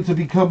starting to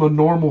become a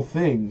normal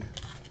thing.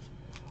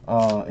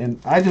 And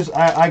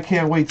I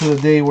can't wait till the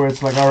day where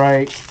it's like, all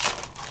right,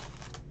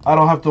 I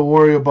don't have to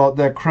worry about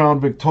that Crown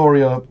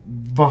Victoria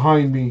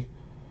behind me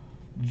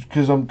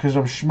because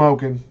I'm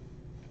smoking.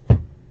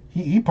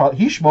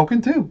 He's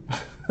smoking too.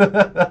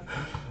 All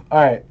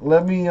right,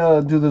 let me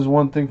do this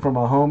one thing for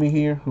my homie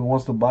here who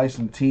wants to buy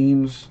some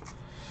teams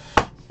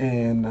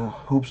and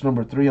hoops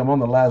number 3. I'm on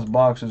the last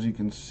box, as you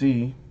can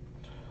see.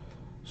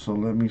 So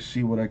let me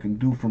see what I can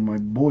do for my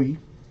boy.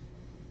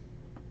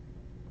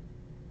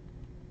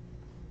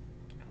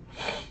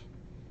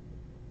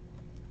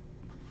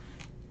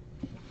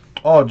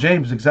 Oh,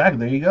 James, exactly.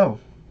 There you go.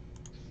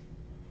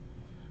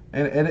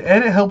 And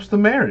it helps the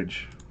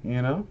marriage,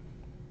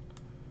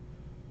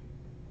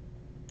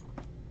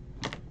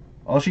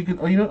 All she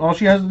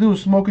has to do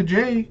is smoke a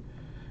J,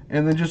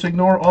 and then just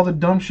ignore all the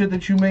dumb shit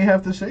that you may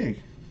have to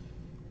say.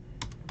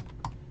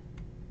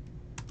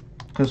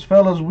 Because,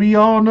 fellas, we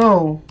all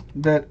know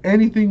that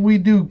anything we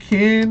do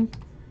can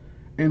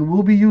and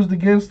will be used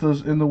against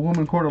us in the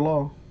woman court of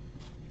law.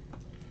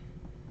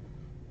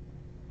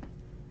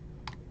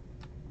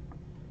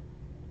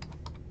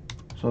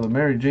 So the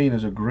Mary Jane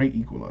is a great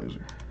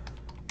equalizer.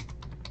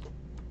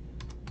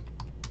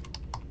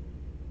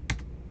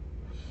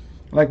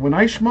 Like, when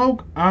I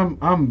smoke,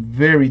 I'm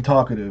very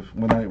talkative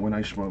when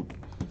I smoke.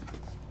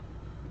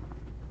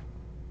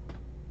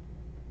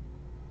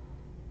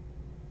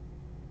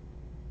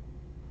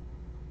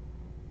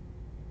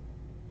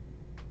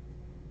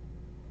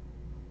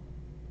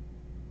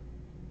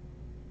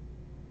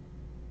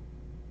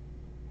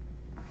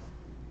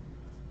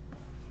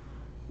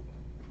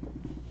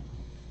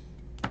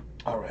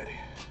 Alrighty.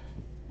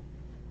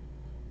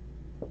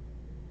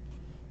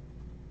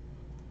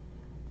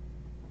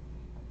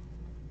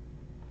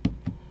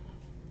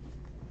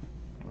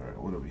 Alright,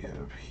 what do we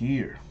have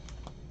here?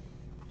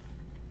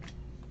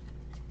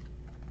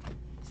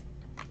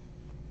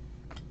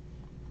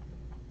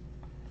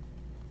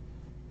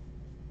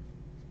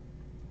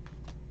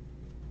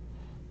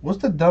 What's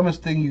the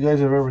dumbest thing you guys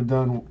have ever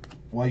done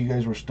while you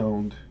guys were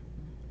stoned?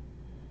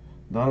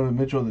 Donovan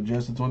Mitchell, the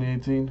Jets in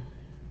 2018?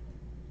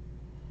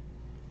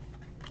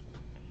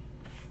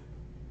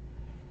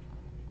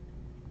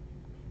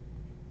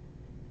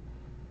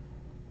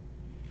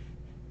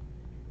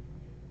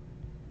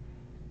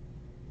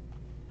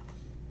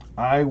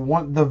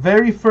 The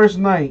very first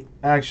night,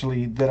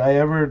 actually, that I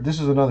ever... This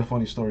is another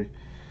funny story.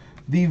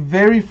 The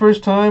very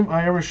first time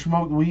I ever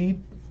smoked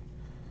weed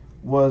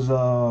was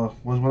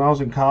when I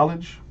was in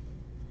college.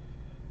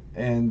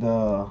 And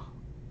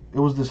it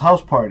was this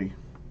house party.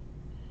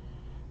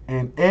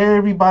 And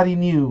everybody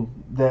knew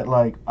that,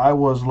 like, I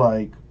was,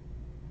 like,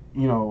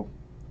 a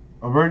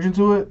virgin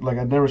to it. Like,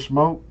 I'd never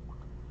smoked.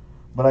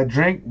 But I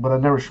drank, but I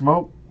never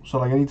smoked. So,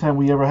 like, anytime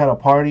we ever had a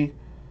party,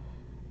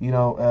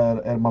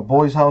 at my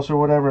boy's house or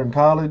whatever in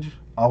college,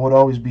 I would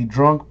always be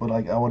drunk, but,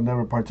 like, I would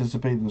never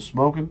participate in the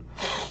smoking.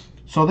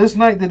 So this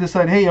night they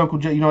decided, hey, Uncle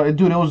Jay,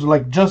 dude, it was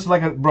like just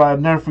like bro, I'll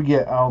never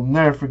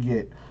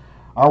forget.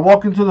 I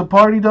walk into the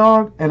party,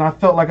 dog, and I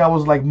felt like I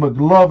was like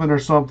McLovin or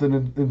something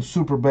in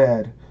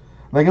Superbad.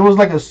 Like, it was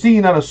like a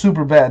scene out of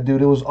Superbad,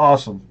 dude. It was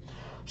awesome.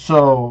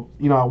 So,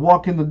 I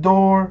walk in the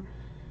door,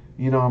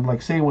 I'm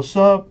like saying what's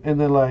up,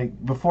 and then,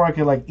 like, before I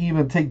could, like,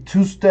 even take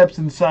 2 steps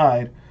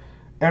inside,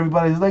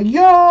 everybody's like,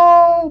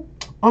 yo,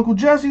 Uncle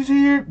Jesse's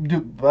here.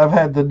 Dude, I've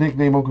had the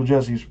nickname Uncle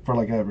Jesse's for,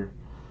 like, ever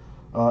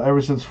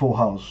since Full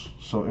House.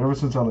 So, ever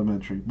since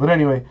elementary. But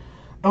anyway,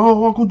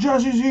 Oh, Uncle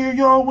Jesse's here,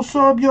 yo. What's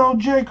up, yo?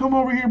 Jay, come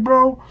over here,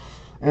 bro.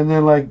 And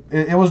then like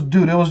it was,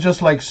 dude. It was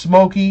just like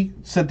Smokey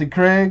said to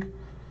Craig.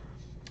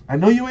 I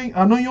know you ain't.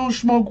 I know you don't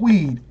smoke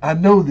weed. I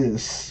know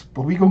this,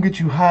 but we gonna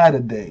get you high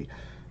today,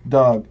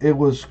 dog. It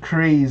was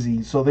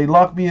crazy. So they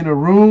locked me in a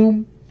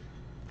room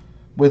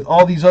with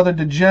all these other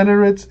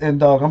degenerates, and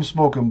dog, I'm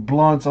smoking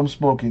blunts. I'm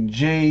smoking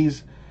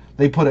J's.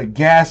 They put a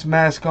gas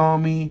mask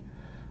on me.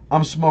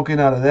 I'm smoking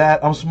out of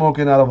that. I'm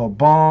smoking out of a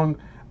bong.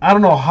 I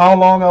don't know how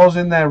long I was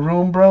in that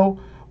room, bro,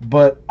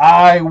 but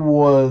I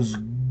was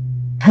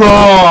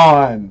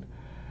gone.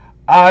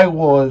 I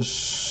was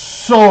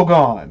so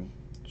gone.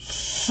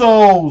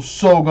 So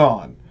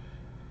gone.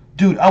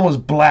 Dude, I was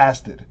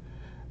blasted.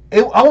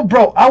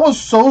 Bro, I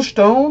was so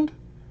stoned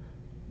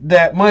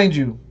that, mind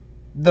you,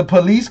 the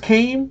police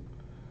came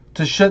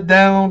to shut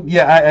down.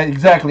 Yeah,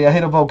 exactly. I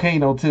hit a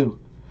volcano too,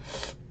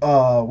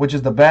 which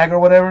is the bag or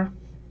whatever.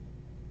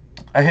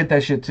 I hit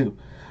that shit too.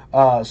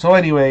 So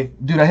anyway,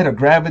 dude, I hit a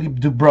gravity.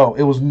 Dude, bro,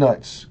 it was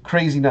nuts.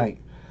 Crazy night.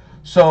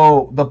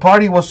 So the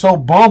party was so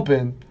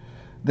bumping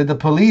that the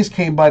police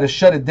came by to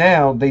shut it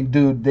down. They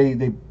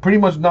pretty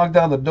much knocked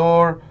down the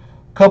door.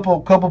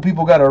 Couple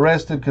people got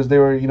arrested because they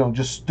were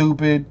just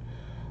stupid.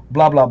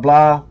 Blah blah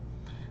blah.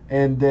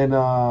 And then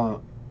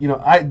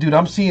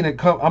I'm seeing it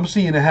come. I'm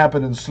seeing it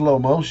happen in slow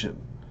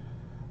motion.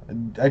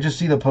 I just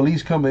see the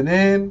police coming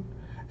in,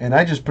 and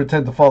I just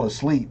pretend to fall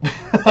asleep.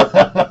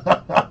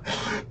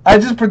 I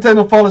just pretend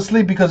to fall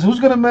asleep because who's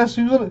gonna mess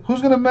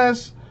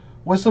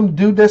with some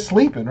dude that's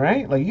sleeping,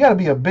 right? Like, you gotta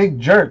be a big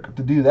jerk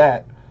to do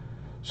that.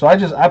 So I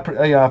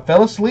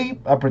fell asleep.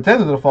 I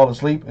pretended to fall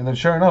asleep, and then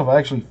sure enough, I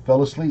actually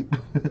fell asleep.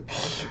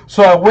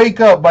 So I wake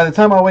up. By the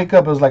time I wake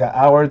up, it was like an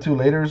hour or two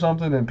later or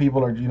something, and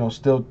people are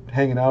still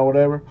hanging out or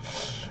whatever.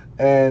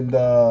 And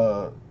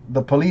the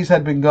police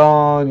had been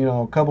gone.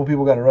 A couple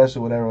people got arrested,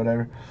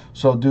 whatever.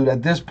 So, dude,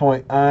 at this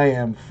point,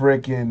 I'm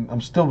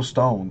still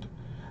stoned,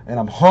 and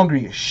I'm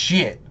hungry as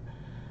shit.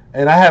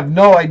 And I have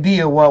no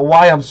idea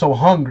why I'm so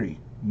hungry.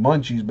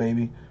 Munchies,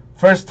 baby.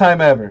 First time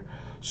ever.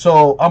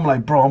 So I'm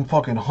like, bro, I'm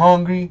fucking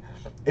hungry.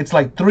 It's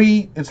like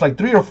 3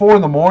 or 4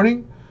 in the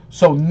morning,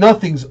 so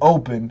nothing's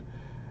open.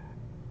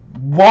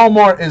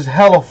 Walmart is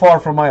hella far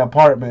from my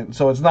apartment,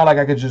 so it's not like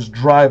I could just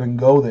drive and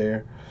go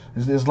there.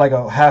 It's like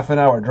a half an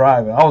hour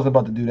drive. I wasn't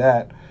about to do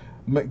that.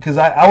 Because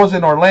I was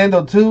in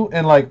Orlando too,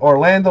 and like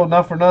Orlando,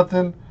 not for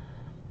nothing,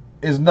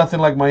 is nothing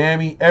like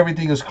Miami.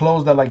 Everything is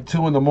closed at like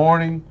 2 in the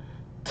morning.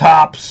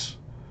 Tops,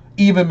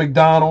 even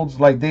McDonald's,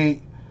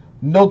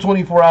 no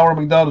 24-hour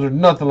McDonald's or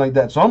nothing like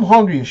that. So I'm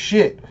hungry as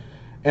shit.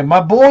 And my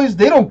boys,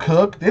 they don't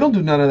cook. They don't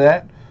do none of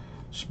that.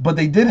 But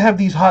they did have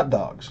these hot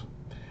dogs.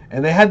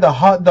 And they had the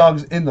hot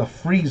dogs in the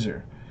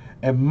freezer.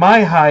 And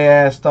my high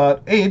ass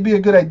thought, hey, it'd be a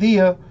good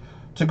idea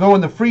to go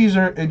in the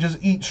freezer and just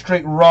eat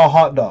straight raw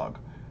hot dog.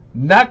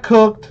 Not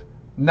cooked,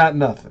 not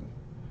nothing.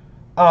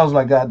 I was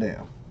like,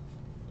 goddamn.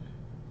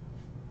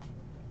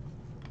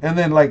 And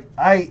then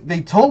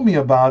they told me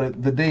about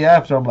it the day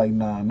after. I'm like,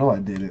 nah, no, I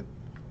didn't.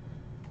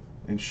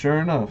 And sure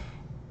enough,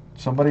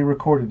 somebody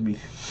recorded me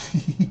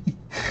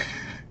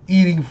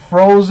eating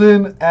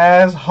frozen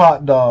ass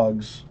hot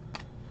dogs.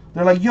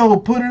 They're like, yo,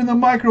 put it in the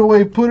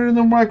microwave, put it in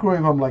the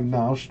microwave. I'm like,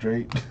 nah, I'm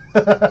straight.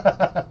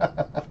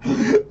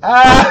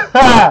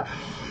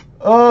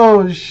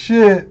 Oh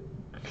shit.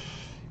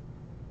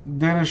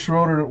 Dennis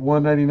Schroeder at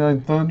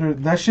 199 Thunder.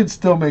 That shit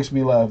still makes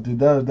me laugh, dude.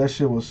 That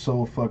shit was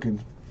so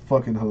fucking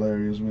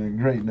hilarious, man.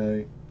 Great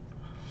night.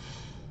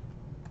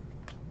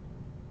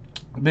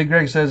 Big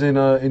Greg says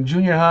in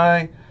junior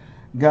high,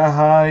 got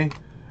high,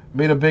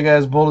 made a big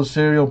ass bowl of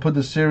cereal, put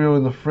the cereal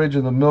in the fridge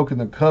and the milk in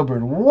the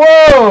cupboard.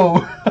 Whoa!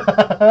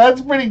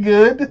 That's pretty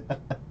good.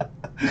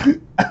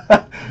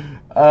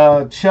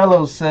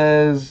 Cello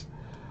says,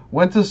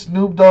 went to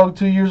Snoop Dogg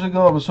 2 years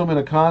ago. I'm assuming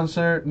a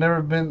concert.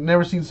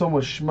 Never seen so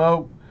much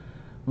smoke.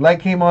 Light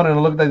came on and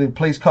it looked like the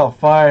place caught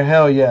fire.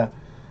 Hell yeah.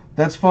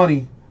 That's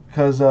funny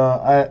because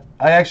I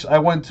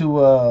went to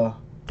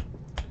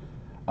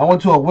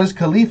a Wiz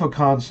Khalifa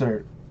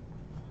concert.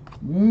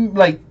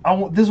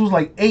 This was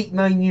like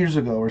 8-9 years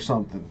ago or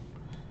something.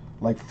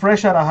 Like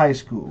fresh out of high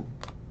school.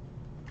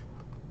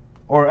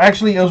 Or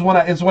actually,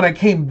 it's when I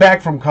came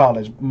back from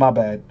college. My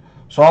bad.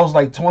 So I was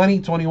like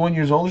 20, 21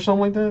 years old or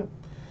something like that.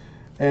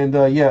 And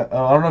I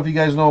don't know if you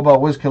guys know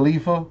about Wiz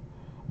Khalifa,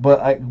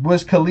 but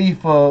Wiz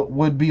Khalifa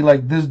would be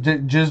like this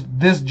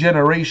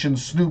generation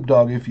Snoop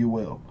Dogg, if you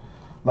will,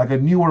 like a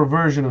newer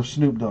version of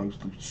Snoop Dogg,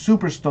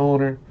 super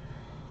stoner.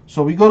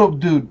 So we go to,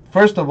 dude.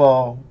 First of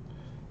all,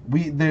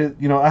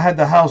 I had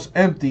the house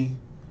empty.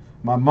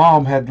 My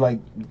mom had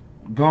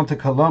gone to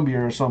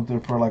Colombia or something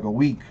for like a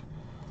week,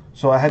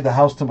 so I had the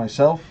house to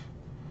myself.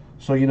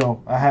 So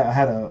I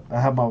had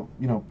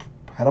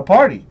a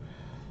party.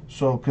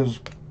 So because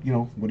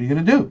what are you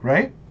gonna do,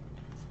 right?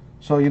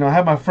 So I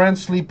had my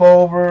friends sleep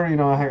over.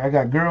 I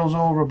got girls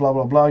over. Blah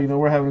blah blah.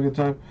 We're having a good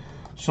time.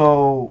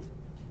 So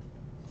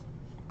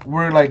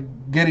we're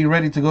getting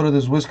ready to go to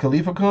this Wiz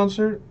Khalifa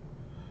concert.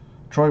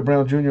 Troy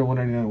Brown Jr.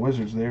 199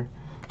 Wizards there.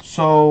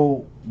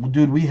 So,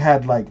 dude, we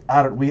had like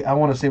I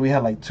want to say we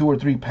had like 2 or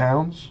 3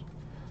 pounds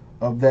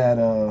of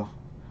that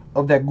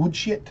good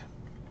shit.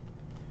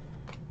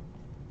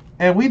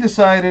 And we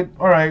decided,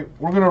 all right,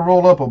 we're gonna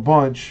roll up a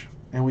bunch,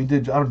 and we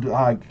did.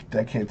 I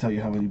can't tell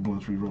you how many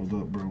blunts we rolled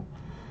up, bro.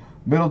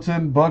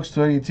 Middleton, Bucks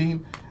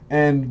 2018,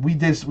 and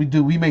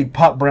we made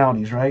pop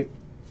brownies, right?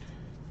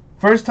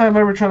 First time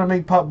ever trying to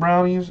make pop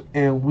brownies,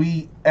 and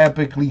we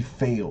epically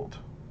failed.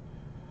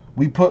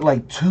 We put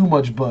like too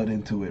much bud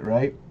into it,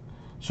 right?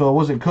 So it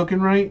wasn't cooking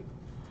right.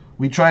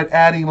 We tried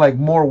adding like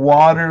more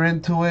water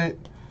into it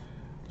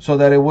so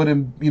that it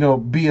wouldn't,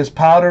 be as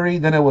powdery.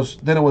 Then it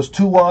was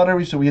too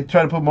watery, so we had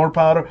tried to put more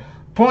powder.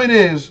 Point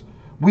is,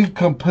 we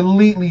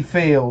completely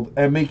failed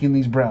at making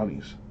these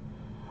brownies.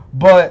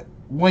 But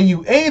when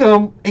you ate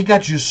them, it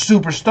got you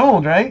super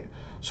stoned, right?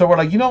 So we're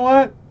like, you know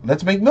what?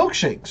 Let's make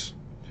milkshakes.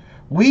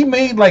 We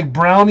made like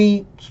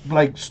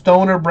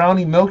stoner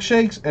brownie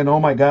milkshakes, and oh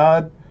my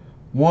god,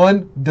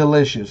 one,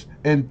 delicious,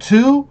 and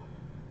two,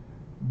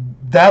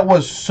 that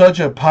was such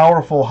a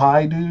powerful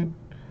high, dude.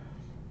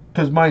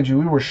 Because mind you,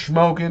 we were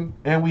smoking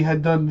and we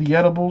had done the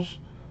edibles.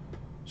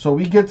 So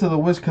we get to the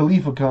Wiz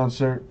Khalifa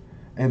concert,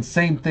 and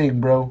same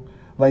thing, bro.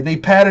 Like they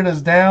patted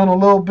us down a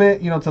little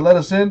bit, to let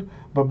us in.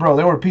 But bro,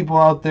 there were people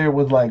out there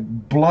with like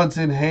blunts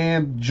in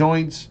hand,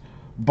 joints,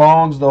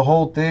 bongs, the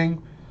whole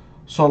thing.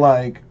 So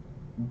like,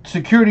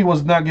 security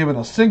was not giving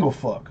a single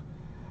fuck.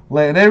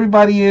 Letting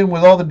everybody in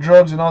with all the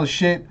drugs and all the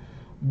shit.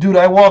 Dude,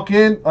 I walk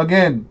in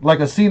again like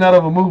a scene out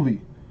of a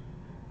movie.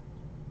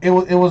 It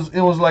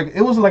was like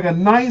a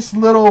nice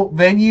little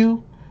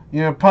venue.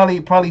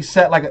 Probably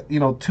sat like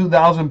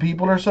 2,000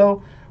 people or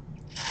so.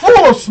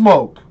 Full of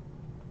smoke.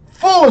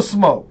 Full of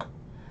smoke.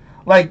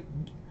 Like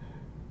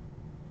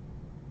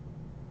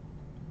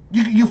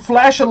you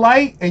flash a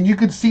light and you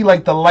could see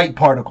like the light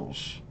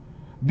particles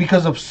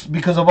because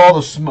of all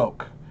the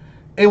smoke.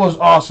 It was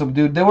awesome,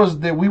 dude.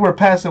 We were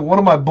passing, one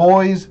of my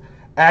boys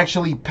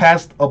actually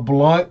passed a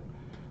blunt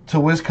to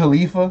Wiz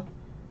Khalifa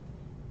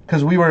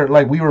because we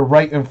were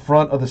right in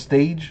front of the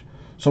stage,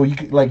 so you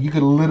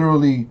could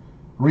literally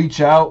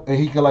reach out and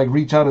he could like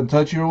reach out and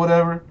touch you or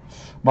whatever.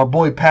 My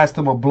boy passed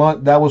him a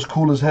blunt. That was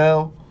cool as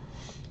hell.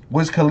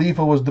 Wiz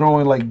Khalifa was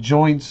throwing like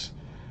joints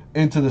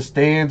into the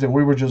stands, and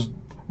we were just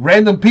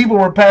random people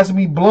were passing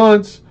me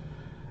blunts.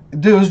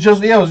 Dude,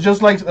 it was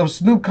just like a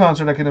Snoop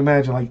concert. I can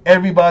imagine. Like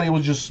everybody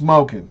was just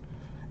smoking.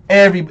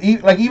 Even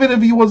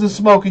if you wasn't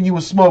smoking, you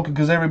was smoking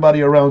because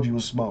everybody around you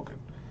was smoking.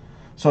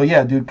 So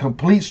yeah, dude,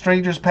 complete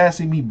strangers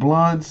passing me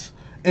blunts.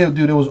 Dude,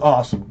 it was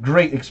awesome.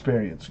 Great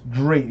experience.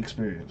 Great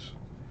experience.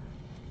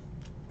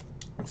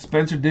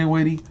 Spencer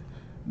Dinwiddie,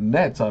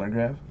 Nets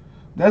autograph.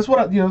 That's what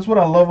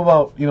I love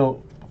about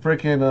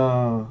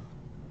freaking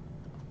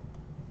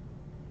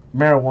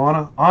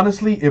marijuana.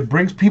 Honestly, it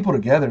brings people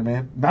together,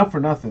 man. Not for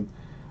nothing.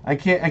 I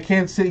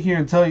can't sit here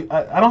and tell you.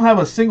 I don't have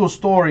a single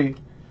story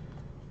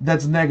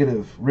that's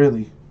negative,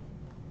 really.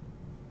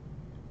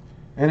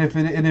 And if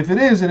it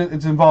is,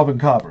 it's involving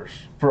coppers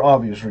for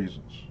obvious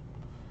reasons.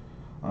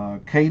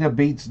 Keita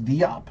Bates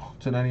Diop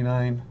to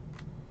 99.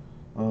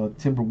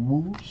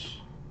 Timberwolves.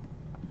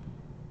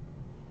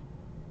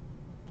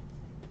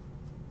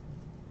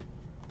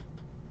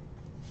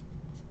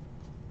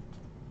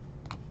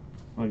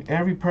 Like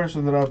every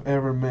person that I've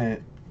ever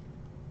met,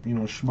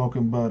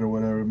 smoking bud or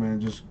whatever,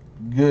 man, just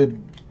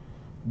good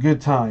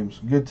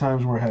times. Good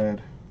times were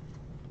had.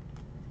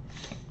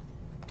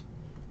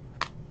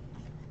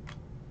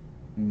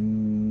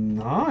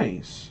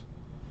 Nice.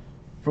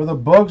 For the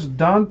Bucks,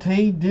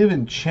 Dante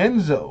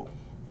DiVincenzo.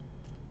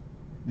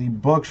 The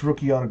Bucks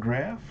rookie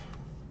autograph.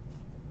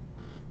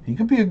 He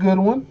could be a good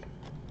one.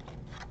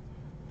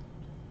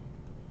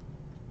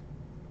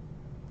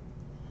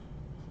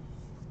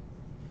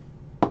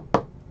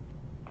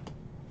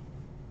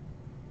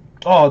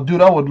 Oh,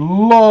 dude, I would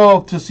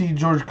love to see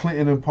George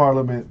Clinton in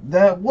Parliament.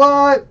 That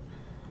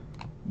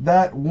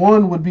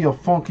one would be a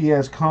funky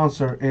ass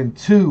concert, and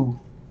two,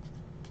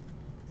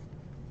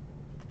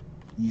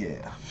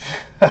 yeah.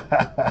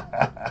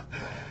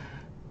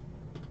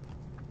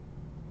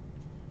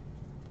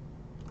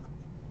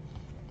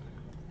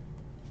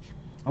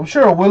 I'm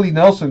sure a Willie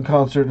Nelson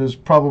concert is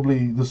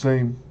probably the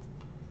same.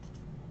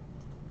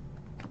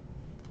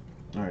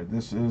 All right,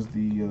 this is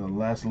the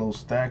last little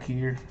stack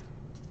here.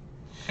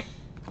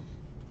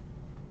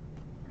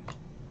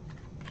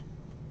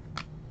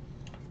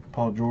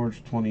 Paul George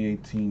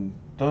 2018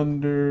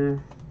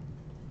 Thunder.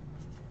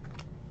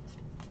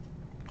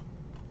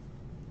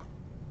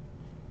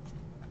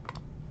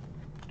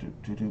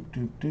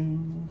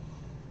 Do.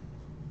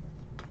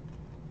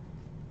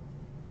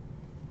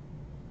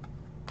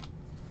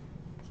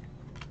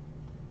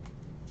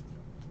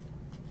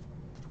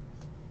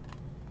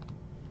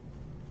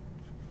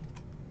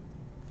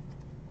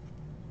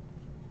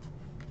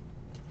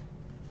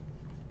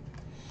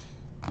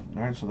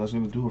 Alright, so that's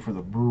going to do it for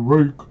the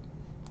break.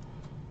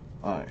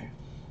 Alright.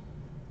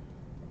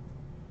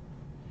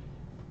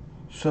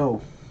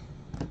 So,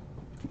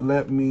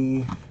 let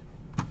me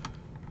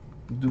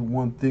do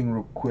one thing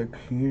real quick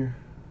here.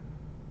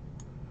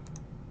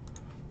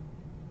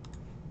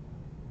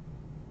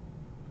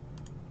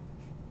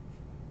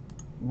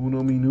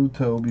 Uno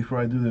minuto before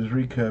I do this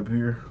recap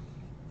here.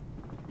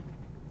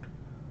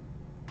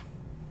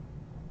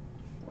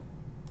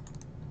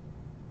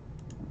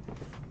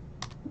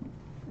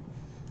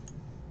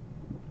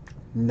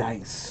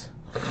 Nice.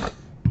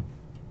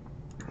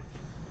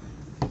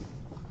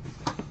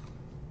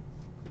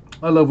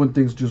 I love when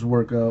things just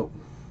work out.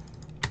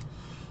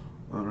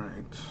 All right.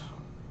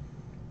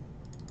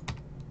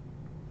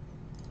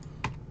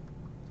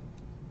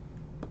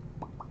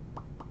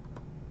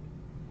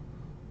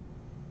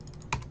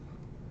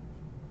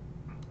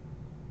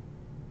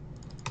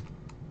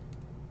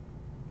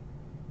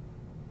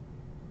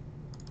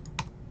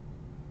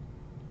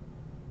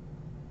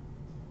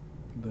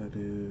 That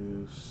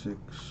is 6.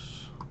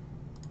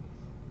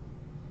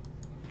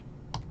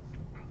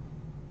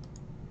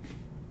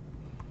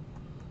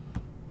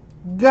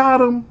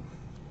 Got him.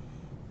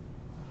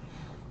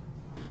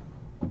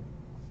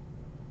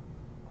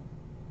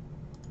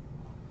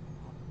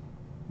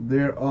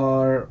 There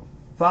are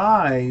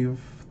 5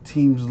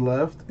 teams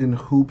left in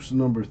hoops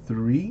number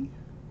 3.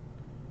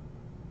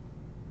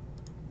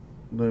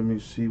 Let me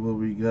see what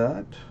we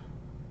got.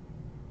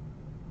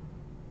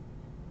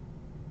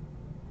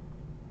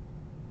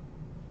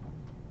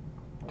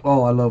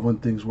 Oh, I love when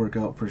things work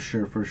out for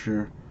sure, for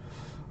sure.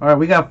 All right,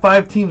 we got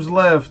 5 teams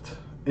left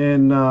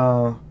in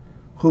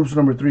hoops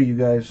number 3, you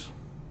guys.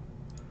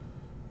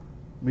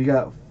 We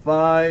got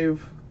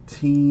 5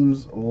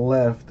 teams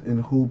left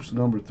in hoops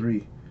number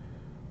 3.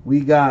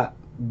 We got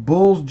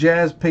Bulls,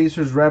 Jazz,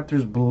 Pacers,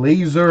 Raptors,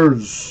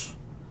 Blazers.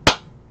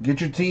 Get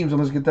your teams and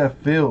let's get that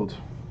filled.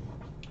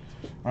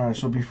 All right,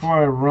 so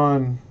before I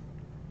run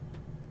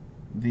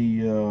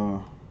the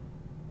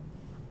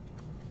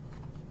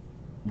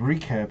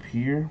recap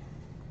here.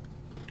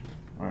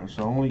 All right,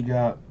 so I only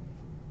got,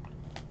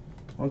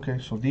 okay,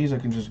 so these I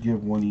can just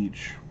give 1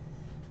 each.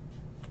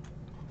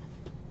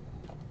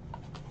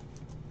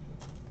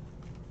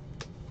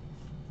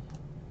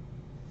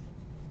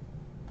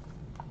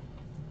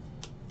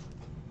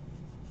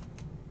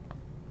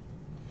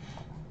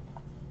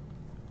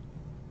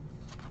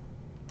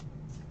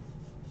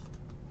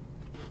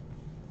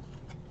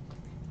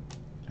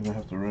 And I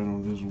have to write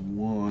on this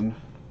 1.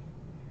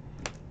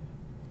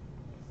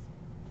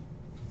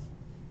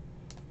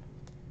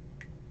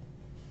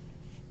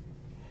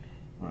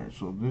 Alright,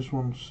 so this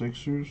one,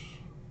 Sixers.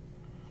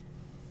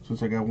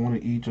 Since I got 1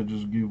 of each, I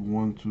just give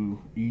 1 to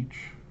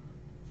each.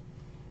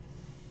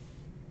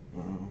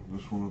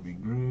 This one will be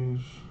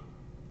Grizz.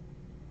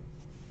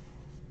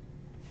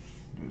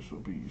 This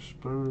will be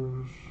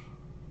Spurs.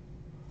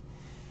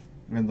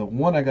 And the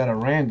 1 I got a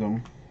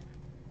random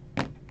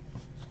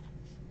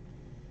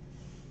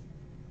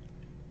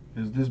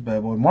is this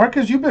bad boy.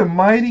 Marcus, you've been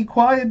mighty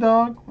quiet,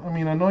 dog. I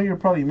mean, I know you're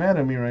probably mad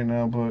at me right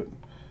now, but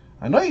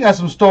I know you got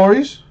some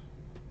stories.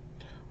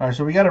 All right,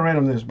 so we got to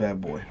random this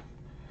bad boy.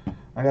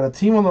 I got a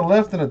team on the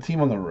left and a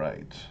team on the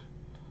right.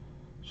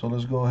 So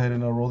let's go ahead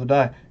and roll the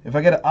die. If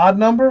I get an odd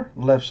number,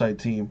 left side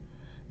team.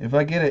 If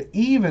I get an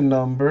even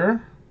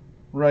number,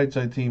 right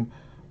side team.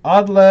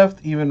 Odd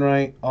left, even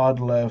right, odd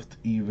left,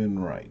 even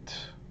right.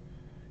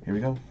 Here we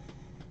go.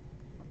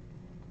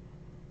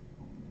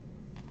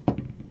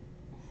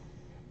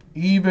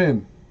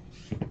 Even.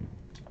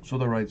 So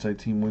the right side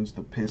team wins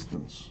the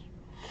Pistons.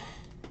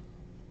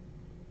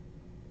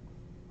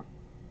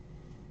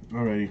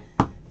 Alrighty.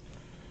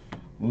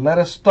 Let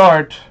us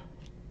start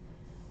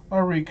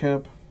our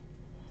recap.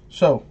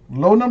 So,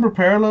 low number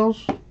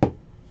parallels.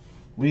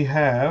 We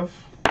have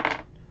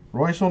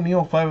Royce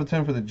O'Neal 5 of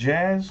 10 for the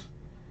Jazz,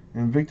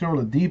 and Victor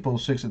Oladipo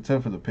 6 of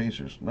 10 for the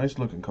Pacers. Nice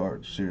looking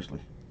cards, seriously.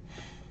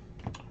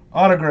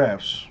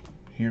 Autographs.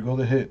 Here go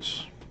the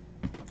hits.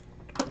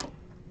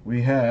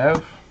 We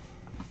have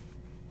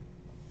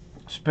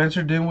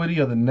Spencer Dinwiddie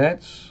of the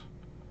Nets.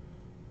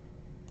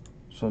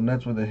 So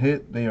Nets with a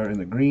hit. They are in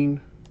the green.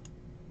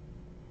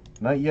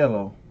 Not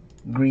yellow.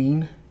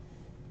 Green.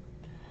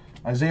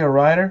 Isaiah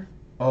Ryder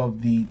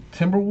of the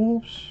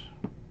Timberwolves.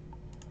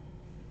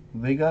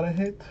 They got a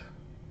hit.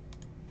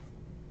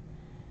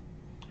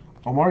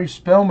 Omari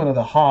Spellman of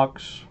the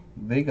Hawks.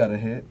 They got a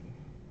hit.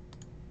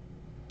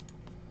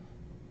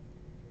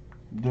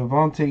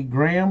 Devontae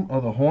Graham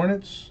of the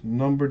Hornets,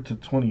 numbered to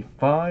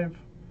 25.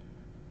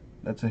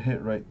 That's a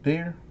hit right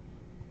there.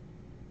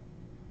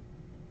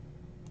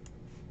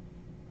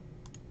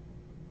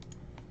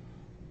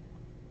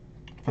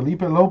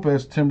 Felipe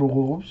Lopez,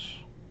 Timberwolves.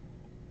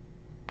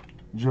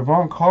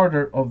 Javon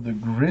Carter of the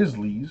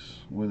Grizzlies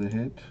with a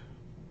hit.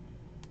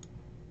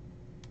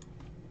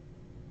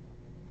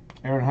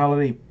 Aaron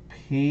Holiday,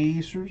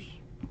 Pacers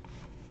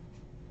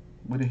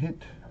with a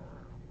hit.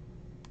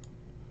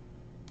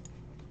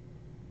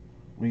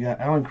 We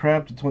got Allen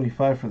Crabbe to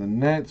 25 for the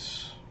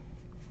Nets.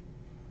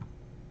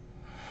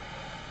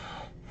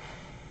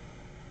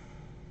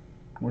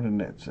 Where the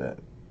Nets at?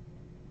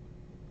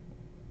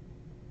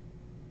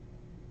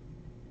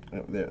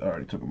 Oh, I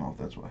already took them off,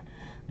 that's why.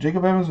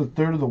 Jacob Evans, the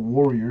third of the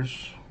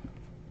Warriors.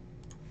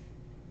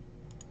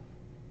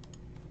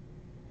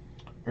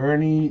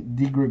 Ernie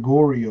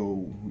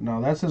DiGregorio.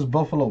 Now that says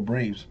Buffalo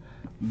Braves.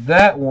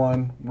 that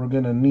one we're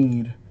gonna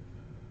need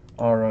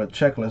our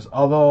checklist.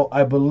 Although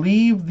I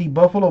believe the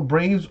Buffalo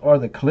Braves are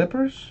the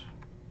Clippers,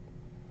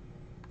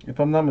 if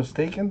I'm not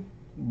mistaken.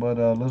 But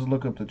let's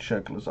look up the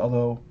checklist.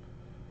 Although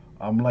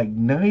I'm like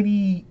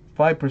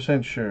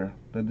 95% sure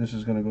that this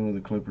is gonna go to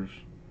the Clippers.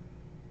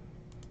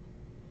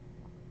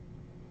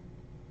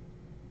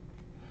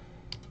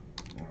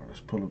 All right,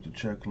 let's pull up the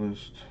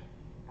checklist.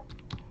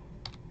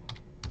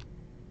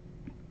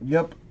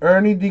 Yep,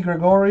 Ernie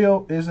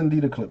DiGregorio is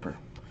indeed a Clipper.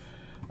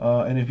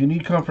 And if you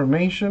need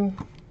confirmation,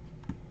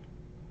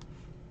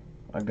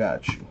 I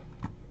got you.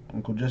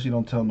 Uncle Jesse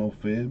don't tell no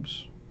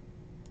fibs.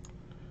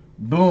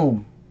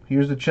 Boom.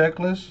 Here's the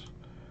checklist.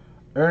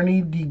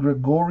 Ernie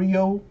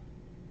DiGregorio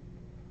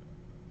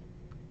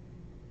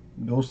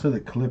goes to the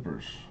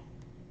Clippers.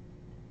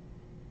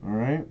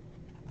 Alright?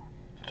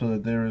 So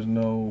that there is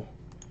no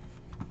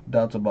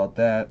doubts about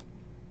that.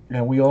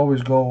 And we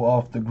always go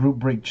off the group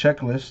break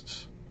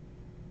checklists.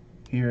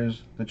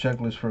 Here's the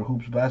checklist for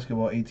Hoops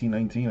Basketball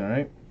 18-19,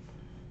 alright?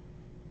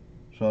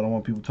 So I don't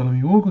want people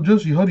telling me, Uncle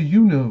Jesse, how do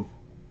you know?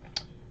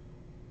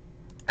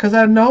 Because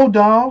I know,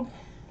 dog.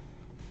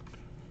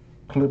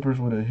 Clippers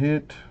with a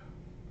hit.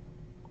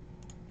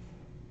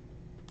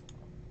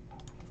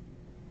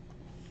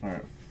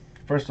 Alright,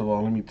 first of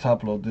all, let me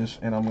top load this,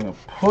 and I'm going to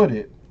put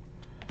it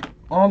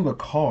on the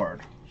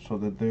card so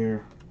that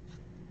there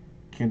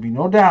can be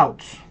no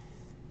doubts.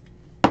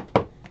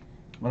 I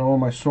don't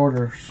want my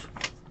sorters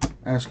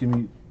asking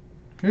me,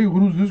 hey,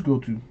 who does this go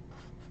to?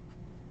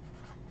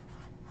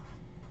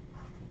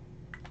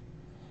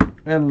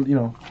 And, you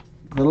know,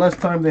 the less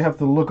time they have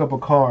to look up a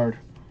card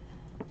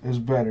is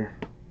better.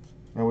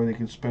 That way they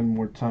can spend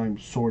more time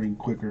sorting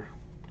quicker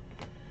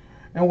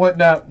and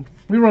whatnot.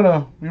 We run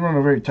a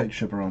very tight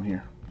ship around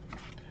here.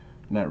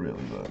 Not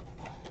really, but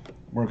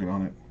working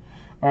on it.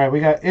 All right, we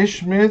got Ish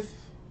Smith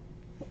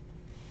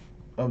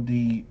of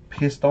the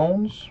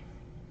Pistons.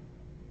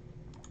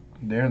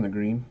 They're in the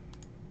green.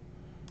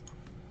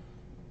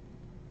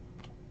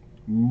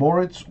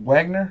 Moritz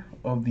Wagner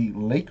of the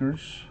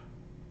Lakers.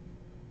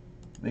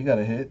 They got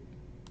a hit.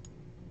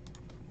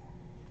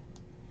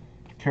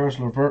 Karis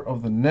LeVert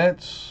of the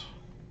Nets.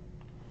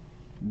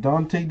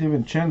 Dante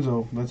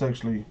DiVincenzo. That's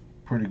actually a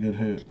pretty good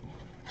hit.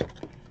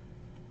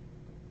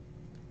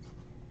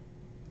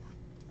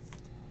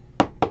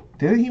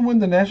 Didn't he win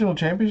the national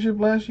championship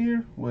last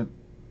year? With,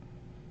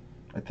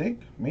 I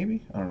think,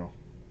 maybe? I don't know.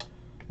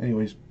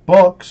 Anyways,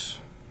 Bucks.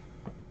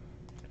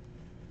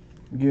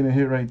 Getting a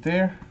hit right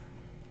there.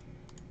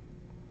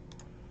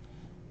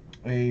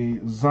 A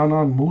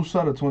Zanan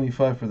Musa to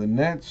 25 for the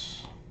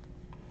Nets.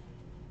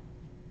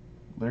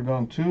 They're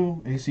gone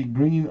too. AC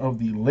Green of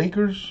the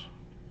Lakers.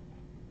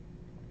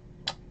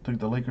 Took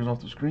the Lakers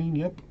off the screen,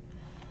 yep.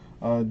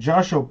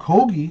 Josh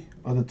Okogie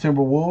of the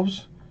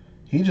Timberwolves.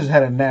 He just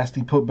had a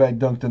nasty putback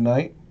dunk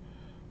tonight.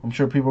 I'm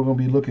sure people are going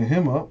to be looking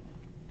him up.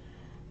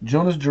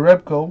 Jonas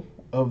Jerebko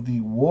of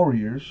the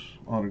Warriors.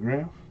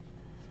 Autograph.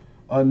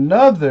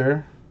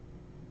 Another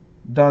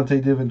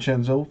Dante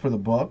DiVincenzo for the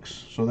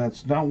Bucks. So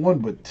that's not one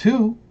but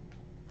two.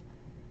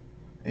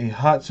 A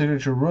hot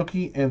signature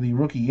rookie and the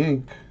rookie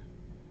ink.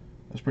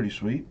 That's pretty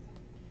sweet.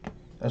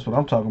 That's what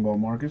I'm talking about,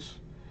 Marcus.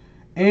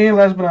 And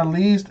last but not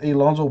least, a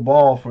Lonzo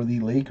Ball for the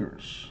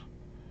Lakers.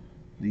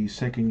 The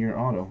second-year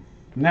auto.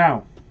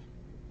 Now,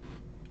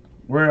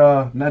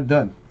 we're not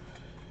done.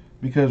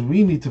 Because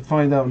we need to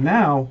find out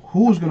now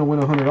who's going to win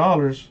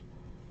 $100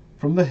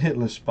 from the hit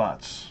list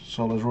spots.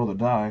 So let's roll the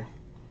die.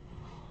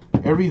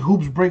 Every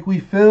hoops break we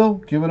fill,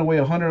 giving away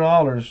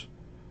 $100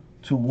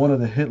 to one of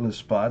the hit list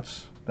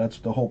spots. That's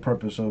the whole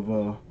purpose of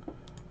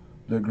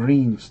the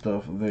green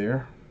stuff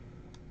there.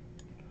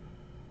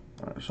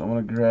 Alright, so I'm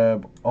going to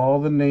grab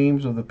all the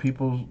names of the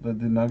people that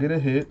did not get a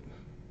hit.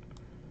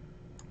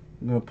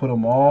 I'm going to put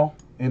them all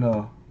in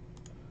a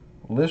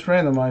list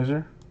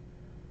randomizer.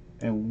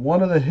 And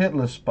one of the hit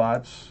list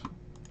spots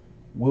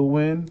will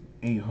win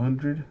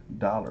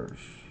 $100.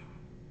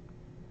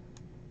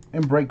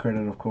 And break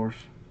credit, of course.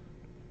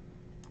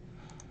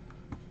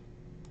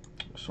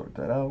 Sort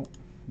that out.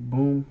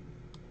 Boom.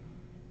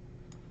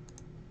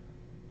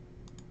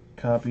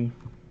 Copy.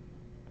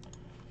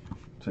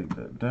 Take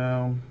that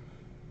down.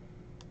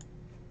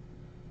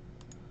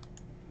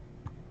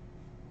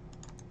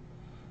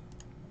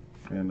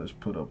 And let's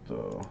put up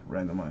the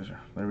randomizer.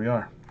 There we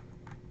are.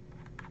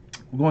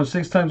 We're going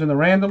 6 times in the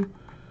random.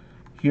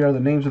 Here are the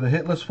names of the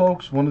hit list,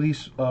 folks. One of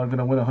these are going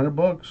to win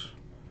 $100.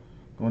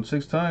 Going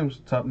 6 times.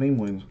 Top name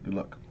wins. Good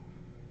luck.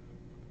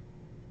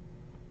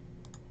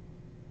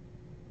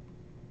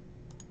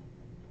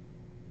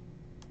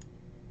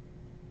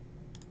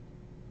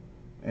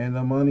 And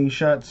the money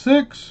shot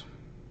 6.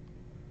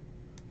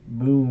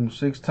 Boom.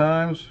 6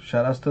 times.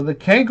 Shout outs to the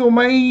Kanko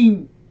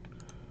man.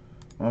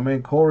 My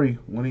man Corey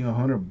winning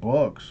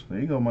 $100. There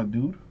you go, my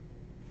dude.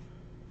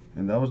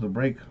 And that was the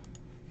break.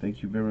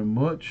 Thank you very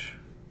much.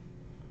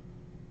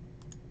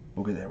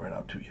 We'll get that right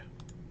out to you.